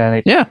do these kind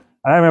of yeah.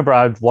 And I remember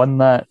I'd won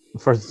that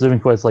first Zoom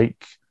quiz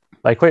like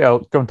by quite a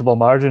comfortable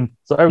margin.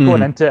 So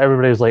going into it,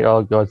 everybody was like,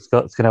 "Oh God,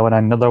 Scott's going to win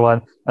another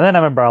one." And then I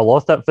remember I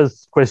lost that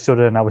quiz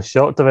showdown, and I was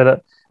shocked about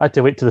it. I had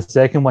to wait to the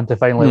second one to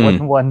finally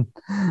win one.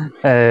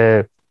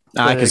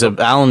 Because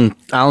Alan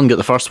got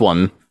the first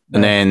one,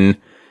 and then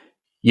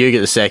you get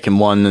the second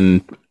one,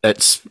 and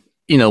it's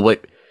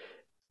like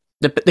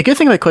the good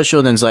thing about quiz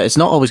showdown is like it's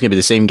not always going to be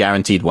the same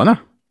guaranteed winner.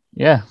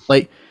 Yeah,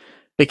 like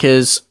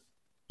because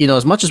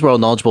as much as we're all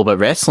knowledgeable about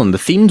wrestling, the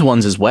themed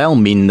ones as well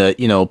mean that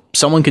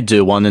someone could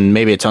do one, and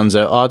maybe it turns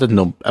out, I didn't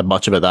know as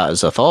much about that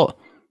as I thought,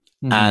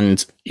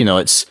 and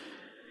it's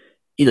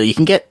you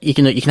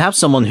can have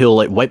someone who'll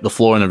like wipe the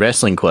floor in a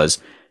wrestling quiz,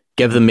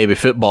 give them maybe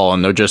football,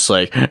 and they're just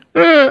like,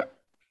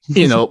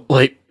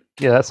 like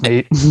yeah, that's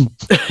me.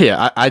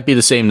 Yeah, I'd be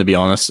the same, to be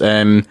honest.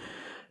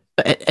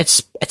 But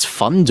it's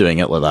fun doing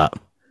it like that.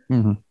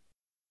 Mm-hmm.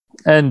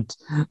 And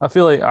I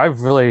feel like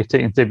I've really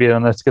taken to be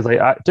on this, because like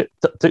I took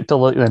to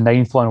like the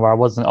 9th one where I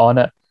wasn't on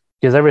it,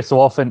 because every so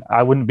often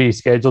I wouldn't be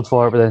scheduled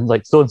for it, but then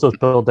like so and so's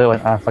pulled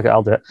out, and fuck it,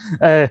 I'll do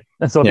it.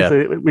 And so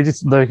we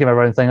just came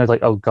around thing. I was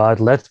like, oh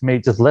God, let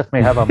me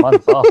have a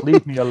month off,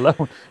 leave me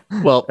alone.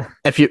 Well,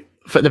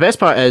 the best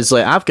part is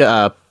like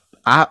I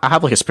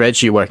have like a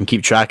spreadsheet where I can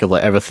keep track of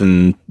like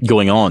everything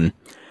going on.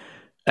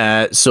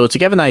 So to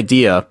give an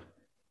idea,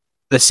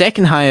 the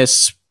second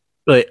highest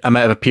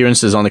amount of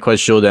appearances on the Quiz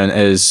Showdown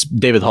is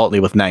David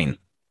Hotley with 9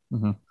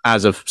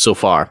 as of so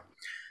far.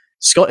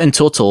 Scott in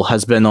total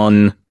has been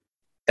on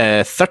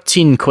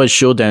 13 Quiz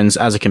Showdowns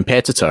as a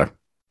competitor,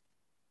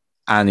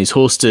 and he's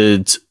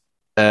hosted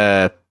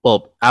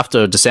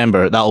after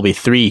December that'll be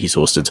 3 he's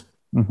hosted.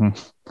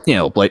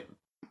 Like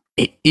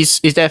he's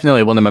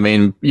definitely one of my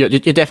main. You're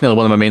definitely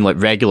one of my main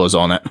like regulars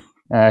on it.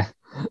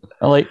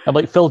 I'm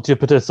like Phil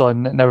Jupitus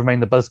on Nevermind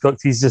the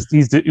Buzzcocks.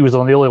 He was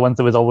one of the only ones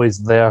that was always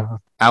there.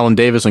 Alan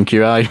Davis on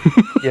QI.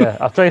 Yeah,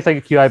 I'll try to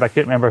think of QI, but I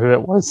can't remember who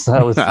it was.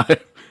 That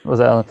was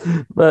Alan.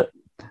 But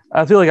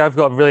I feel like I've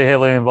got really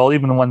heavily involved,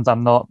 even the ones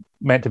I'm not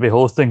meant to be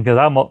hosting, because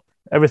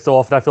every so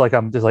often I feel like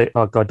I'm just like,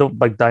 oh God, don't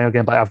bug Daniel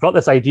again. But I've got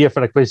this idea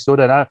for a quiz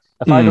showdown.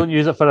 If I don't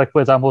use it for a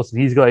quiz I'm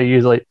hosting, he's got to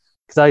use it.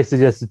 Because I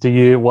suggested to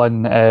you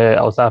one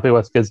I was happy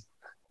with, because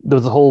there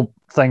was a whole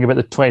thing about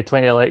the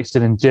 2020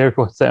 election, and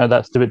Jericho sent out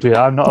that stupid tweet.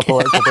 I'm not a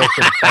political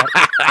person.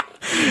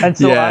 And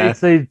so I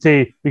said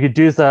we could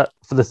use that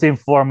for the same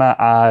format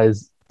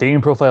as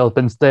dating profiles,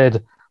 but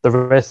instead the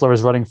wrestler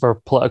is running for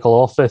political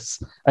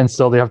office, and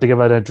so they have to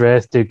give an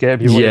address to get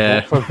people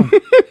to vote for them.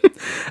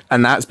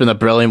 And that's been a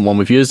brilliant one.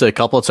 We've used it a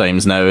couple of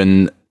times now,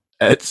 and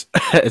it's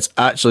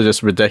actually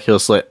just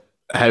ridiculous. Like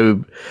how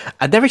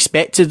I'd never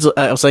expected.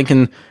 I was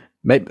thinking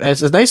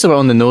it's nice that we're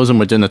on the nose and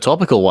we're doing a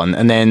topical one,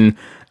 and then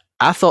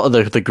I thought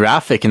of the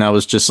graphic, and I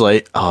was just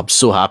like, oh, I'm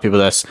so happy with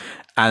this.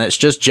 And it's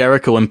just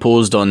Jericho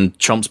imposed on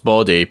Trump's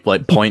body,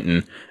 like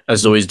pointing,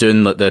 as though he's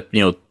doing like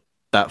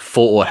that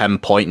photo of him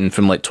pointing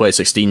from like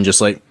 2016,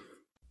 just like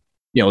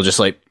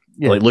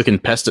like looking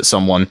pissed at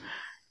someone.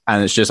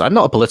 And it's just, I'm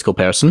not a political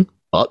person,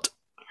 but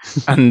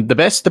and the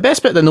best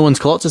bit that no one's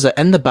clocked is that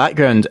in the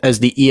background is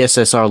the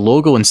ESSR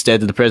logo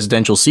instead of the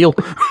presidential seal.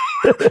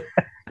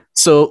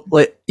 So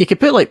like you could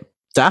put like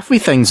daffy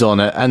things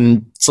on it,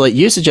 and it's like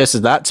you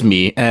suggested that to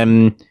me.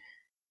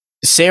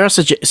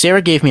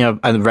 Sarah gave me a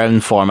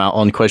round format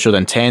on Quiz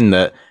Showdown 10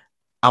 that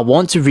I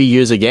want to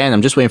reuse again.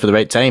 I'm just waiting for the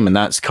right time, and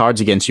that's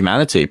Cards Against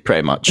Humanity,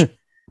 pretty much.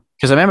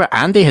 Because I remember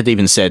Andy had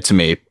even said to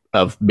me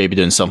of maybe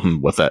doing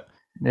something with it.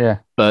 Yeah,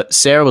 but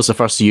Sarah was the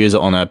first to use it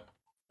on a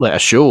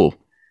show.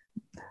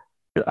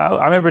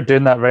 I remember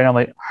doing that round. I'm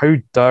like, how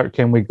dark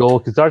can we go?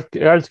 Because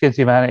Cards Against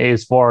Humanity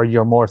is for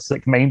your more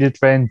sick-minded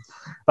friends.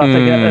 But I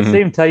think at the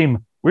same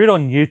time, we're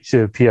on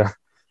YouTube here.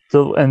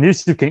 So and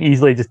YouTube can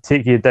easily just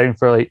take you down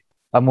for like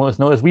a moment's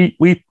notice. We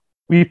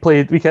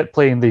kept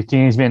playing the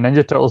Teenage Mutant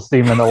Ninja Turtles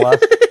theme in the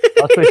last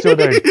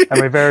showdown,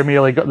 and we very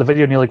nearly got the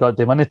video nearly got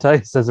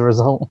demonetized as a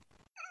result.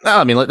 No,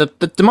 I mean, like the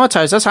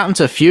demonetized, that's happened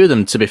to a few of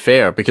them, to be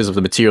fair, because of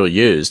the material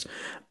used.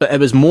 But it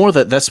was more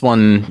that this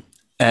one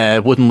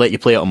wouldn't let you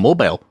play it on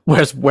mobile,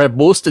 where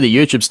most of the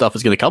YouTube stuff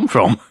is going to come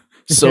from.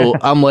 So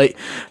I'm like,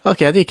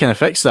 okay, I need to kind of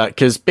fix that,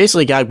 because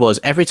basically gag was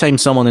every time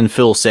someone in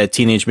full said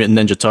Teenage Mutant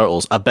Ninja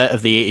Turtles, a bit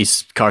of the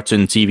 80s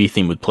cartoon TV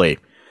theme would play.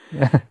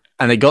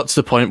 And it got to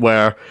the point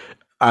where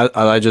I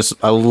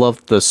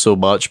loved this so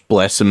much,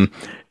 bless him.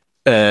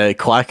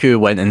 Kwaku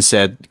went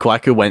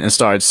and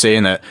started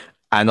saying it,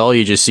 and all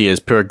you just see is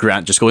poor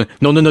Grant just going,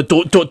 no,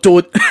 don't.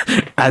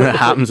 And it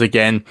happens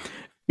again.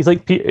 He's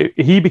like,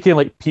 he became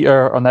like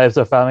Peter on the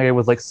episode of Family Guy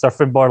with like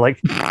surfing board, like,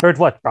 heard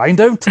what, Brian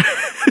don't?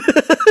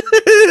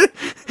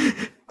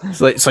 It's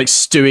like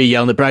Stewie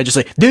yelling at Brian, just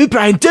like, no,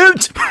 Brian,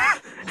 don't!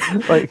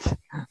 Like,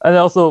 and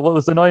also what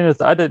was annoying is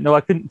that I didn't know,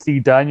 I couldn't see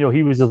Daniel.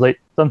 He was just like,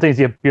 sometimes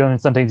he'd be on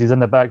and sometimes he's in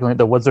the back, like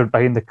the wizard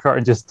behind the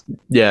curtain, just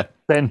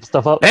setting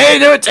stuff up. Pay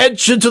no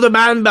attention to the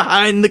man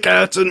behind the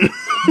curtain!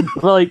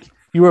 Well, like,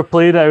 you were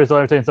playing it, I was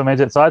every time someone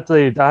mentioned it, so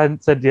I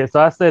hadn't said yet,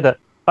 so I said it.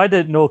 I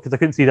didn't know, because I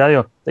couldn't see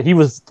Daniel, that he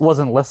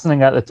wasn't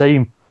listening at the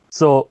time.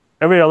 So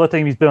every other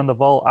time he's been on the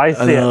ball, I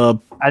say it,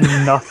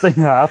 and nothing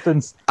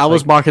happens. I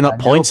was marking up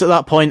points at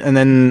that point, and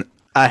then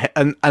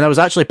I was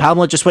actually,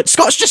 Pamela just went,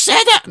 Scott's just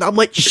said it! And I'm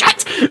like,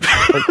 shit!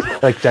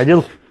 like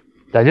Daniel,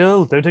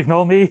 don't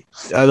ignore me.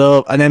 I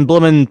know. And then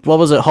blooming, what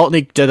was it,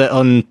 Hotnik did it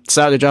on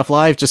Saturday Draft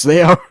Live, just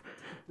there.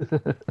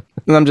 And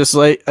I'm just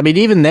like, I mean,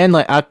 even then,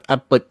 like, I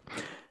like,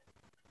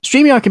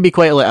 StreamYard can be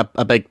quite like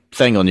a big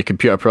thing on your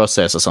computer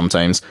processor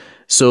sometimes.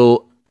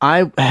 So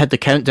I had the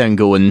countdown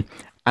going,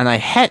 and I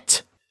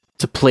hit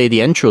to play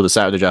the intro to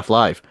Saturday Draft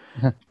Live,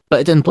 but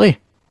it didn't play.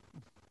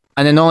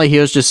 And then all I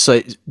hear is just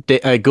like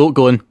Goat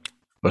going,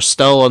 "We're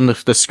still on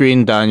the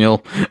screen,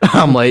 Daniel."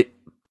 I'm like,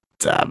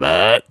 damn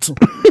it.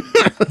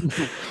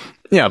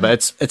 Yeah,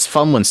 but it's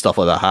fun when stuff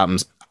like that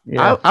happens.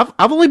 Yeah.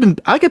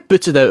 I got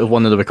booted out of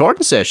one of the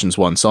recording sessions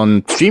once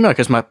on StreamYard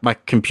because my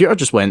computer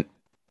just went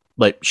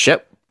like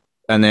shit.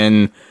 And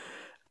then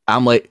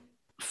I'm like,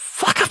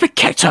 fuck, I've been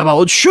kicked out of my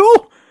old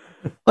show.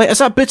 Like, has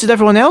that booted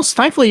everyone else?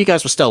 Thankfully, you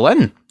guys were still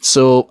in.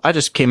 So I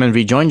just came and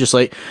rejoined, just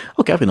like,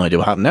 okay, I've got no idea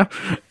what happened there.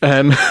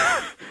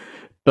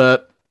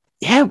 But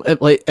yeah,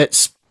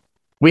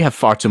 we have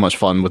far too much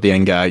fun with the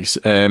end gags.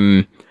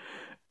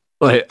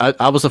 Like,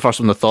 I was the first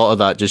one that thought of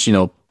that, just, you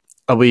know,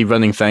 a wee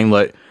running thing.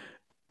 Like,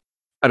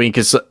 I mean,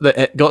 because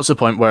it got to the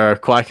point where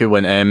Kwaku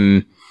went,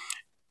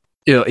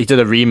 you know, he did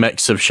a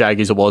remix of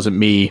Shaggy's It Wasn't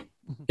Me.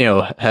 You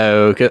know,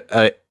 how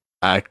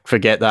I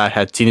forget that I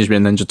had Teenage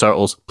Mutant Ninja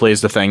Turtles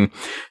plays the thing.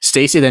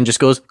 Stacy then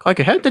just goes,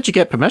 Quacker, how did you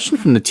get permission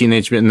from the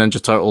Teenage Mutant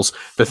Ninja Turtles?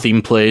 The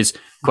theme plays.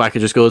 Quacker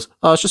just goes,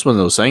 oh, it's just one of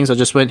those things. I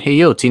just went, hey,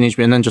 yo, Teenage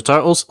Mutant Ninja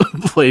Turtles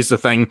plays the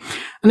thing.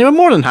 And they were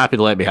more than happy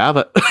to let me have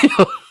it.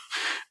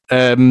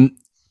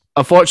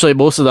 Unfortunately,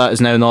 most of that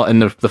is now not in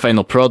the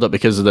final product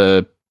because of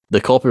the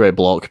copyright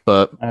block.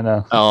 But I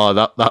know. Oh,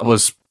 that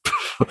was...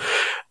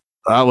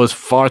 That was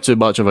far too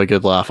much of a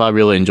good laugh. I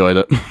really enjoyed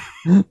it.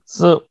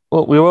 So,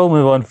 well, we will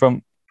move on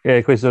from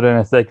Quasar in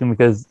a second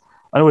because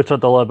I know we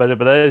talked a lot about it,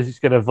 but that is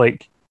just kind of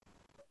like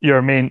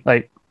your main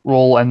like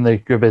role in the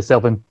group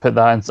itself and put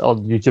that in all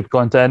the YouTube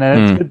content.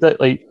 And it's good that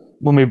like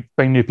when we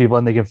bring new people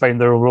in, they can find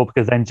their own role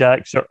because then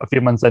Jack, a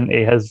few months into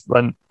his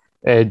run,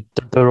 did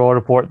the Raw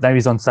report. Now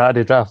he's on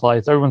Saturday Draft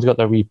Live. So everyone's got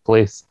their wee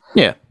place.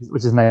 Yeah,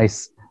 which is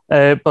nice.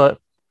 But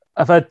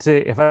if I had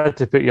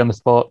to put you on the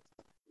spot.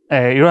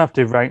 You don't have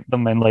to rank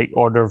them in like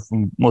order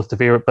from most to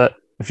favorite, but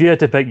if you had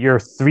to pick your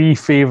 3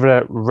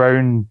 favorite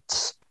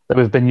rounds that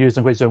have been used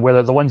in Quasar,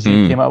 whether the ones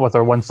you came up with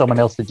or ones someone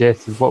else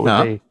suggested, what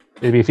would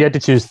they be? If you had to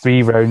choose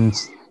 3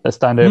 rounds that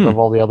stand out above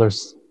all the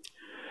others,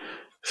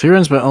 3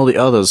 rounds about all the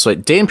others.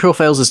 Like dating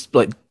profiles is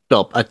like,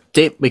 well,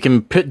 we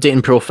can put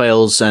dating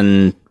profiles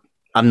and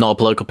I'm not a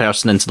political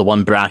person into the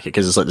one bracket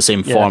because it's like the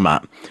same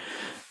format.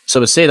 So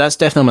I would say that's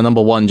definitely my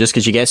number 1, just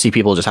because you get to see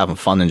people just having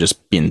fun and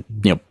just being,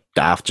 you know,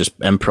 daft, just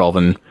improv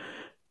and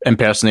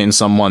impersonating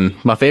someone.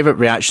 My favorite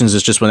reactions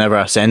is just whenever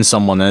I send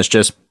someone and it's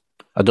just,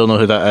 I don't know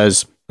who that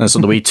is. And it's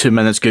on the wee 2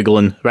 minutes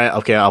Googling, right,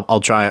 okay, I'll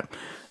try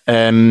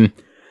it.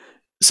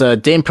 So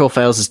Dame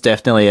Profiles is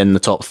definitely in the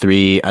top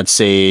 3. I'd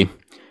say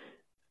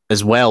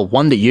as well,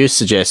 one that you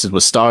suggested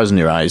was Stars in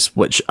Your Eyes,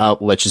 which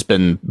has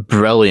been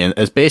brilliant.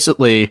 It's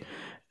basically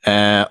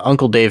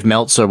Uncle Dave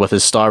Meltzer with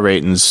his star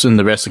ratings in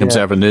the Wrestling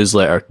Observer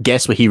newsletter.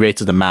 Guess what he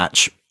rated the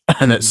match?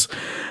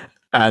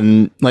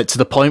 And like to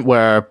the point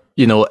where,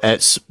 you know,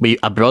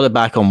 I brought it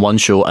back on one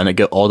show and it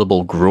got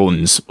audible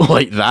groans.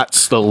 Like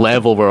that's the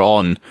level we're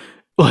on.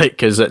 Like,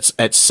 cause it's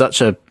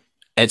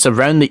a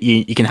round that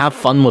you can have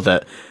fun with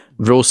it,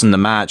 roasting the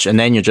match, and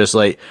then you're just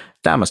like,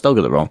 damn, I still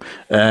got it wrong.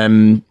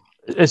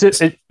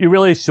 It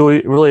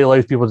really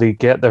allows people to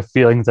get their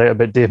feelings out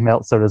about Dave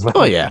Meltzer as well.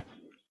 Oh yeah.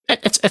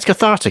 It's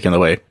cathartic in a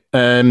way.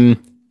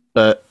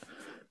 But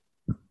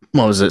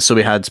what was it? So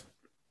we had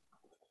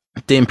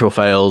Dame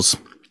Profiles,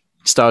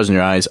 Stars in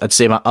Your Eyes. I'd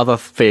say my other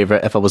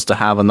favourite, if I was to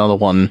have another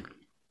one,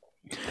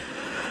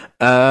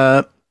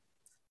 I'd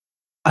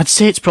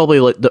say it's probably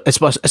like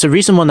it's a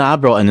recent one that I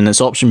brought in, and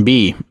it's option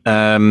B,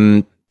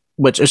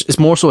 which is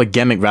more so a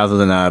gimmick rather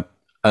than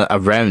a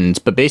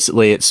round. But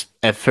basically, it's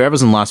if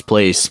whoever's in last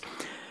place,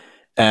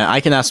 I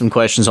can ask them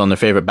questions on their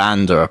favourite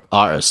band or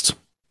artist,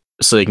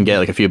 so they can get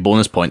like a few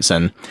bonus points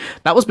in.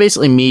 That was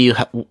basically me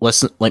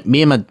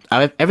me and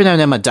every now and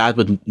then my dad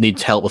would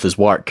need help with his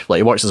work. Like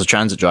he works as a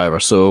transit driver,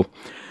 so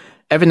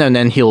every now and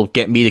then he'll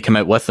get me to come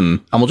out with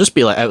him, and we'll just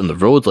be like out on the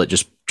road, like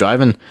just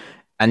driving.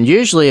 And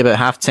usually about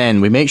 10:30,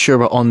 we make sure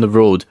we're on the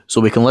road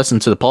so we can listen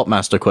to the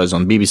Popmaster quiz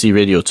on BBC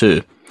Radio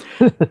 2.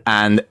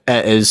 And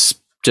it's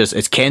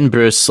Ken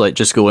Bruce, like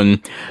just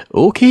going,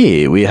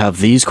 okay, we have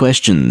these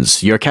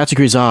questions. Your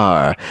categories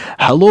are,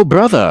 hello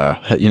brother,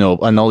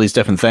 and all these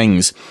different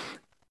things.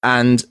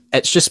 And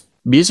it's just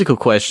musical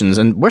questions.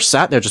 And we're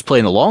sat there just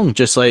playing along,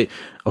 just like,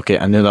 okay,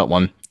 I knew that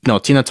one. No,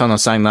 Tina Turner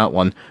sang that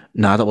one.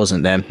 Nah, that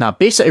wasn't them. Nah,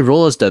 Bay City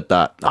Rollers did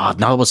that. Oh,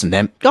 no, that wasn't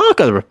them. Oh, I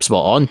got it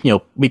spot on.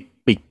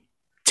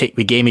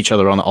 We game each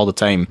other on it all the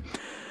time.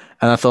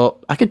 And I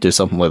thought, I could do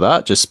something like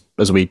that, just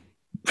as a wee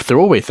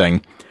throwaway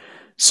thing.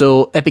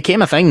 So it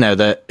became a thing now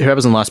that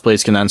whoever's in last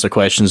place can answer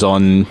questions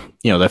on,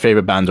 their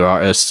favourite band or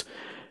artist.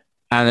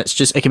 And it's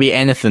just, it can be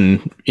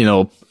anything,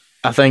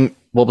 I think,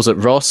 what was it,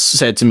 Ross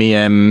said to me,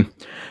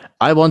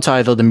 I want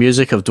either the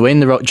music of Dwayne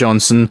 "The Rock"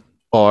 Johnson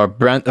or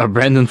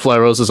Brendan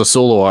Flowers as a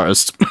solo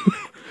artist.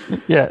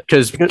 Yeah.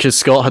 Because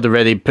Scott had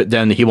already put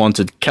down that he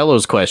wanted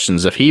Killer's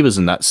questions if he was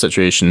in that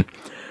situation.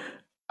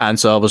 And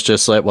so I was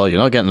just like, well, you're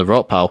not getting The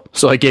Rock, pal.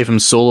 So I gave him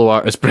solo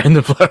artist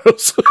Brendan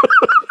Flowers.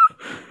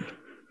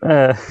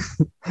 If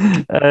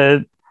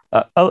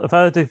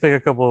I had to pick a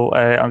couple,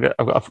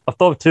 I've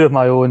thought of two of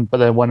my own, but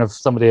then one of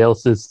somebody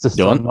else's, just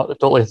so I'm not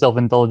totally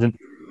self-indulgent.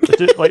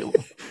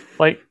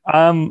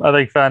 I'm a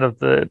big fan of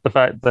the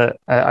fact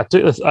that I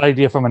took this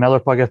idea from another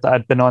podcast that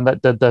I'd been on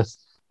that did this.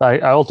 I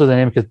altered the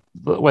name because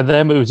with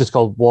them it was just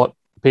called what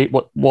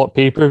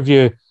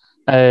pay-per-view.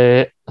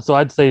 So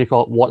I'd say you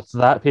call it What's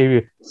That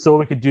Pay-Per-View, so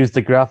we could use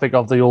the graphic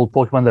of the old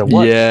Pokemon there.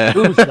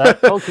 Who's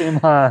that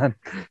Pokemon?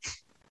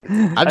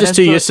 I'm just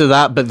too used to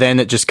that, but then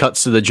it just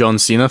cuts to the John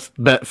Cena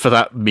bit for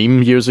that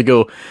meme years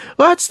ago.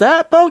 What's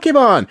that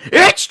Pokemon?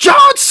 It's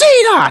John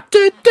Cena!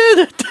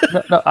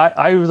 No,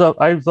 I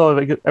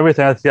thought every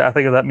time I see it, I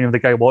think of that meme of the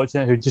guy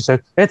watching it who just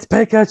said, "It's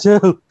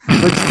Pikachu!"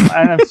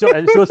 And I'm sure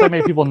it shows how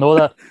many people know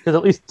that, because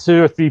at least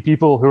 2 or 3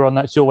 people who were on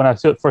that show when I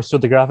first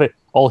showed the graphic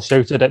all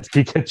shouted, "It's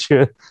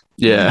Pikachu!"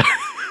 Yeah.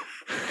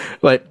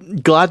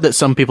 Like, glad that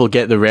some people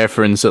get the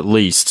reference at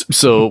least.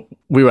 So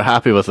we were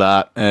happy with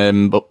that.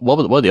 But what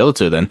are the other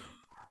two then?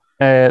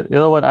 The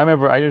other one, I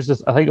remember I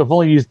think I've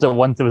only used it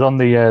once. It was on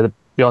the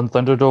Beyond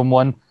Thunderdome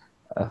one.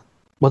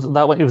 Was it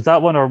that one? It was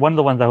that one, or one of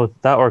the ones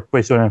that or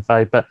Question in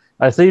 5. But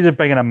I decided to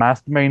bring in a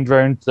mastermind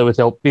round that would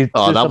help.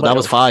 That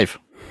was 5.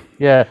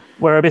 Yeah,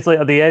 where basically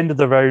at the end of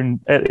the round,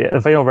 at the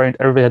final round,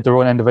 everybody had their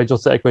own individual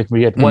set of questions.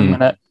 We had 1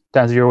 minute to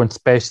answer your own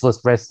specialist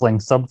wrestling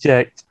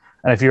subject.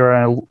 And if you're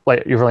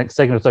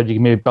second or third, you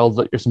can maybe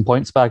build some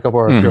points back up,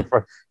 or if you're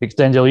for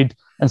extend your lead.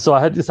 And so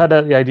I had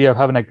the idea of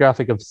having a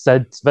graphic of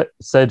Sid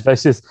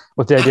Vicious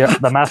with the idea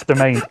of the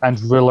mastermind and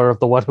ruler of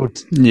the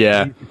world.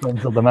 Yeah,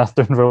 of the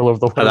master and ruler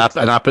of the world.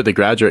 And I put the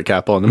graduate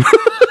cap on him.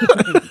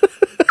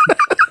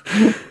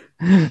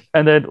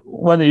 And then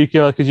one that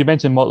because you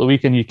mentioned Motley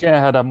Week, and you kind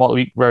of had a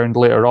Motley Week round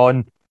later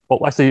on.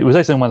 But actually, it was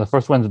actually one of the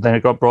first ones, and then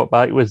it got brought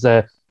back. It was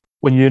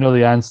when you know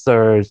the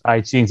answers,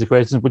 I change the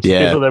question, which is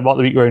basically the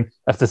Motley Week round.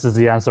 If this is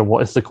the answer,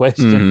 what is the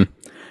question? Mm-hmm.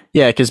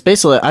 Yeah, because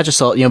basically, I just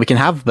thought, we can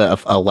have a bit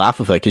of a laugh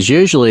with it, because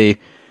usually,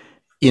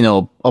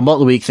 on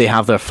Motley Week, they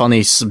have their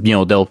funny,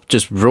 they'll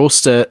just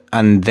roast it,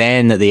 and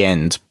then at the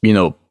end,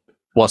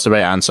 what's the right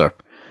answer?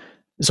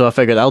 So I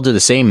figured I'll do the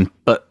same,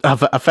 but I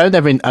found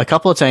a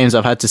couple of times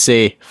I've had to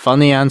say,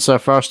 funny answer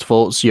first,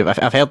 folks.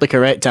 I've heard the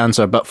correct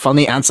answer, but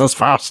funny answers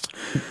first.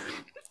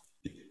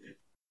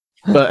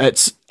 But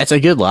it's a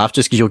good laugh,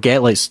 just because you'll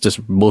get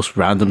just most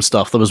random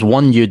stuff. There was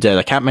one you did,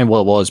 I can't remember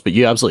what it was, but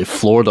you absolutely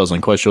floored us on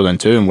Quiz Show then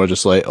too, and we're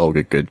just like, oh,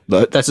 good.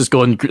 This is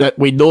going.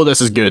 We know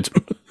this is good.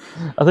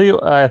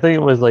 I think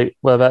it was a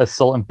bit of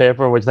salt and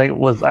pepper, which I think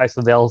was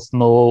actually the Al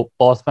Snow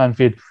Bossman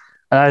feed,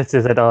 and I just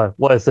said,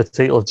 what is the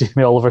title of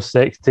Jamie Oliver's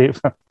sex tape?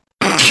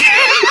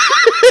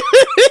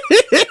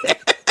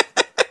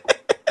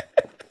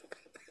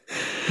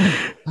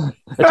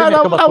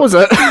 That was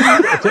it.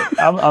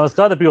 I was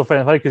glad that people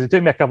found it funny, because it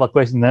took me a couple of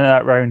questions in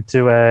that round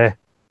to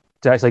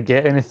actually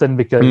get anything,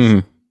 because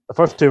the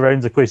first 2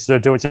 rounds of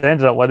questions, which I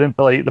ended up winning,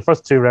 but the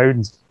first 2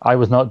 rounds I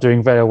was not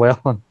doing very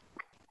well.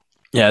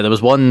 Yeah, there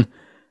was one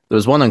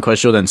on Quiz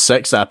Show then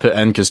 6 that I put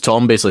in, because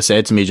Tom basically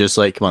said to me, just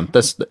like, come on,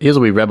 here's a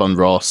wee rib on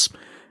Ross,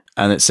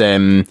 and it's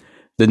the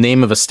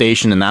name of a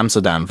station in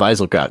Amsterdam,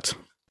 Weiselgracht.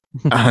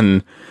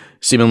 And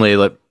seemingly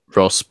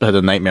Ross had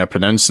a nightmare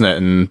pronouncing it,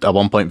 and at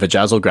one point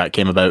Vajazzlegrat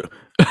came about,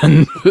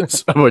 and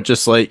so we're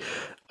just like,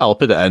 I'll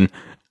put it in.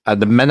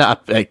 And the minute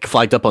it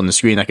flagged up on the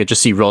screen, I could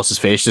just see Ross's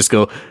face just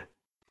go.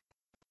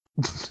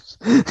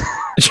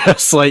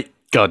 Just like,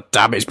 God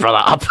damn it, he's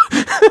brought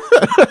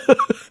that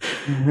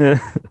Yeah.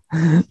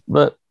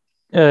 But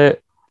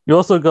you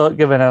also got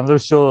given another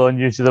show on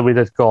YouTube that we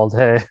did called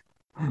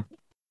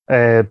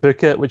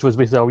Book It, which was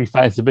basically a wee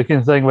fantasy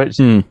booking thing, which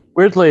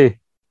weirdly,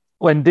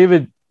 when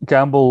David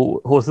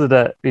Campbell hosted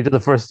it, he did the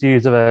first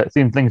series of it,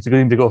 seemed things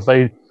seemed to go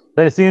fine.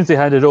 Then it seems he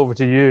handed over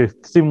to you.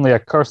 Seemingly a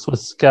curse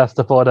was cast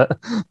upon it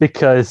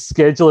because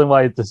scheduling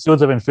wise, the shows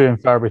have been few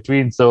and far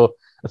between. So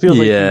it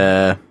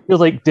feels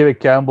like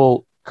David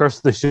Campbell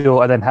cursed the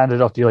show and then handed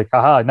it off to you, like,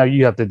 haha, now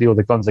you have to deal with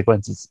the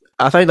consequences.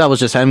 I think that was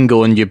just him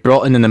going, you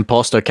brought in an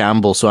imposter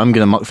Campbell, so I'm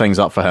going to muck things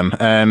up for him.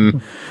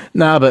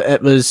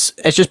 But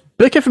it's just,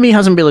 Book It for me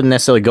hasn't really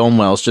necessarily gone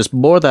well. It's just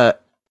more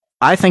that,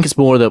 I think it's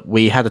more that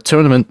we had a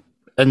tournament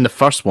in the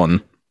first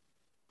one,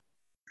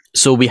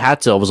 so we had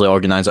to obviously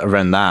organise it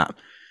around that.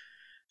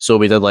 So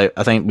we did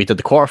I think we did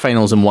the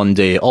quarterfinals in one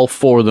day, all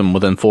 4 of them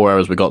within 4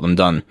 hours we got them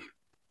done.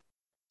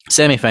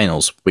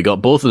 Semi-finals, we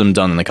got both of them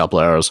done in a couple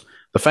of hours.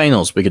 The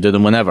finals, we could do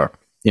them whenever,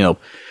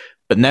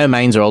 But now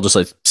mines are all just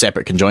like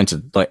separate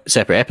conjointed, like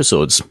separate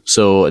episodes.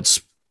 So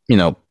it's,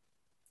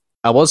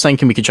 I was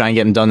thinking we could try and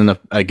get them done in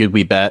a good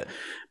wee bit,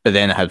 but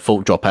then I had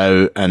folk drop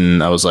out,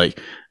 and I was like,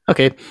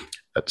 okay,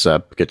 that's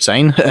a good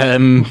sign.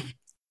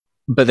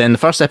 But then the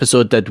first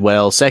episode did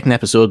well. Second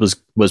episode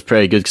was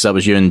pretty good because that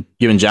was you and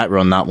Jack were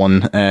on that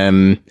one.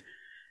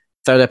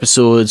 Third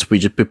episode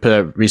we put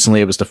out recently.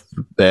 It was the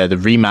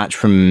rematch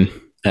from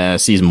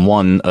season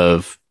 1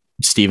 of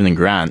Stephen and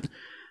Grant,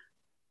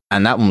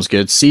 and that one was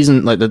good.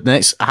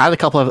 I had a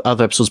couple of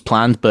other episodes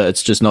planned, but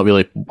it's just not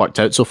really worked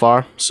out so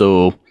far.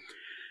 So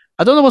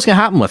I don't know what's going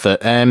to happen with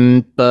it.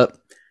 But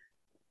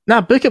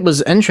Book It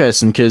was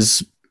interesting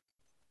because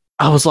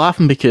I was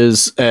laughing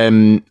because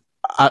I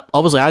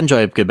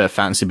enjoy a good bit of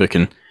fantasy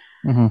booking,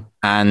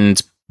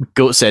 and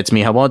Goat said to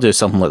me, I want to do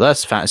something like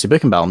this, fantasy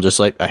booking battle. I'm just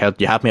like, I heard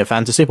you had me at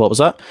fantasy, what was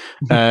that?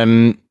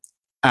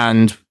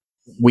 And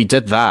we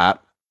did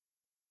that,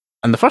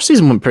 and the first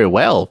season went pretty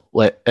well.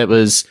 Like, it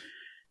was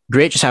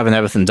great just having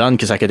everything done,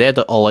 because I could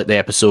edit all like the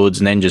episodes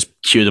and then just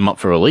queue them up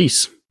for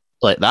release.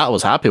 Like, that I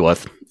was happy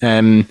with.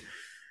 The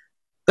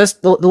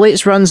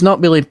latest run's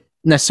not really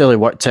necessarily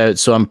worked out,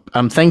 so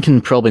I'm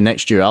thinking probably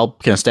next year I'll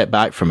kind of step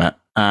back from it,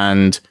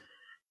 and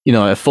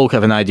if folk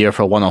have an idea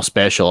for a one-off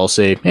special, I'll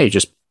say, hey,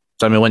 just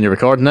tell me when you're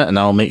recording it and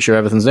I'll make sure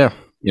everything's there.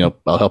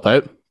 I'll help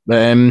out.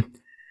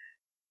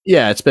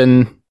 It's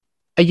been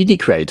a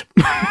unique ride.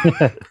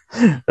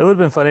 It would have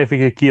been funny if we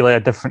could keep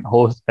like a different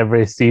host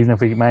every season,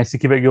 if we managed to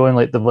keep it going,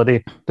 like the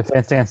bloody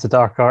Defense Against the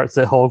Dark Arts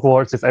at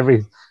Hogwarts. It's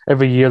every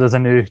year there's a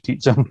new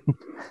teacher.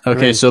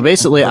 Okay, so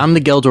basically I'm the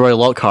Gilderoy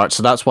Lockhart,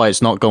 so that's why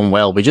it's not gone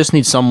well. We just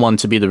need someone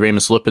to be the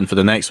Remus Lupin for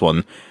the next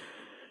one,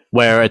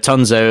 where it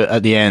turns out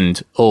at the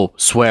end, oh,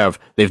 swerve,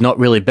 they've not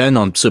really been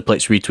on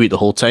Suplex Retweet the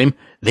whole time.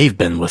 They've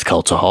been with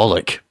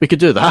Cultaholic. We could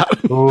do that.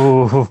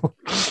 Oh.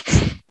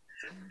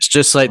 It's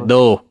just like,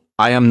 no,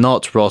 I am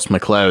not Ross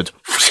McLeod.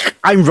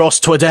 I'm Ross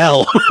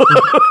Twaddell.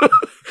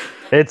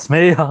 It's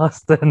me,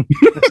 Austin.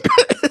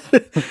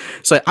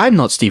 It's like, I'm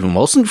not Stephen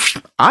Wilson.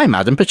 I'm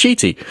Adam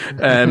Pacitti.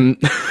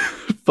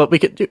 But we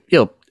could do,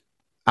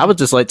 I would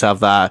just like to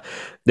have that.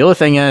 The other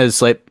thing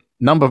is, like,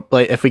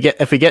 if we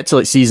get to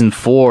like season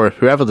 4,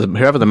 whoever the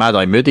Mad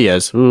Eye Moody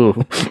is, ooh.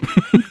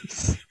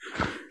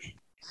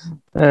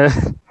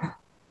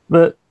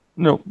 But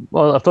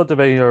well, I've talked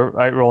about your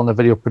role in the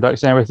video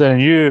production and everything,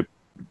 and you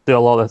do a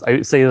lot of this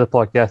outside of the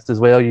podcast as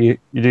well. You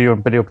do your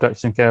video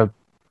production kind of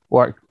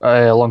work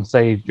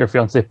alongside your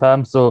fiancée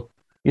Pam. So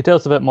you tell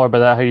us a bit more about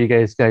that, how you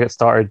guys kind of get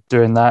started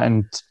doing that,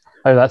 and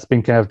how that's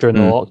been kind of during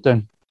the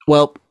lockdown.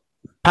 Well,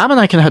 Pam and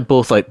I kind of had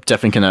both like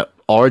different kind of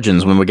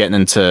origins when we're getting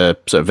into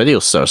sort of video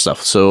sort of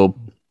stuff. So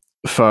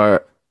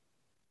for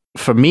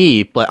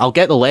me, like, I'll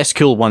get the less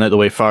cool one out of the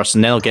way first,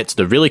 and then I'll get to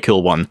the really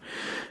cool one.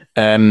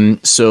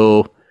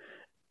 So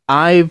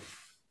I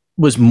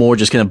was more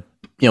just kind of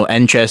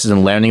interested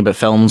in learning about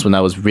films when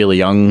I was really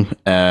young,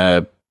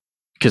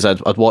 because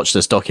I'd watched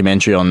this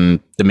documentary on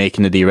the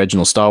making of the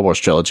original Star Wars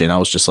trilogy, and I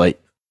was just like,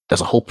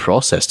 there's a whole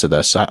process to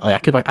this. I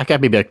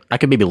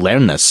could maybe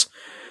learn this,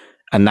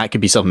 and that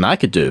could be something I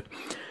could do.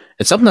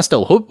 It's something I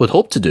still would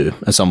hope to do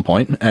at some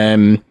point.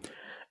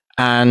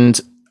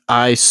 And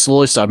I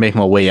slowly started making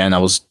my way in. I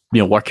was,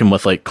 working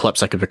with like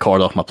clips I could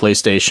record off my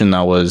PlayStation.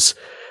 I was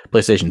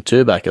PlayStation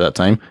 2 back at that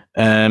time.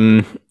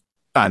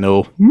 I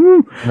know.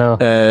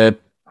 No.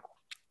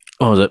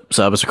 What was it?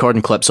 So I was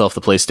recording clips off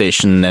the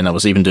PlayStation, and I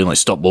was even doing like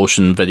stop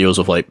motion videos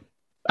of like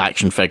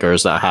action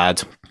figures that I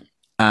had.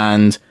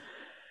 And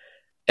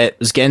it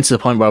was getting to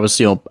the point where I was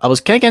kind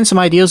of getting some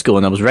ideas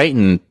going. I was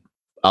writing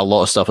a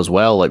lot of stuff as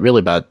well, like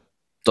really bad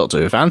Doctor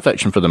Who fan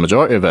fiction for the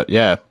majority of it,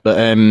 yeah. But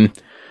I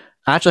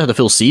actually had a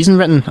full season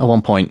written at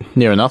one point,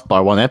 near enough,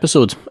 bar one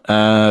episode.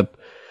 Out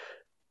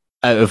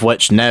of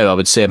which now I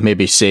would say I've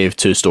maybe saved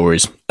 2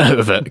 stories out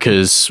of it,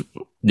 because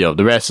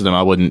the rest of them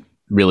I wouldn't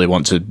really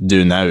want to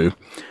do now.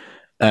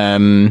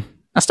 I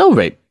still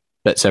write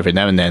bits every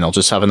now and then. I'll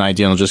just have an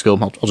idea and I'll just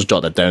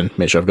jot that down,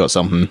 make sure I've got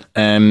something.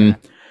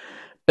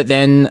 But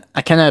then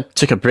I kind of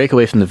took a break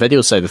away from the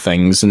video side of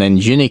things, and then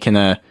uni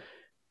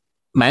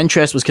my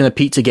interest was kind of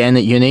peaked again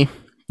at uni.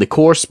 The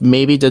course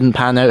maybe didn't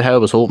pan out how I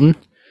was hoping,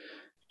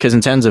 because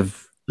in terms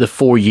of the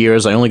 4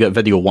 years, I only got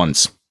video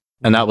once,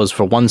 and that was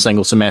for one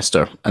single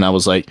semester. And I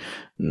was like,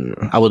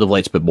 I would have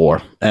liked a bit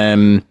more.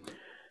 And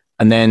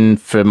then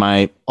for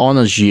my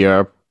honours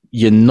year,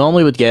 you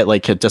normally would get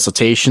like a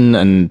dissertation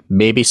and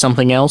maybe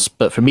something else.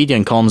 But for media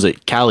and comms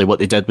at Cali, what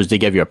they did was they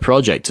gave you a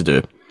project to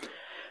do.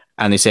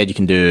 And they said you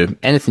can do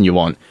anything you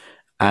want.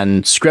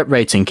 And script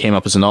writing came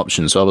up as an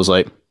option. So I was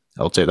like,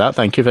 I'll take that.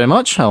 Thank you very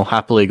much. I'll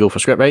happily go for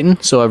script writing.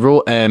 So I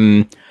wrote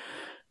a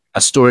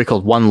story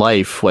called One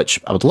Life, which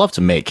I would love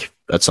to make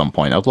at some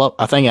point.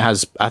 I think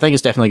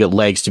it's definitely got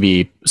legs to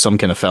be some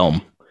kind of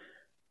film.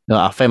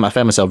 I found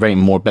myself writing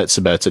more bits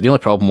about it. The only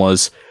problem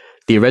was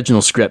the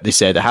original script. They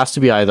said it has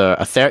to be either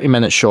a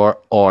 30-minute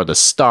short or the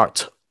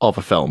start of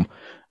a film.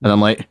 And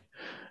I'm like,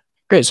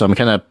 great. So I'm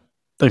kind of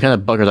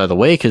buggered out of the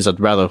way, because I'd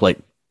rather like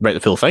write the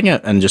full thing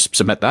out and just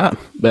submit that.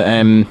 But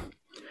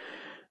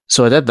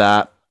so I did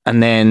that,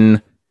 and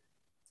then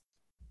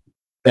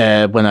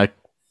when I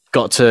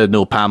got to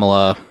know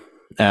Pamela,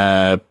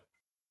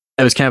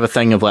 it was kind of a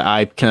thing of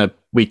like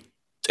we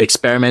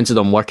experimented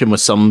on working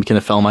with some kind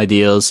of film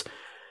ideas,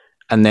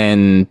 and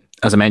then,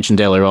 as I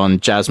mentioned earlier on,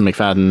 Jasmine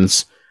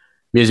McFadden's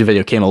music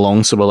video came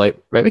along, so we're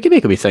like, right, we can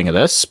make a wee thing of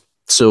this.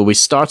 So we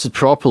started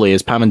properly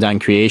as Pam and Dan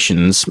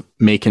Creations,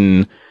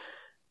 making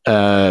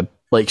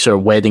like sort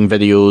of wedding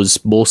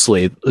videos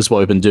mostly is what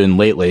we've been doing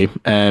lately.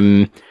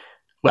 I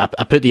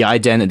put the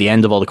ident at the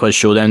end of all the quiz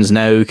showdowns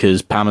now,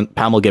 because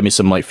Pam will give me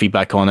some like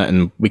feedback on it,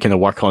 and we kind of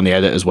work on the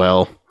edit as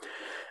well.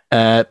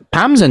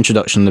 Pam's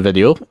introduction in the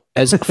video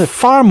is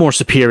far more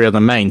superior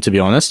than mine, to be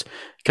honest,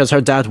 because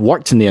her dad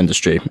worked in the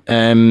industry.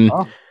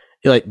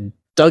 Like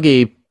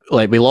Dougie,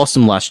 like we lost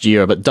him last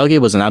year, but Dougie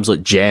was an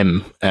absolute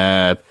gem.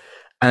 And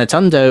it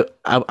turned out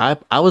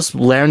I was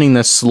learning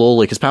this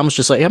slowly, because Pam was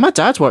just like, yeah, my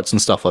dad's worked on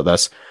stuff like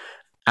this.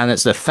 And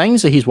it's the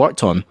things that he's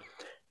worked on.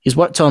 He's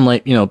worked on,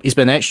 like, you know, he's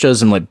been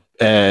extras in like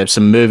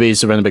some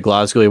movies around about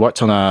Glasgow. He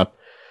worked on a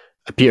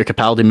Peter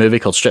Capaldi movie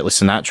called Strictly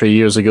Sinatra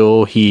years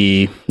ago.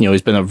 He's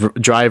been a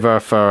driver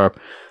for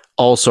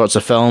all sorts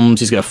of films.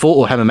 He's got a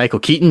photo of him and Michael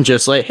Keaton,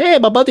 just like, hey,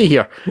 my buddy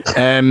here.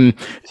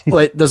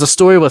 Like, there's a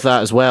story with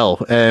that as well.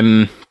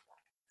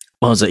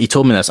 What was it? He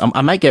told me this.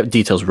 I might get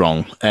details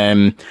wrong.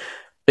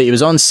 But he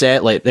was on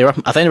set, like I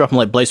think they were up in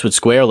like Blythewood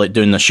Square, like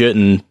doing the shoot,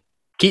 and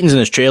Keaton's in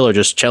his trailer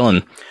just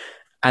chilling.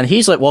 And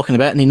he's like walking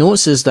about, and he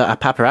notices that a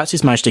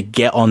paparazzi's managed to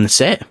get on the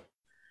set.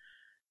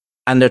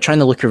 And they're trying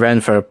to look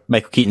around for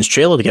Michael Keaton's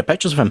trailer to get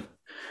pictures of him.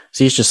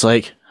 So he's just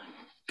like,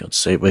 God's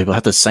sake, we'll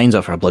have the signs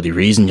up for a bloody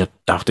reason, you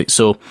daft.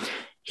 So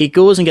he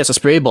goes and gets a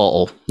spray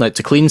bottle, like,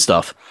 to clean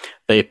stuff.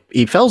 But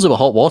he fills it with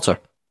hot water.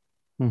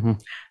 Mm-hmm.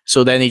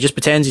 So then he just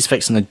pretends he's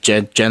fixing a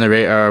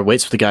generator,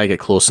 waits for the guy to get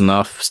close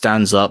enough,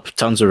 stands up,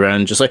 turns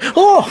around, just like,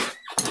 oh!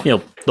 You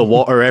know, the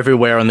water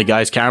everywhere on the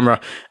guy's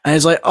camera. And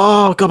he's like,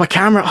 oh, God, my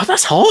camera. Oh,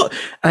 that's hot.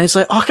 And he's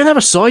like, oh, I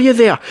never saw you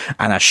there.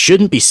 And I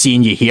shouldn't be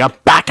seeing you here.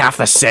 Back off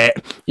the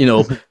set. You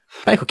know,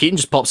 Michael Keaton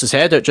just pops his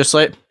head out, just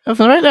like,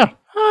 everything right there?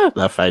 Ah,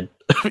 that's fine.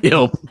 You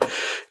know,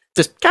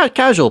 just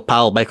casual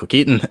pal Michael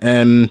Keaton.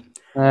 And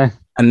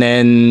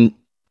then,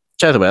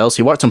 check out what else.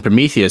 He worked on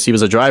Prometheus. He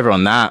was a driver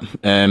on that.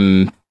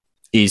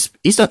 He's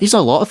done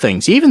a lot of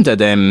things. He even did,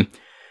 he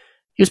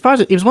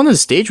was one of the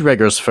stage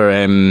riggers for,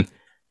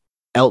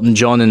 Elton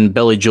John and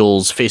Billy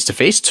Joel's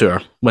face-to-face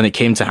tour when it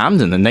came to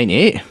Hampden in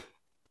 '98.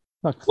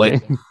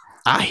 Like,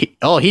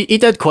 he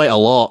did quite a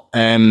lot,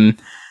 and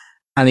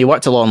he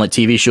worked a lot on like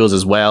TV shows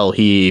as well.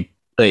 He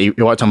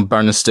worked on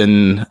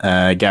Burniston,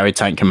 Gary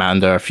Tank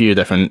Commander, a few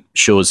different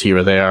shows here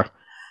or there.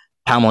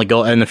 Pamela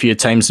got in a few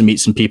times to meet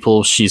some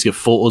people. She's got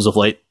photos of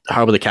like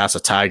her with the cast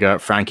of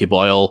Taggart, Frankie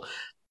Boyle,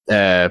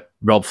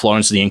 Rob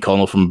Florence, and Ian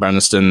Connell from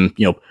Burniston.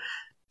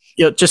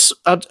 Just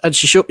and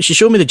she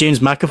showed me the James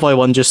McAvoy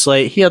one, just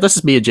like, here, this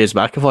is me and James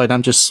McAvoy, and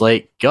I'm just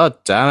like, God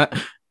damn it.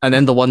 And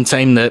then the one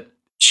time that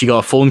she got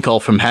a phone call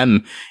from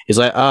him, he's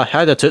like,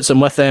 hi there, Toots, I'm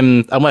with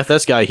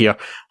this guy here.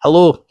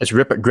 Hello, it's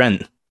Rupert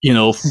Grint. You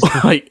know,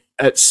 like,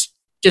 it's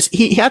just,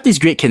 he had these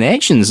great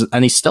connections,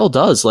 and he still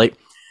does. Like,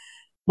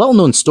 little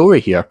known story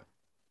here,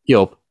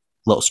 little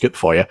scoop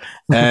for you.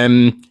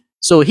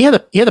 So he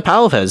had a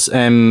pal of his, he's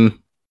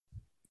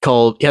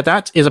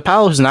a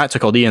pal who's an actor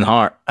called Ian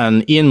Hart,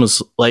 and Ian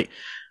was like,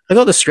 I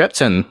got the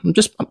script in.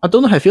 I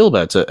don't know how I feel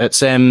about it.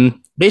 It's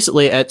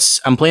basically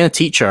I'm playing a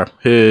teacher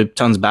who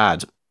turns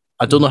bad.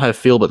 I don't know how I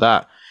feel about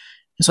that.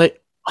 It's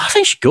like, I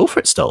think you should go for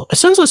it still. It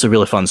sounds like it's a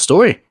really fun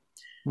story.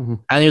 Mm-hmm.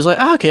 And he was like,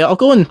 okay, I'll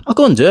go and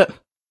do it.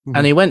 Mm-hmm.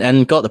 And he went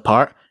in, got the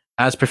part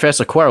as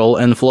Professor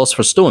Quirrell in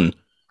Philosopher's Stone.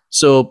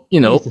 So,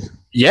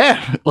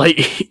 yeah, like,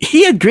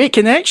 he had great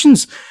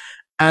connections,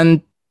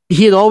 and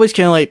he had always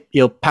kind of like,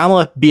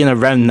 Pamela being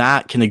around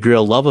that kind of grew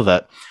a love of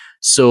it.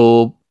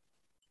 So,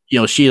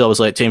 she'd always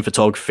like taking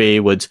photography,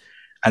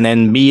 and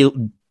then me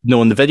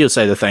knowing the video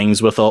side of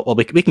things, we thought, well,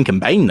 we can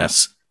combine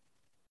this.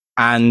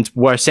 And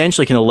we're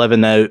essentially kind of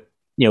living out,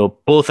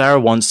 both our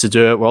wants to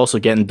do it. We're also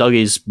getting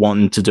Dougie's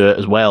wanting to do it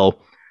as well.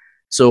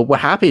 So we're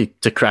happy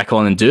to crack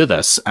on and do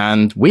this,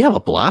 and we have a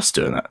blast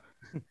doing it.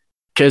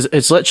 Because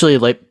it's literally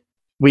like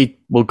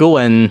we'll go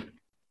in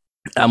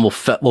and we'll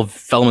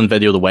film and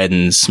video the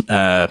weddings,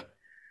 photos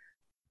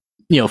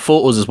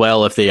as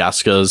well if they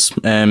ask us.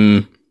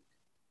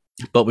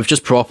 But we've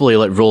just properly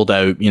rolled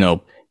out,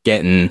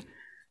 getting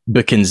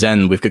bookings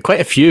in. We've got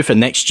quite a few for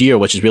next year,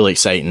 which is really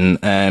exciting.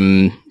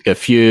 Got a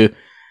few.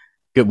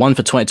 Got one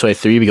for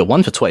 2023. We got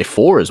one for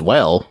 24 as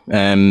well.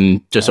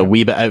 Just a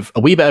wee bit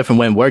out from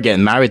when we're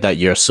getting married that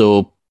year.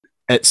 So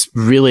it's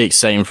really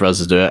exciting for us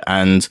to do it,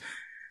 and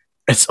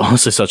it's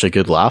honestly such a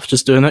good laugh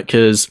just doing it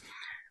because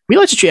we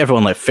like to treat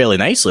everyone fairly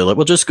nicely.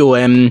 We'll just go,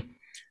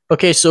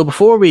 okay, so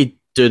before we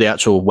do the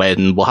actual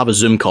wedding, we'll have a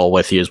Zoom call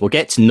with you. We'll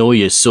get to know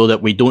you so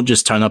that we don't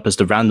just turn up as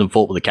the random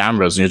folk with the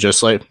cameras and you're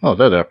just like, oh,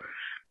 there.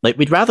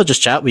 We'd rather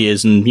just chat with you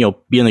and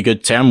be on a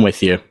good term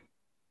with you,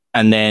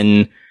 and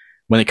then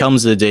when it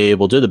comes to the day,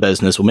 we'll do the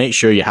business. We'll make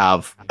sure you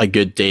have a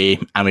good day,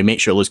 and we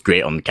make sure it looks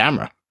great on the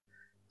camera.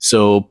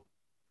 So,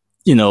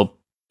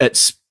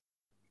 it's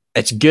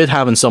good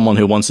having someone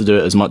who wants to do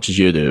it as much as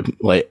you do,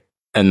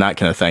 and that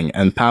kind of thing.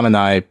 And Pam and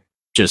I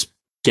just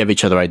give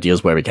each other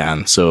ideas where we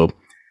can. So,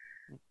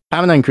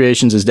 Pam and Nine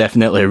Creations is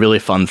definitely a really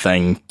fun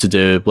thing to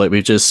do.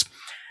 We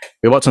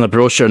worked on a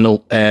brochure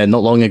not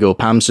long ago.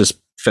 Pam's just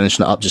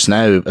finishing it up just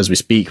now as we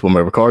speak when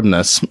we're recording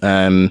this,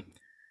 and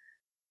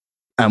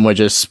we're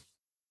just.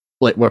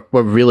 We're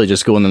really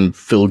just going in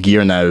full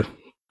gear now,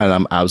 and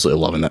I'm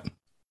absolutely loving it.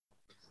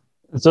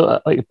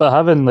 So, but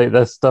having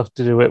this stuff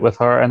to do with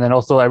her, and then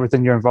also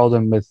everything you're involved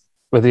in with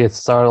the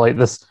ASR,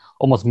 this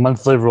almost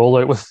monthly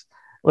rollout with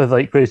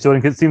Crazy Story,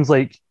 because it seems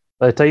like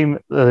by the time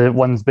the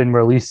one's been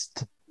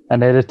released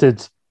and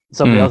edited,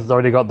 somebody else has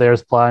already got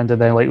theirs planned,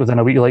 and then within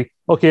a week,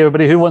 okay,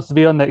 everybody, who wants to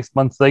be on next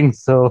month's thing?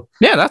 So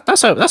yeah,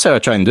 that's how I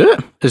try and do it.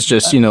 It's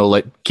just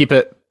keep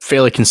it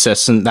fairly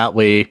consistent. That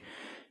way.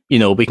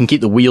 We can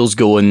keep the wheels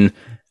going,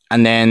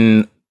 and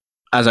then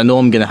as I know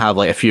I'm going to have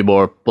a few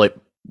more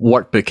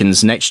work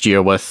bookings next year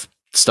with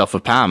stuff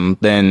with Pam,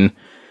 then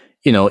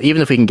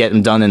even if we can get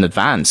them done in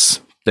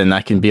advance, then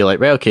I can be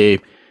right, okay,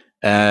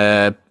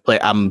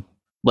 I'm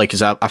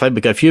because I think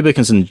we got a few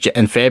bookings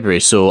in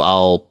February,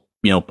 so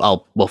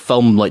we'll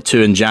film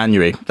 2 in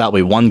January. That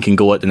way, one can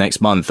go out the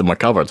next month, and we're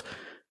covered.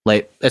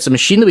 It's a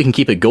machine that we can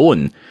keep it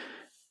going,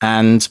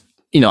 and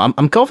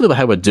I'm confident with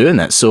how we're doing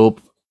it. So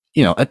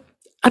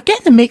I'm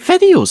getting to make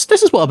videos.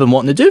 This is what I've been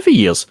wanting to do for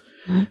years.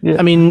 Yeah.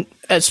 I mean,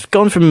 it's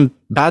gone from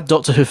bad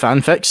Doctor Who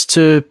fanfics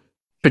to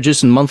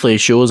producing monthly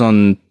shows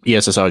on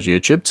ESSR's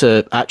YouTube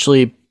to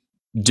actually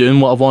doing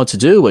what I've wanted to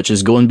do, which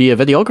is go and be a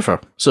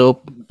videographer. So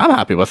I'm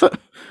happy with it.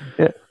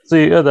 Yeah. So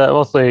you're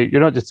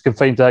not just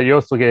confined to that. You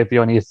also get to be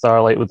on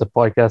ESR with the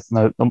podcast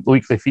and the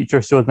weekly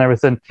feature shows and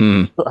everything.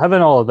 So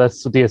having all of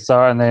this with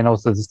ESR and then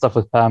also the stuff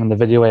with Pam and the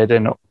video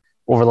editing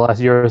over the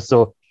last year or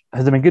so,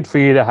 has it been good for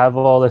you to have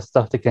all this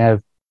stuff to kind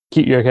of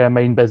keep your kind of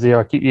mind busy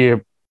or keep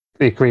your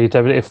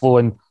creativity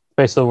flowing,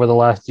 especially over the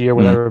last year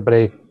with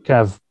everybody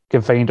kind of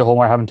confined to home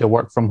or having to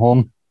work from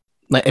home?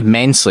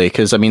 Immensely,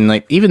 because I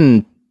mean,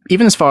 even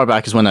as far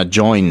back as when I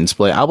joined,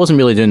 I wasn't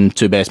really doing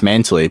too best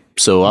mentally,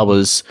 so I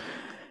was,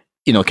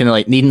 kind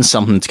of needing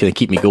something to kind of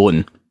keep me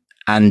going.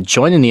 And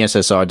joining the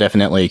SSR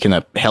definitely kind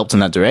of helped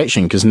in that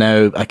direction, because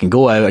now I can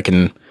go out, I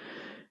can,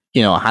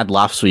 I had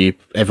laughs with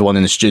everyone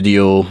in the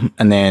studio,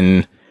 and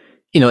then.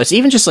 It's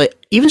even just a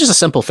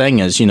simple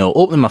thing as,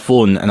 opening my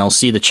phone and I'll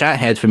see the chat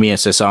head from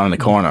ESSR in the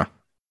corner.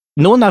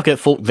 Knowing I've got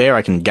folk there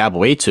I can gab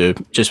away to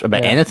just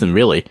about anything,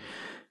 really.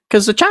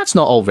 Because the chat's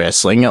not all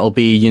wrestling. It'll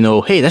be,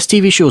 hey, this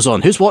TV show's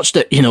on. Who's watched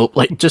it?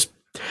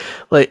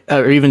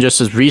 Or even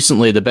just as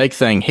recently, the big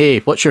thing,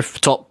 hey, what's your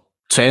top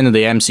 10 of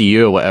the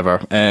MCU or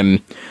whatever?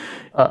 I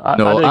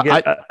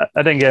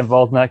didn't get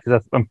involved in that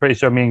because I'm pretty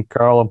sure me and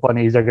Carl and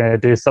Bunnies are going to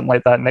do something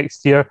like that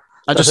next year.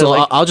 I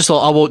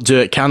won't do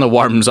it. Can of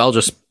worms. I'll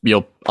just,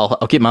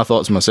 I'll keep my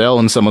thoughts myself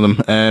on some of them.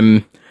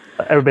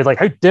 Everybody's like,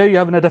 how dare you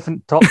having a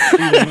different top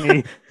three than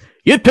me?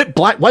 You'd pick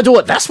Black Widow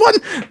at this one?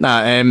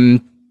 Nah,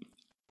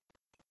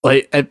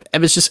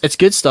 it was just, it's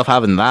good stuff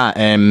having that.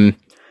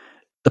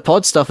 The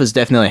pod stuff has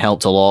definitely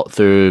helped a lot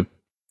through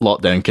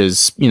lockdown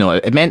because,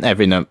 it meant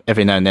every now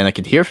and then I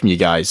could hear from you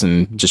guys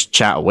and just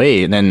chat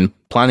away. And then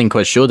planning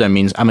Quiz Showdown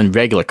means I'm in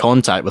regular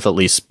contact with at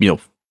least,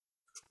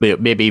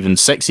 maybe even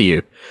 6 of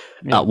you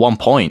at one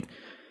point.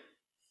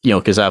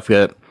 Because I've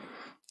got,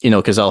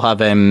 because I'll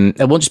have,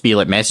 it won't just be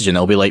messaging,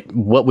 it'll be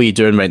what we're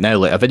doing right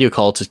now, a video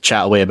call to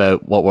chat away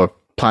about what we're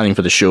planning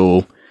for the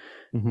show.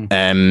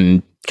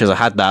 Because I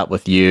had that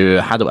with you,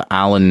 I had it with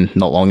Alan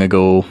not long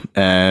ago,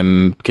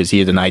 because he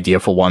had an idea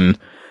for one.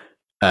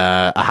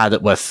 I had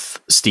it with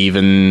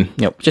Stephen,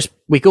 just,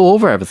 we go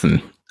over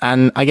everything,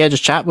 and I get to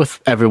just chat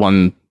with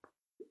everyone.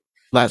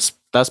 That's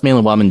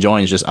mainly what I'm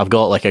enjoying, is just, I've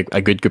got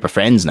a good group of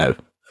friends now.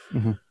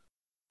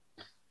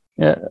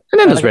 Yeah, and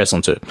then there's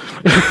wrestling too.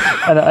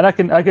 and I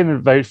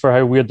can vouch for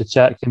how weird the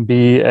chat can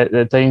be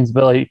at times,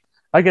 but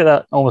I get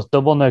that almost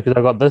double now because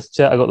I got this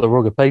chat, I got the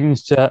Rogue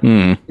Opinions chat.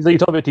 He's like, you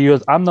talk about to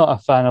yours. I'm not a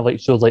fan of like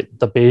shows like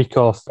The Bake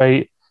Off,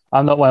 right?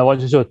 I'm not one I watch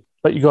the show,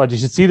 but you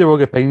should see the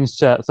Rogue Opinions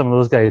chat. Some of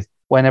those guys,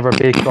 whenever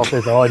Bake Off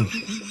is on,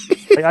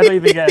 like I don't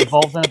even get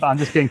involved in it, but I'm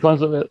just getting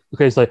constant with it.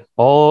 Okay, it's like,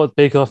 oh, it's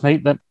Bake Off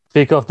night, then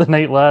Bake Off the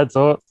night, lads.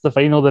 Oh, it's the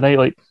final of the night,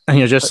 like, and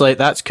you're just like,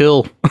 that's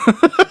cool.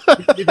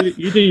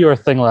 you do your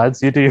thing,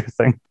 lads. You do your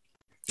thing.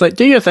 It's like,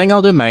 do your thing,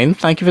 I'll do mine.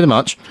 Thank you very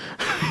much.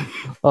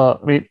 I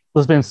mean,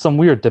 there's been some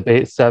weird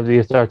debates over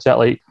the our chat.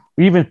 Like,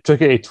 we even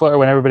took it to Twitter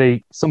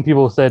when some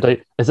people said,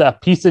 like, is it a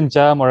piece and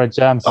jam or a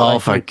jam? Oh,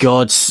 for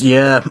God's,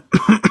 yeah.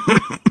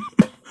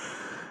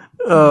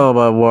 Oh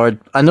my word!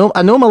 I know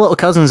my little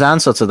cousin's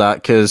answer to that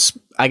because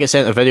I get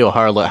sent a video of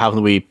her like having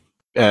a wee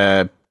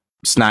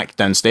snack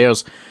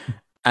downstairs,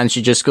 and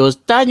she just goes,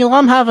 "Daniel,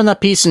 I'm having a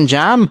piece and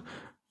jam."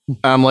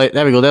 I'm like,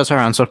 there we go. There's her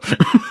answer.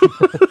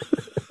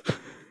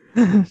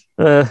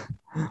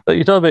 But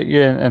you talk about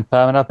you and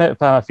Pam, and I've met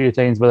Pam a few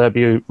times, whether it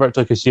be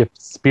virtually because she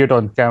appeared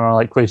on camera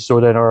like Quiz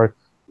Showdown or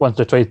once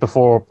or twice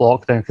before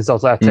lockdown, because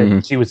also that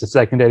time she was the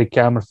secondary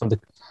camera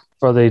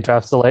for the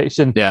draft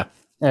selection. Yeah.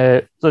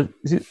 So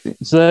even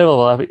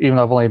though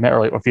I've only met her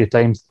like a few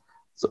times.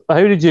 So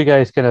how did you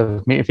guys kind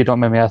of meet, if you don't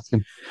mind me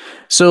asking?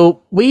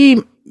 So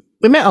we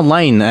met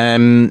online,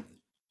 and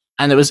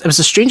it was the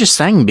strangest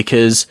thing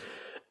because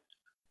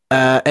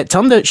it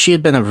turned out she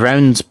had been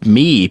around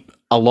me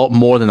a lot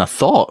more than I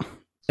thought.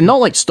 And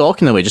not like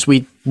stalking away, just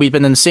we'd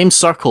been in the same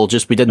circle,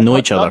 just we didn't know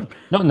each other.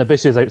 Not in the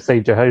bushes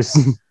outside your house.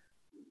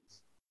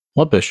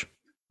 What bush?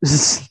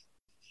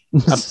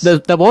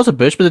 There was a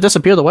bush, but it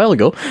disappeared a while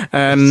ago.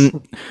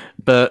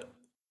 But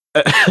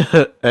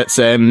it's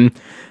so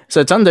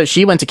it turned out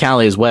she went to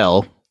Cali as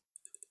well,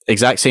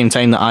 exact same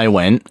time that I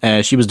went.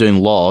 She was doing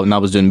law and I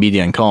was doing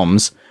media and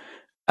comms,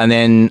 and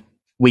then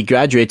we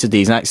graduated the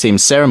exact same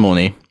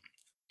ceremony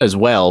as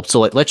well.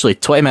 So like literally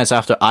 20 minutes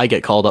after I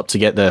get called up to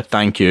get the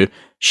thank you,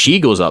 she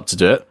goes up to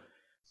do it.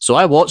 So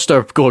I watched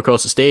her go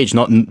across the stage,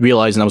 not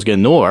realizing I was going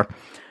to know her.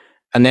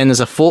 And then there's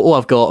a photo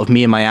I've got of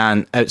me and my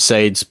aunt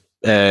outside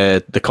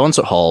the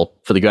concert hall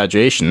for the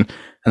graduation,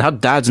 and her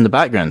dad's in the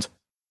background.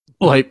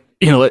 Like,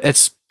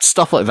 it's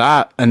stuff like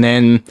that. And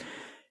then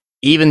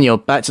even,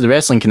 back to the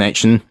wrestling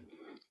connection,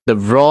 the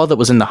Raw that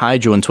was in the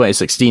Hydro in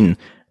 2016,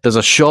 there's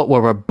a shot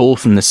where we're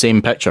both in the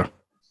same picture.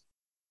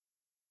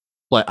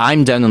 Like,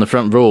 I'm down on the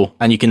front row,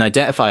 and you can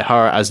identify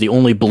her as the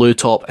only blue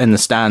top in the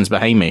stands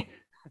behind me.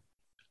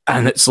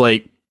 And it's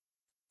like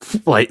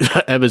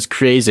it was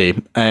crazy.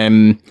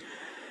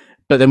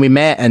 But then we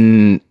met,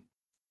 and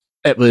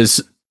I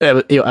was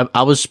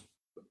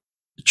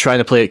trying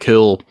to play it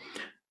cool.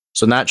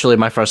 So naturally,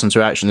 my first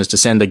interaction is to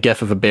send a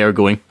gif of a bear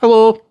going,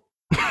 hello.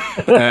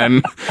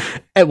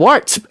 It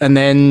worked. And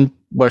then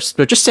we're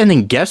just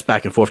sending gifs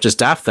back and forth, just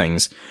daft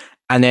things.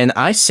 And then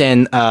I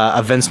send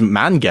a Vince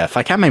McMahon gif.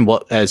 I can't remember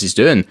what he's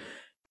doing.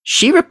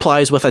 She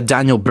replies with a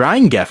Daniel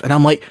Bryan gif. And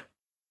I'm like,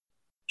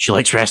 she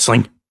likes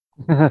wrestling.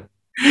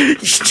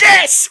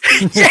 Yes!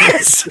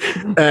 Yes!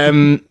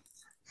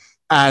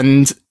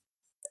 And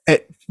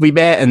we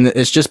met, and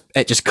it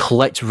just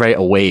clicked right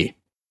away.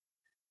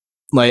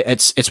 Like,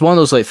 it's one of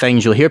those like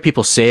things you'll hear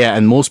people say it,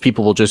 and most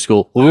people will just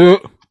go,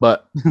 ugh,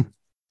 but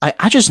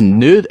I just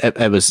knew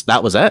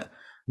that was it.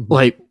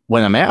 Like,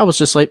 when I met, I was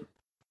just like,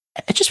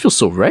 it just feels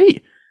so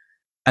right.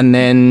 And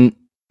then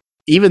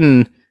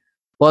even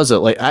was it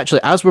like,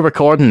 actually, as we're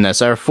recording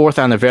this, our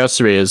 4th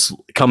anniversary is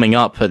coming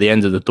up at the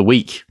end of the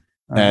week.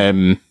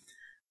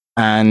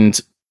 And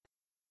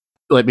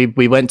like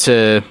we went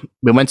to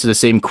the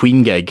same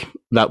Queen gig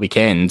that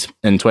weekend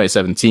in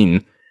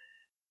 2017,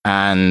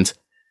 and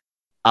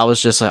I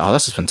was just like, oh,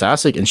 this is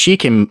fantastic. And she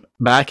came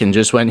back and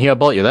just went, here, I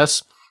bought you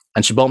this.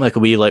 And she bought me like a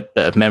wee like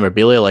bit of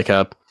memorabilia, like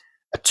a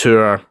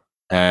tour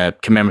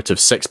commemorative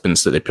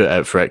sixpence that they put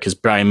out for it, because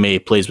Brian May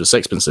plays with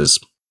sixpences.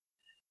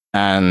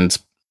 And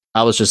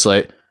I was just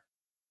like,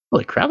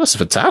 holy crap, this is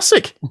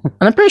fantastic. And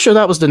I'm pretty sure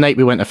that was the night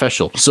we went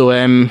official. So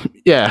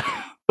yeah,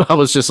 I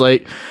was just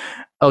like,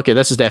 okay,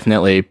 this is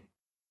definitely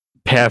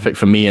perfect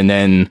for me. And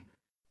then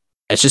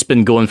it's just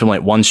been going from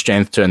like one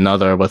strength to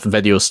another with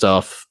video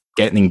stuff,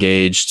 getting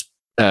engaged,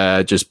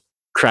 just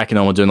cracking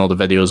on with doing all the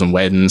videos and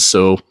weddings.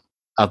 So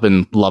I've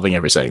been loving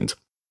every second.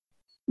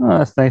 Oh,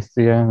 that's nice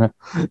to hear.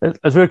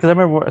 It's weird because I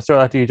remember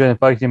after you joined the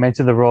podcast, you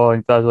mentioned the Raw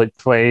in like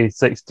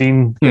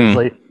 2016. Like, I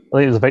think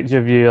there's a picture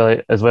of you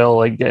like as well,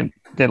 like getting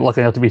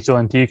lucky enough to be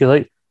shown to you, because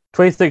like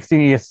 2016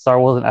 ESR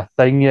wasn't a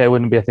thing yet. It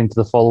wouldn't be a thing to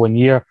the following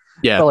year.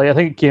 Yeah. But like, I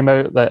think it came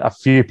out that a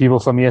few people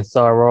from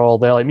ESR were all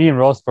there. Like me and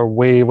Ross were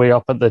way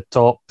up at the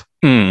top,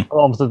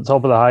 almost at the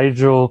top of the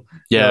Hydro.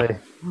 Yeah.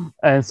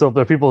 And so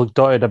there are people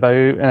dotted about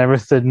and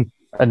everything,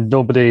 and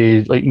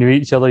nobody like knew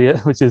each other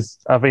yet, which is,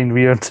 I find,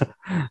 weird.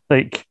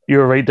 Like, you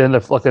were right down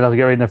lucky enough to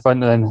get right in the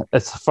front, and then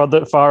as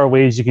far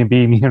away as you can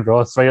be, me and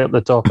Ross right at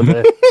the top of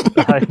the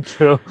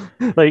Hydro.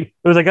 Like,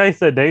 there was a guy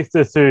sitting next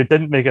to us who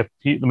didn't make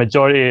the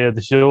majority of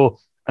the show,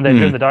 and then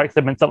during the dark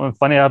segment something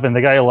funny happened,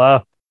 the guy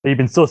laughed. He'd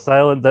been so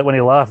silent that when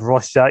he laughed,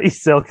 Ross shat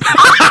himself.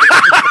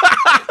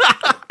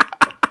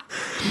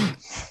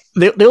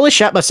 the only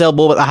shat myself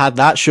moment I had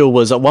that show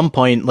was at one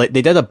point, like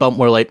they did a bump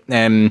where like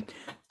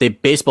they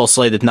baseball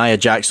slided Nia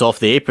Jax off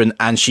the apron,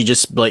 and she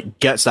just like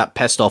gets that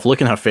pissed off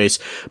look in her face,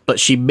 but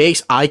she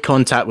makes eye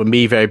contact with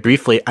me very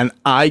briefly, and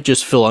I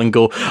just full on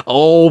go,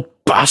 "Oh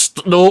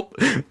bastard, no,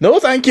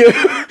 thank you."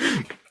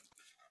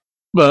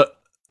 But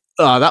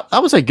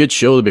that was a good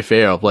show, to be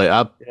fair. Like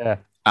I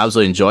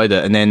absolutely enjoyed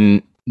it, and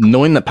then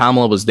knowing that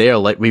Pamela was there,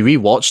 like we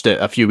rewatched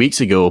it a few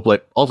weeks ago,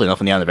 like oddly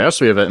enough on the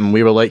anniversary of it, and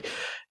we were like,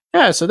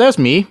 "Yeah, so there's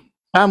me,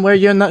 Pam. Where are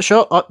you in that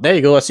shot? Oh, there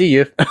you go. I see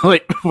you."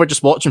 Like we're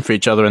just watching for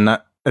each other in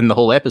the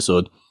whole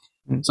episode,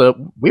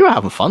 so we were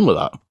having fun with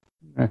that.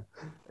 Yeah.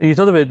 You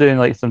talked about doing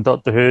like some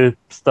Doctor Who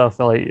stuff.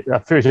 Like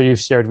I'm pretty sure you've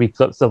shared wee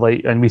clips of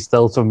like and wee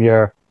stills from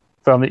your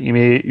film that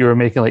you were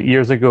making like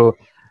years ago.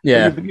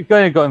 Yeah, you've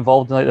kind of got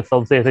involved in like the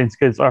film side of things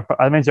because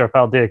I mentioned our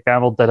pal David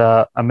Campbell did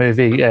a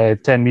movie,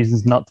 10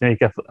 Reasons Not to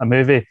Make a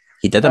Movie.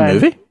 He did a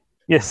movie?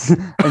 Yes.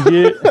 And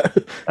I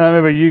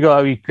remember you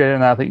got a wee credit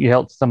and I think you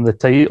helped some of the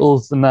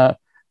titles and that.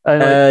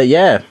 And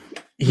yeah.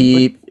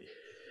 He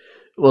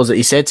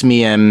said to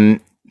me, Dan,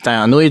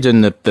 I know you're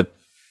doing the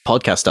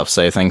podcast stuff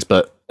side of things,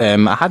 but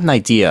I had an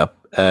idea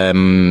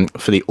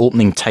for the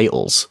opening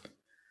titles.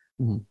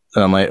 And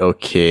I'm like,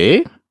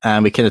 okay.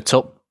 And we kind of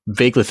talked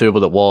vaguely through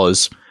what it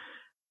was.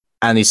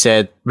 And he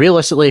said,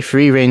 realistically,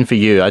 free reign for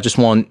you. I just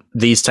want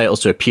these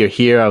titles to appear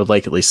here. I would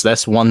like at least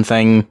this one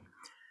thing.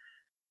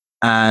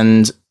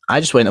 And I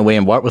just went away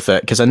and worked with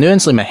it because I knew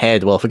instantly in my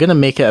head, well, if we're going to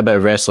make it about a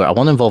wrestler, I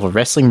want to involve a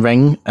wrestling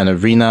ring, an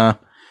arena,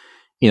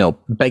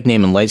 big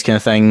name and lights kind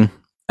of thing.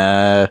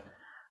 And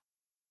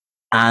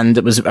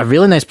it was a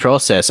really nice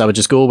process. I would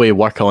just go away,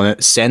 work on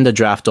it, send a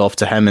draft off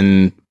to him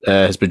and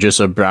his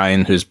producer,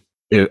 Brian, who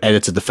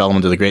edited the film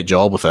and did a great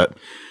job with it.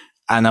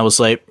 And I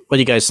was like, what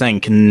do you guys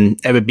think? And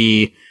it would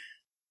be,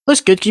 that's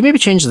good. Can you maybe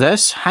change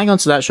this? Hang on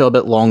to that show a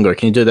bit longer.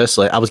 Can you do this?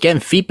 Like I was getting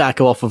feedback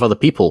off of other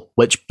people,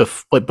 which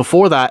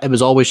before that, it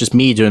was always just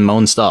me doing my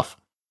own stuff,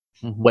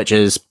 which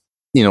is,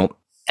 in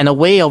a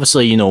way,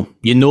 obviously, you know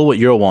what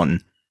you're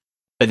wanting.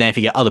 But then if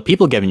you get other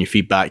people giving you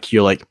feedback,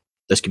 you're like,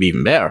 this could be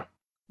even better.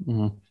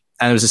 And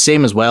it was the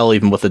same as well,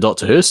 even with the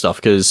Doctor Who stuff,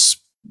 because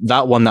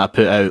that one that I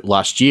put out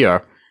last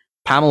year,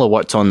 Pamela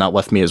worked on that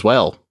with me as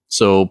well.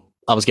 So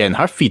I was getting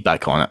her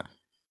feedback on it.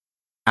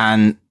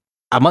 And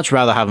I'd much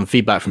rather having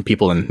feedback from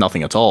people than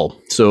nothing at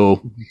all.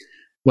 So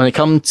when it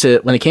came to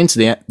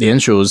the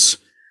intros,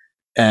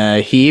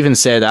 he even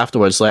said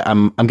afterwards, like,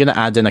 I'm going to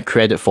add in a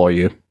credit for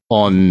you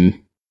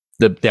on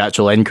the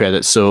actual end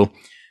credits. So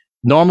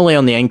normally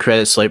on the end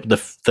credits, like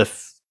the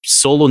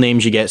solo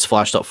names you get is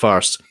flashed up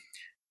first,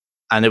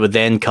 and it would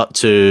then cut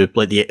to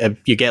like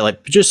you get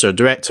like producer,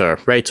 director,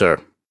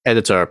 writer,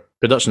 editor,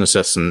 production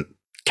assistant,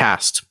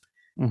 cast,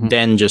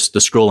 then just the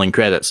scrolling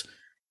credits.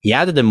 He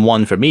added in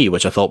one for me,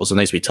 which I thought was a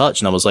nice wee touch,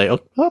 and I was like,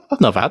 "Oh,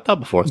 I've never had that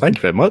before. Thank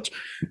you very much."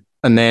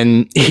 And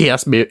then he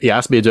asked me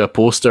to do a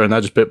poster, and I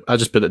just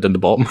put it in the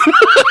bottom.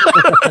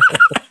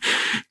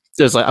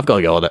 So it's like I've got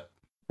to get on it.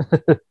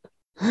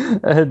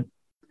 And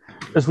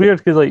it's weird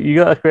because like you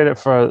got a credit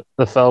for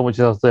the film, which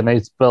is also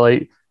nice, but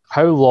like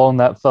how long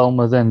that film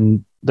was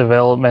in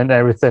development and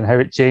everything, how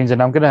it changed.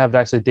 And I'm going to have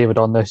actually David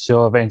on this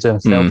show eventually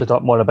himself to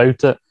talk more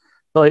about it.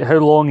 But like how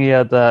long he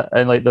had that,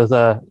 and like there's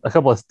a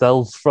couple of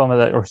stills from it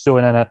that were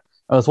showing in it.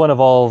 And it's one of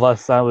all of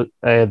us I was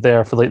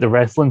there for like the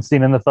wrestling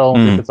scene in the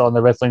film. It's on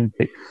the wrestling,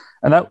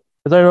 and that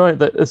is ironic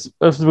that this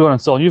is going on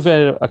so long. You've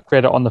had a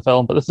credit on the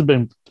film, but this has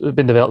been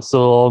developed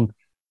so long,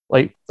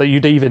 like that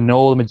you'd even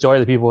know the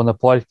majority of the people on the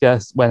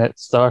podcast when it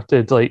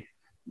started. Like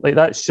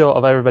that shot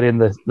of everybody in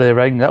the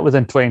ring, that was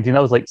in 2019.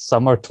 That was like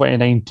summer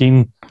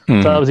 2019.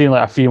 So that was even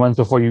like a few months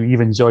before you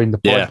even joined the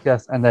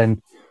podcast, and then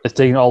it's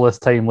taking all this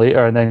time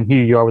later, and then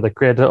here you are with a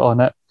credit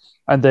on it,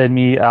 and then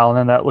me, Alan,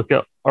 and that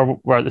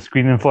we're at the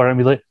screening for it, and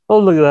be like, oh,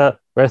 look at that,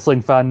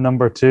 wrestling fan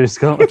number 2,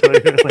 Scott.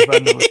 Wrestling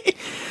fan number.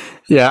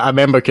 Yeah, I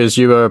remember because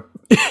you were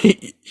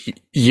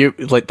you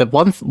like the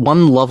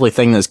one lovely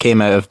thing that's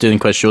came out of doing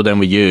Quiz Showdown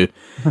with you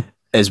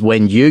is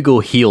when you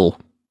go heel.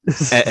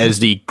 It is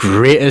the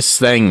greatest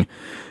thing,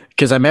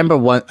 because I remember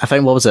what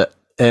was it?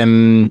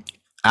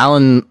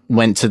 Alan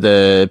went to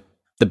the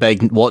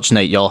big watch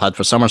night y'all had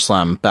for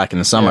SummerSlam back in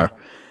the summer.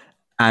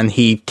 And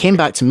he came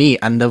back to me,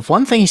 and the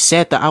one thing he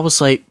said that I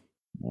was like,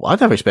 well, I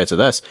never expected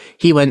this.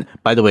 He went,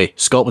 by the way,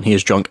 Scott when he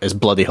is drunk is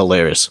bloody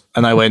hilarious.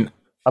 And I went,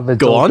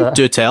 go on,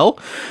 do tell.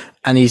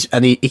 And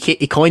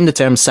he coined the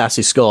term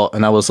Sassy Scott,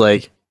 and I was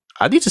like,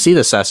 I need to see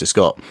this Sassy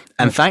Scott.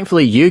 And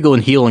thankfully, you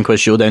going heel on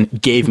Quiz Showdown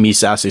gave me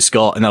Sassy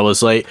Scott, and I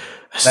was like,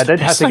 I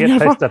didn't have to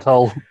get pissed at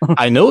all.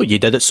 I know, you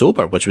did it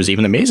sober, which was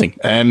even amazing.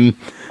 I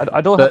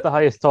don't have the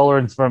highest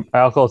tolerance for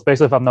alcohol,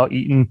 especially if I'm not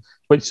eating,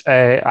 which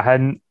I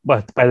hadn't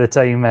by the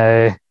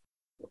time,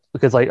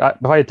 because like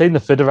by the time the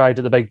food arrived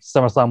at the big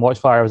SummerSlam watch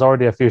fire, I was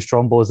already a few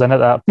Strombos in at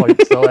that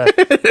point. So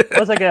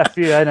once I get a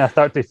few in, I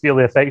start to feel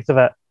the effects of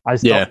it. I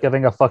stop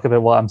giving a fuck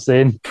about what I'm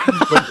saying,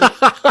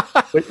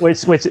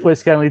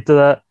 which can lead to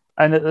that.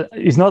 And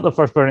he's not the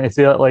first person to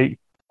say that. Like,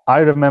 I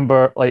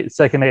remember, like,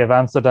 second night of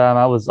Amsterdam,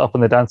 I was up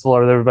on the dance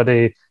floor with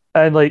everybody,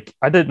 And like,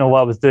 I didn't know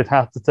what I was doing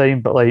half the time,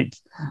 but like,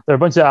 there were a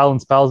bunch of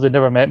Alan's pals who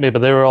never met me, but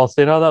they were all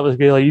saying, "Oh, that was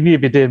great! Like, you need to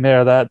be doing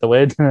more of that at the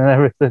wedding and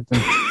everything."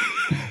 And,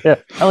 yeah,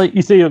 and like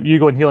you say, you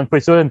go and healing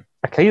quite soon.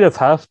 I kind of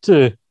have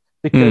to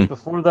because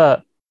before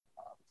that,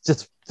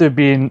 just to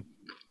being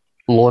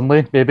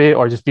lonely, maybe,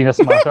 or just being a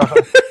smasher,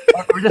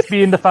 or just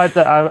being the fact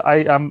that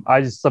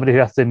I just somebody who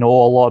has to know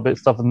a lot about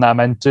stuff that I'm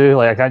into.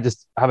 Like I can't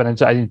just have an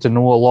interest. I need to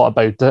know a lot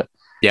about it.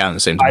 Yeah, and the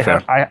same.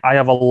 Fair. I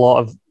have a lot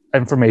of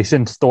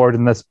information stored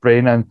in this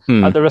brain, and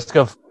at the risk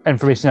of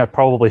information I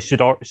probably should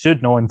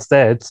know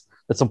instead,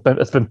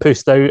 it's been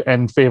pushed out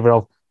in favor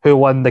of who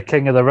won the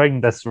King of the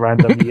Ring this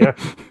random year.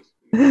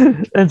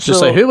 And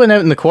just like who went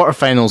out in the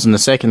quarterfinals in the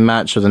second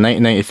match of the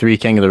 1993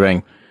 King of the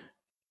Ring.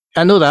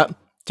 I know that.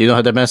 Do you know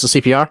how to administer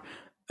CPR?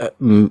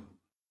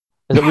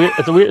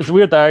 It's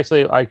weird that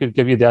actually I could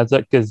give you the answer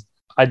because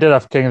I did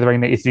have King of the Ring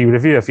 93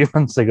 review a few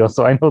months ago,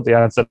 so I know the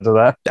answer to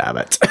that. Damn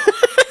it.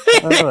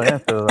 I know the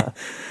answer to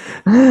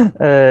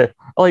that.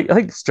 I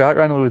think Strat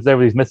randomly was there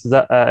with his missus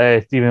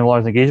at Stephen and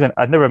Lauren's engagement.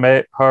 I'd never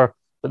met her,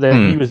 but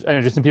then he was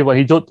introducing people, and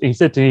he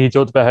said to me, he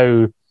joked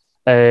about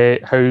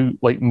how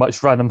like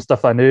much random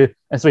stuff I knew,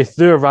 and so he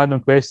threw a random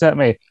question at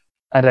me,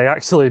 and I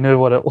actually knew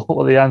what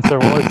the answer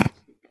was.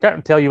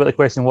 Can't tell you what the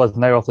question was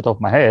now off the top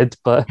of my head,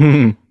 but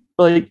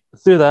like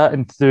through that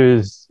and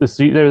through the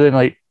suite and everything,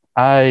 like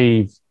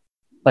I've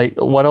like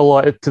won a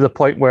lot to the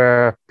point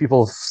where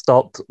people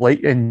stopped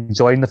like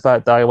enjoying the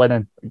fact that I win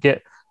and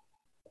get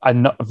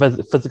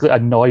physically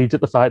annoyed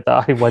at the fact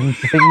that I win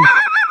things.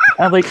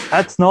 And like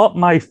that's not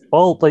my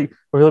fault. Like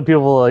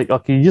people are like,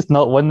 okay, you just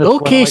not win this.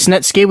 Okay, like,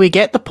 Snitsky, we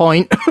get the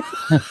point.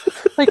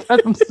 like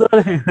I'm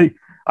sorry. Like,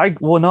 I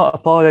will not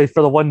apologize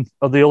for the one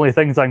of the only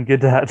things I'm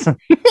good at.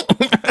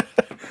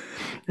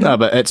 No,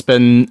 but it's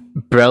been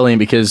brilliant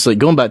because, like,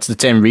 going back to the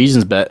 10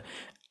 reasons bit,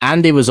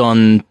 Andy was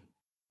on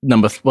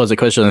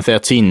question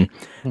 13,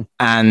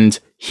 and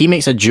he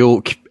makes a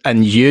joke,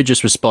 and you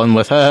just respond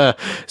with,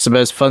 it's about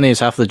as funny as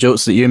half the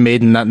jokes that you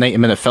made in that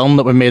 90-minute film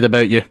that we made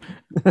about you.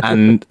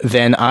 And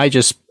then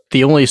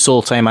the only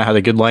sole time I had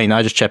a good line,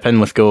 I just chip in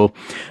with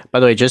by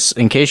the way, just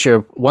in case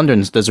you're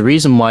wondering, there's a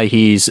reason why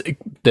he's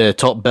the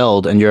top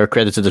build and you're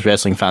credited as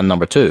wrestling fan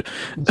number 2.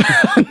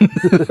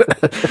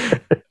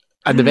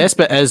 And the best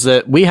bit is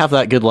that we have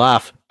that good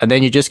laugh, and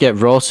then you just get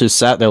Ross, who's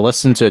sat there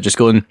listening to it, just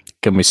going,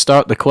 "Can we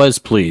start the quiz,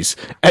 please?"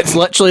 It's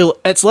literally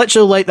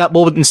like that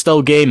moment in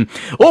Still Game.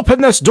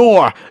 "Open this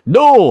door!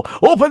 No!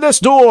 Open this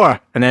door!"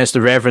 And then it's the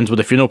Reverend with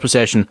the funeral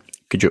procession.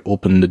 "Could you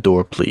open the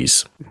door,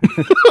 please?"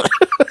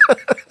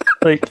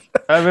 Like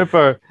I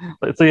remember,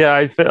 so yeah,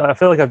 I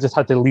feel like I've just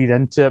had to lead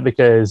into it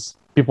because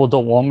people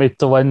don't want me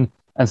to win,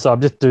 and so I'm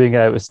just doing it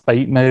out of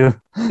spite now.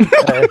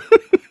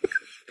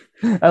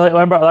 I like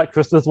remember that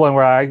Christmas one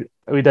where I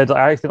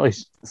accidentally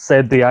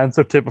said the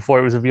answer to it before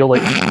it was revealed,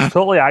 like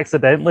totally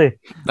accidentally.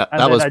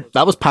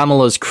 That was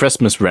Pamela's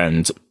Christmas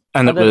round,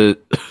 and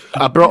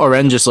I brought her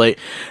in just like,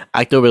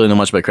 I don't really know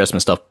much about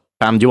Christmas stuff.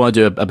 Pam, do you want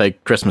to do a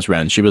big Christmas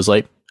round? She was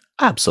like,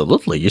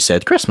 absolutely. You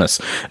said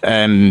Christmas.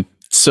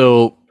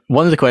 So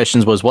one of the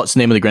questions was, what's the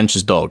name of the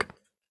Grinch's dog?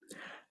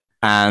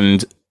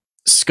 And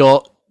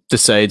Scott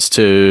decides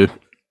to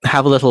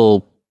have a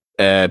little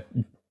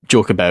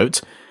joke about.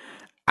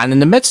 And in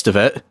the midst of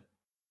it,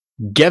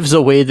 gives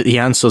away that the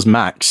answer's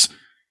Max.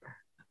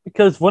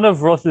 Because one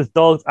of Ross's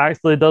dogs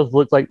actually does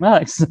look like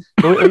Max.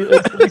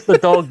 At least the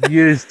dog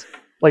used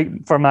like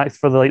for Max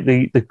for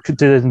the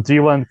 2003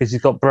 one because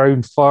she's got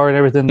brown fur and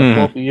everything that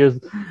Floppy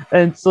used.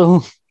 And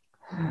so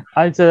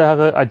I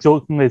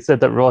jokingly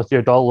said that Ross,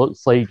 your dog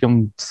looks like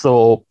him,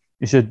 so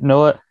you should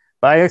know it.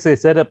 But I actually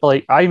said it, but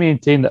like I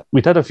maintain that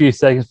we'd had a few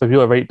seconds for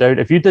people to write down.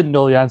 If you didn't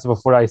know the answer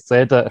before I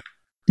said it,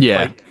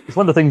 yeah, like, it's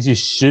one of the things you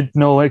should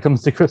know when it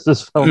comes to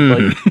Christmas films.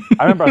 Like,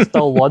 I remember I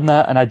still won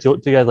that, and I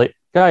joked to you guys like,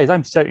 "Guys,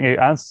 I'm shouting out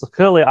answers.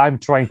 Clearly, I'm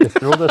trying to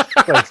throw this."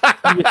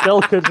 You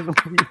still couldn't.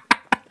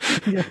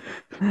 Yeah.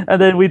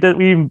 And then we did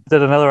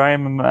another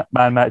Iron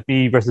Man match,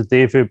 me versus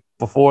Dave, who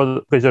before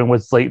the quiz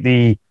was like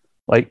the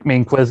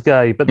main quiz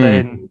guy, but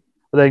then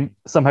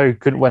somehow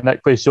couldn't win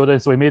that quiz showdown.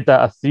 So we made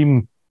that a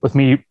theme with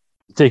me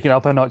taking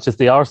up a notch as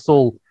the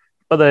arsehole.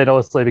 But then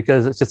obviously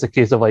because it's just a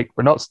case of like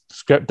we're not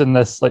scripting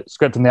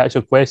the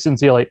actual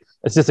questions here, like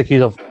it's just a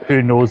case of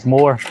who knows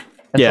more.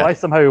 And so I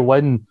somehow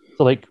win.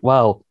 So like,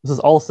 wow, this is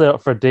all set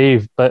up for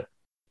Dave, but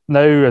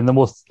now in the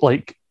most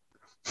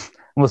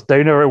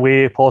downer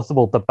way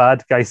possible, the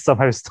bad guy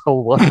somehow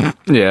still won.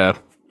 Yeah.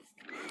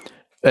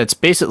 It's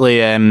basically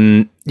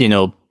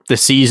the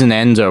season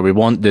ender. We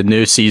want the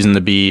new season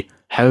to be,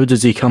 how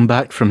does he come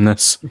back from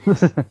this?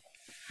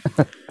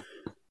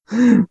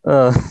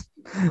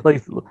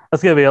 Like,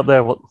 that's gonna be up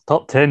there.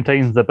 Top 10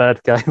 times the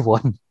bad guy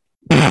won.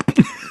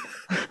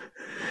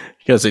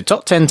 Because the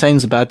top 10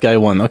 times the bad guy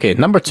won. Okay,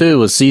 number 2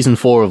 was season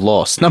 4 of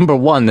Lost. Number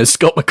 1 is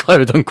Scott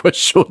McCloud on Quiz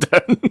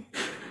Showdown.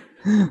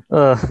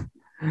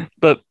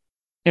 But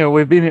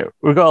we've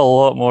got a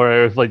lot more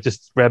out of like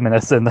just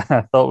reminiscing than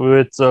I thought we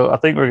would. So I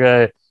think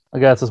I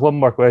guess there's one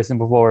more question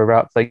before we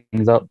wrap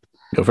things up.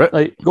 Go for it.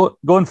 Like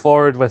going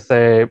forward with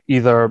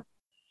either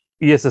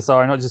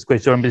ESSR, not just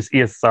Quiz Showdown, but just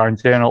ESSR in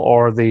general,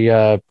 or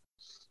the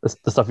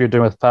stuff you're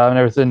doing with Pam and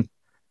everything.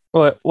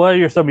 What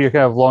are some of your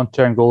kind of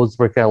long-term goals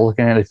we're kind of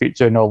looking at in the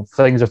future? You know,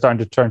 things are starting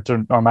to turn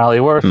to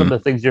normality. What are some of the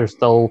things you're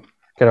still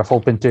kind of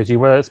hoping to achieve,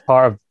 whether it's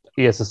part of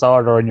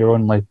ESSR or in your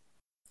own life?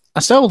 I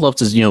still would love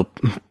to, do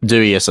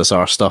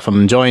ESSR stuff.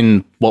 I'm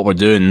enjoying what we're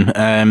doing.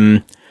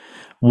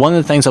 One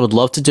of the things I would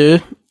love to do,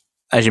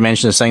 as you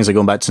mentioned, is things are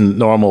going back to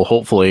normal.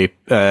 Hopefully,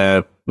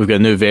 we've got a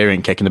new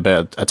variant kicking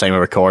about at time of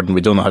recording.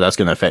 We don't know how that's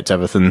going to affect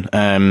everything.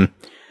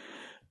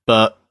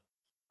 But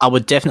I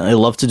would definitely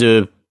love to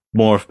do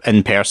more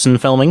in-person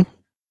filming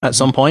at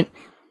some point,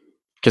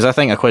 because I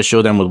think a Quiz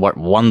Showdown would work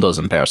wonders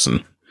in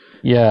person.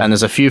 Yeah. And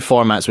there's a few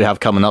formats we have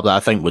coming up that I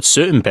think would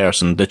suit in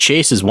person. The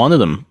Chase is one of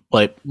them.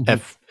 Like,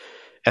 if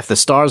the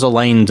stars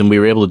aligned and we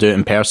were able to do it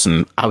in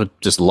person, I would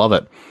just love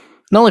it.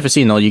 Not only for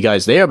seeing all you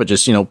guys there, but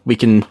just, we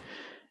can,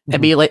 it'd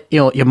be like,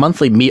 your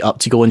monthly meet up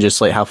to go and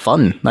just like have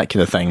fun, that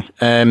kind of thing.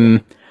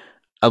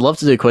 I'd love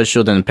to do a Quiz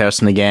Showdown in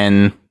person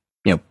again.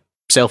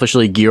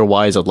 Selfishly, gear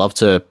wise, I'd love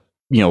to,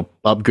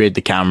 upgrade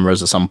the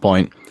cameras at some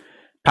point.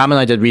 Pam and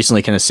I did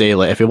recently kind of say,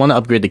 like, if we want to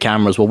upgrade the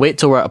cameras, we'll wait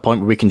till we're at a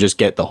point where we can just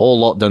get the whole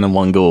lot done in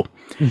one go.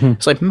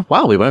 It's like,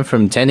 wow, we went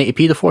from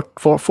 1080p to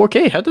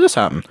 4K. How did this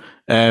happen?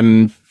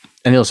 And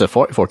he'll say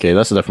 44K.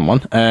 That's a different one.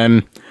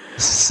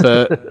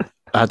 But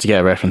I had to get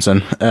a reference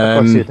in. Of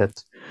course you did.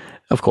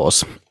 Of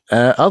course.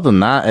 Other than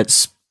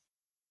that,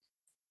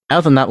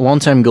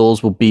 long-term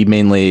goals will be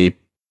mainly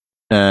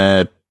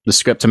the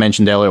script I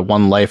mentioned earlier,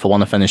 One Life. I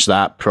want to finish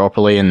that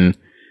properly and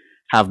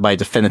have my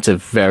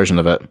definitive version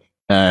of it.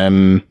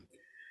 And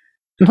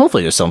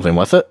hopefully do something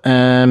with it.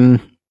 Other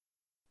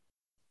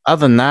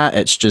than that,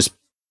 it's just,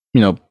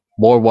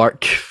 more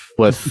work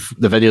with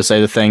the video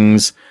side of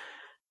things.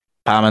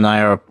 Pam and I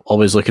are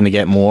always looking to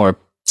get more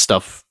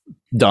stuff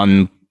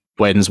done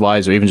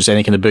weddings-wise, or even just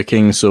any kind of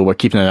booking, so we're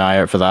keeping an eye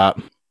out for that.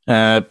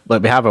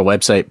 We have our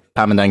website,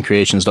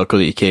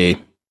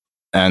 pamanddancreations.co.uk,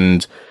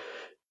 and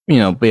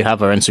we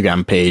have our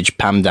Instagram page,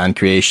 Pamdan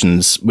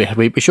Creations.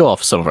 We show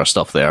off some of our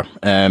stuff there.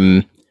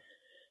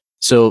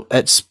 So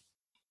it's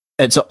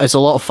a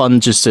lot of fun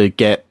just to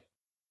get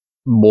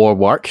more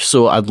work.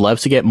 So I'd love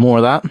to get more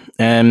of that.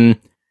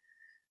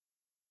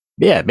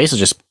 Basically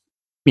just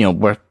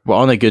we're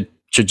on a good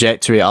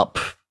trajectory up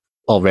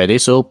already.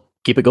 So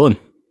keep it going.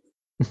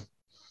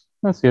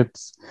 That's good.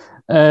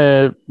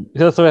 So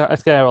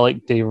it's kind of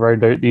like to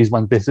round out these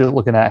ones, basically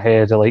looking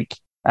ahead, like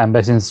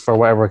ambitions for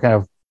whatever kind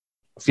of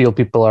field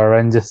people are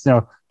in. Just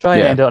try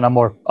and end it on a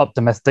more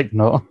optimistic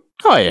note.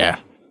 Oh yeah.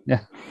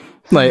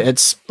 Like,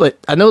 it's like,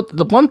 I know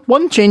the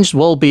one change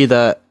will be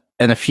that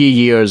in a few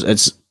years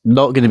it's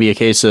not going to be a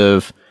case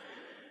of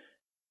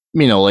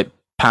like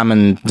Pam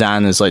and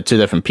Dan is like two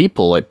different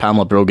people, like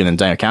Pamela Brogan and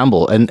Daniel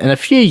Campbell. And in a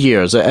few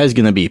years it is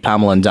going to be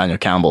Pamela and Daniel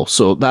Campbell.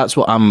 So that's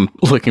what I'm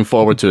looking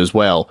forward to as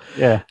well.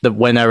 Yeah. That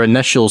when our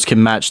initials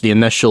can match the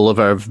initial of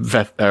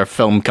our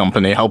film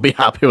company, I'll be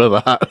happy with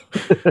that.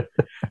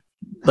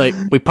 Like,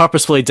 we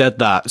purposefully did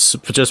that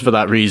just for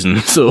that reason.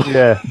 So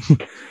yeah.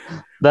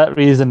 That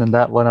reason and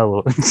that one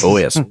alone. Oh,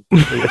 yes.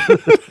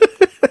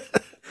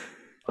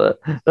 But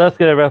that's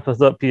going to wrap us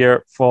up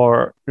here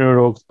for New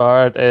Rogues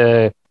Bard.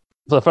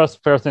 So the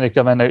first person to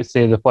come in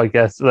outside the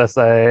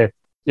podcast,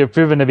 you're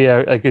proving to be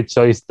a good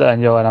choice,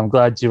 Daniel, and I'm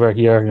glad you were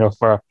here.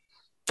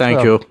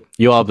 Thank you.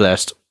 You are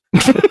blessed.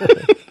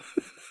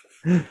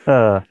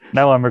 Now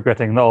I'm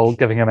regretting not all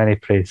giving him any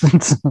praise.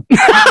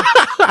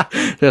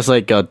 Just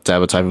like, God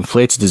damn it, I've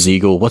inflated his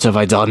ego. What have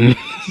I done?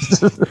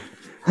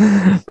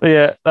 But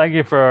yeah, thank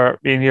you for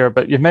being here.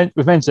 But we've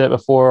mentioned it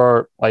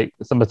before, like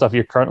some of the stuff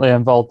you're currently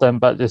involved in.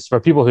 But just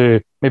for people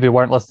who maybe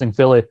weren't listening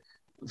fully,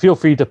 feel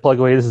free to plug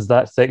away. This is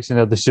that section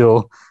of the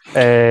show.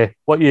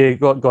 What you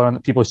got going on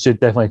that people should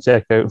definitely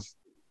check out.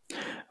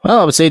 Well,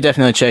 I would say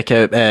definitely check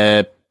out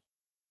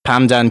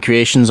Pamdan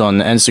Creations on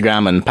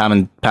Instagram and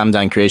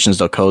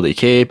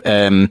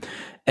pamdancreations.co.uk.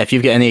 If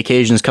you've got any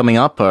occasions coming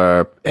up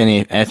or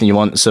anything you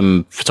want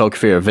some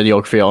photography or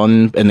videography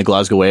on in the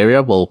Glasgow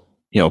area, well,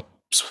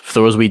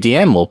 throw us a wee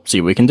DM, we'll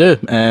see what we can do.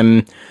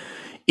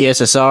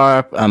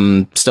 ESSR,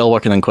 I'm still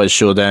working on Quiz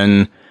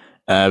Showdown.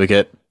 We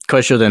got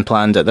Quiz Showdown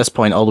planned at this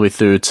point all the way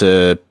through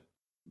to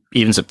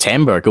even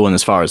September, going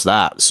as far as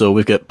that. So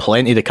we've got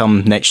plenty to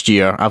come next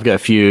year. I've got a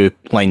few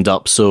lined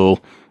up,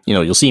 so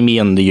you'll see me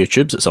on the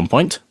YouTubes at some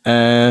point.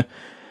 Beyond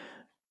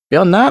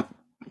that,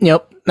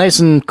 nice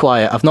and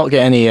quiet. I've not got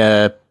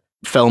any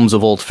films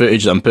of old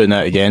footage that I'm putting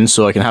out again,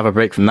 so I can have a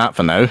break from that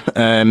for now.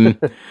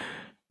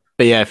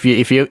 But yeah,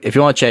 if you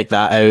want to check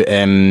that out,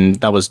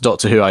 that was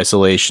Doctor Who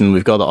Isolation.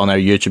 We've got it on our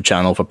YouTube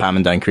channel for Pam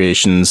and Dan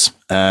Creations.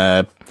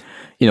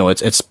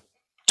 It's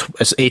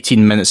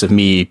 18 minutes of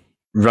me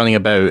running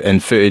about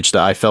in footage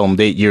that I filmed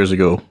 8 years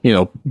ago.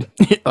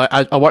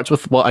 I worked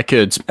with what I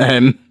could.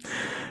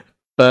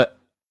 But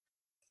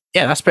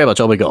yeah, that's pretty much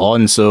all we got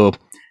on. So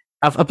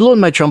I've blown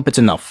my trumpet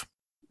enough.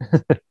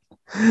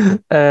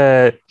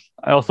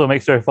 I also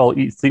make sure to follow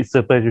Eat Sleep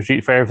Suplex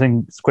Retreat for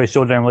everything Quiz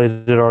Showdown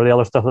related or the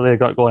other stuff that they've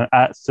got going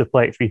at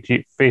Suplex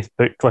Retreat,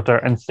 Facebook, Twitter,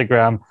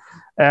 Instagram.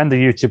 and the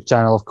YouTube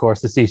channel, of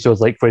course, to see shows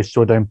like Quiz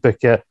Showdown,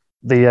 Book It,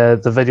 the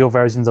video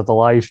versions of the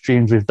live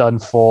streams we've done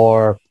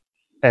for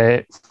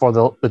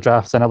the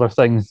drafts and other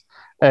things.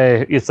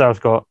 ESR's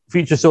got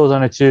feature shows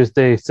on a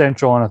Tuesday,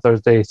 Central on a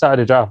Thursday,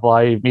 Saturday Draft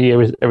Live, me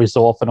every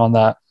so often on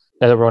that.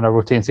 We're on a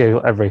rotating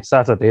schedule every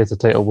Saturday, as the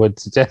title would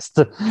suggest.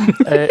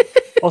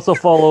 Also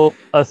follow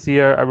us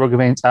here at Rogue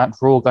Opinions at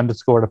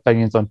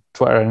Rogue_Opinions on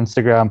Twitter and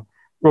Instagram.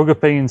 Rogue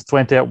Opinions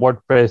 20 at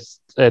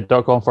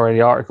WordPress.com for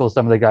any articles.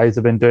 Some of the guys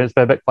have been doing it's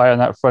been a bit quiet on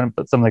that front,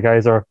 but some of the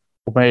guys are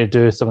hoping to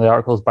do some of the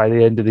articles by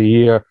the end of the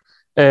year.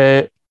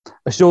 A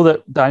show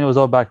that Daniel was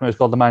on back when it was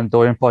called The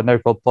Mandalorian Pod, now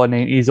called Pod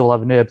 9 Easy. We'll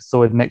have a new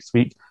episode next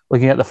week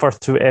looking at the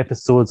first 2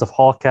 episodes of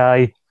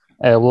Hawkeye.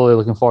 Really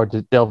looking forward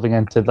to delving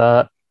into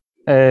that.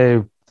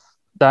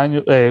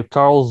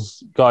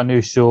 Carl's got a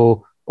new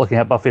show looking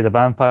at Buffy the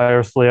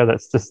Vampire Slayer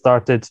that's just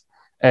started.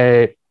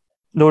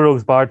 No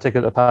Rogues Bar, check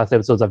out the past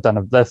episodes I've done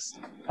of this.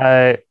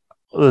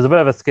 There's a bit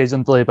of a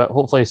scheduling delay, but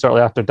hopefully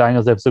shortly after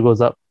Daniel's episode goes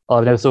up, I'll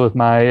have an episode with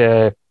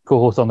my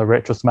co-host on the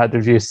Retro Smack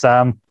review,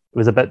 Sam. It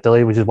was a bit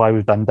delayed, which is why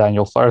we've done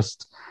Daniel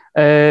first.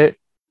 And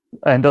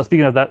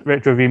speaking of that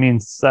retro review,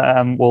 means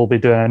Sam will be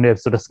doing a new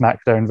episode of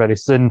SmackDown very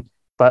soon.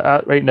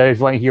 But right now, if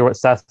you want to hear what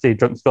Saturday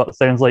Drunk Scott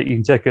sounds like, you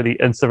can check out the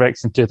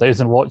Insurrection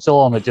 2000 watch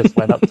along that just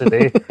went up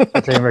today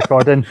at time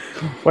recording,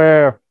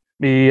 where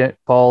me,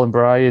 Paul, and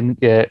Brian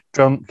get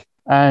drunk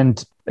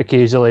and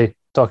occasionally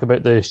talk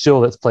about the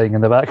show that's playing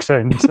in the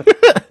background.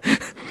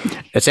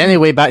 It's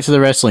anyway back to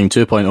the Wrestling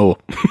 2.0.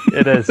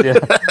 It is, yeah.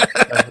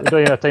 We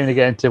don't even have time to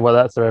get into what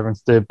that's a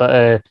reference to.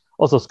 But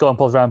also Scott and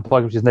Paul's Ramble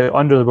Podcast, which is now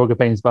under the Rogue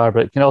Opinions bar,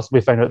 but it can also be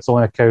found on its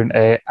own account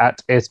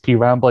at SP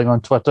Rambling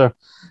on Twitter,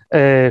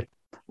 where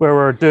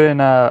we're doing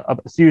a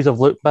series of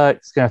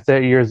lookbacks, kind of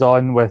 30 years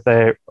on, with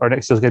our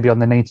next show is going to be on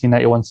the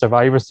 1991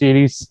 Survivor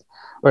Series,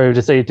 where we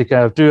decided to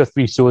kind of do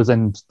 3 shows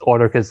in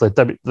order because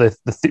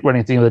the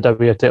running theme of the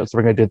W title, so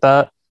we're going to do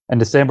that. In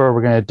December,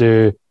 we're going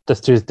to do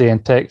This Tuesday in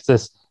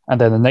Texas, and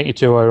then the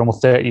 92 are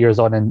almost 30 years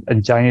on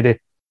in January.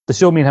 The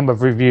show me and him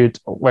have reviewed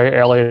very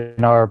early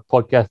in our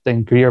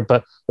podcasting career,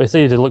 but we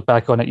decided to look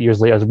back on it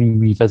years later as we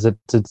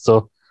revisited.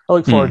 So I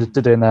look forward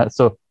to doing that.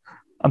 So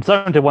I'm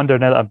starting to wonder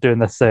now that I'm doing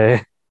this,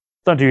 starting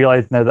to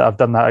realise now that I've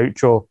done that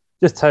outro,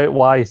 just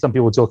why some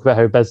people joke about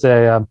how busy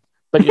I am.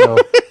 But, you know,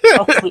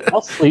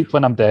 I'll sleep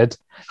when I'm dead.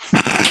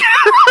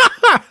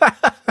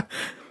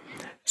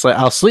 It's like,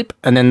 I'll sleep,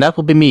 and then that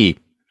will be me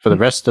for the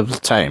rest of the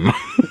time.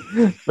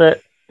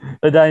 But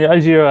Daniel,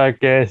 as you're our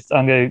guest,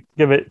 I'm going to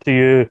give it to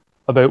you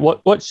about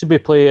what should we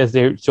play as the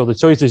outro. The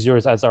choice is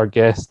yours as our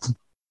guest.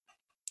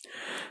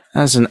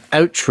 As an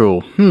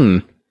outro,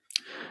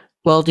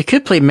 well, you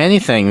could play many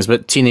things,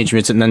 but Teenage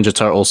Mutant Ninja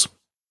Turtles.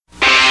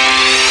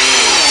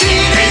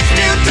 Teenage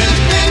Mutant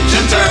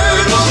Ninja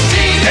Turtles.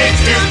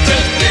 Teenage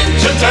Mutant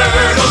Ninja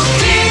Turtles.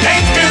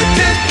 Teenage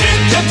Mutant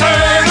Ninja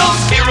Turtles.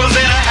 Heroes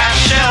in a half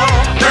shell.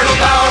 Turtle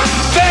power.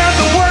 They're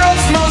the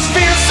world's most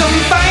fearsome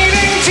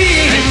fighting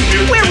team.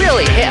 We're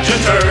really hip.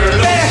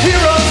 They're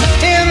heroes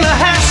in the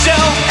half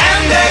shell,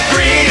 and they're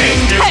green.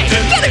 Hey,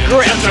 get a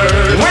grip.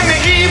 When the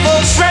evil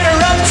Shredder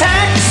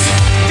attacks,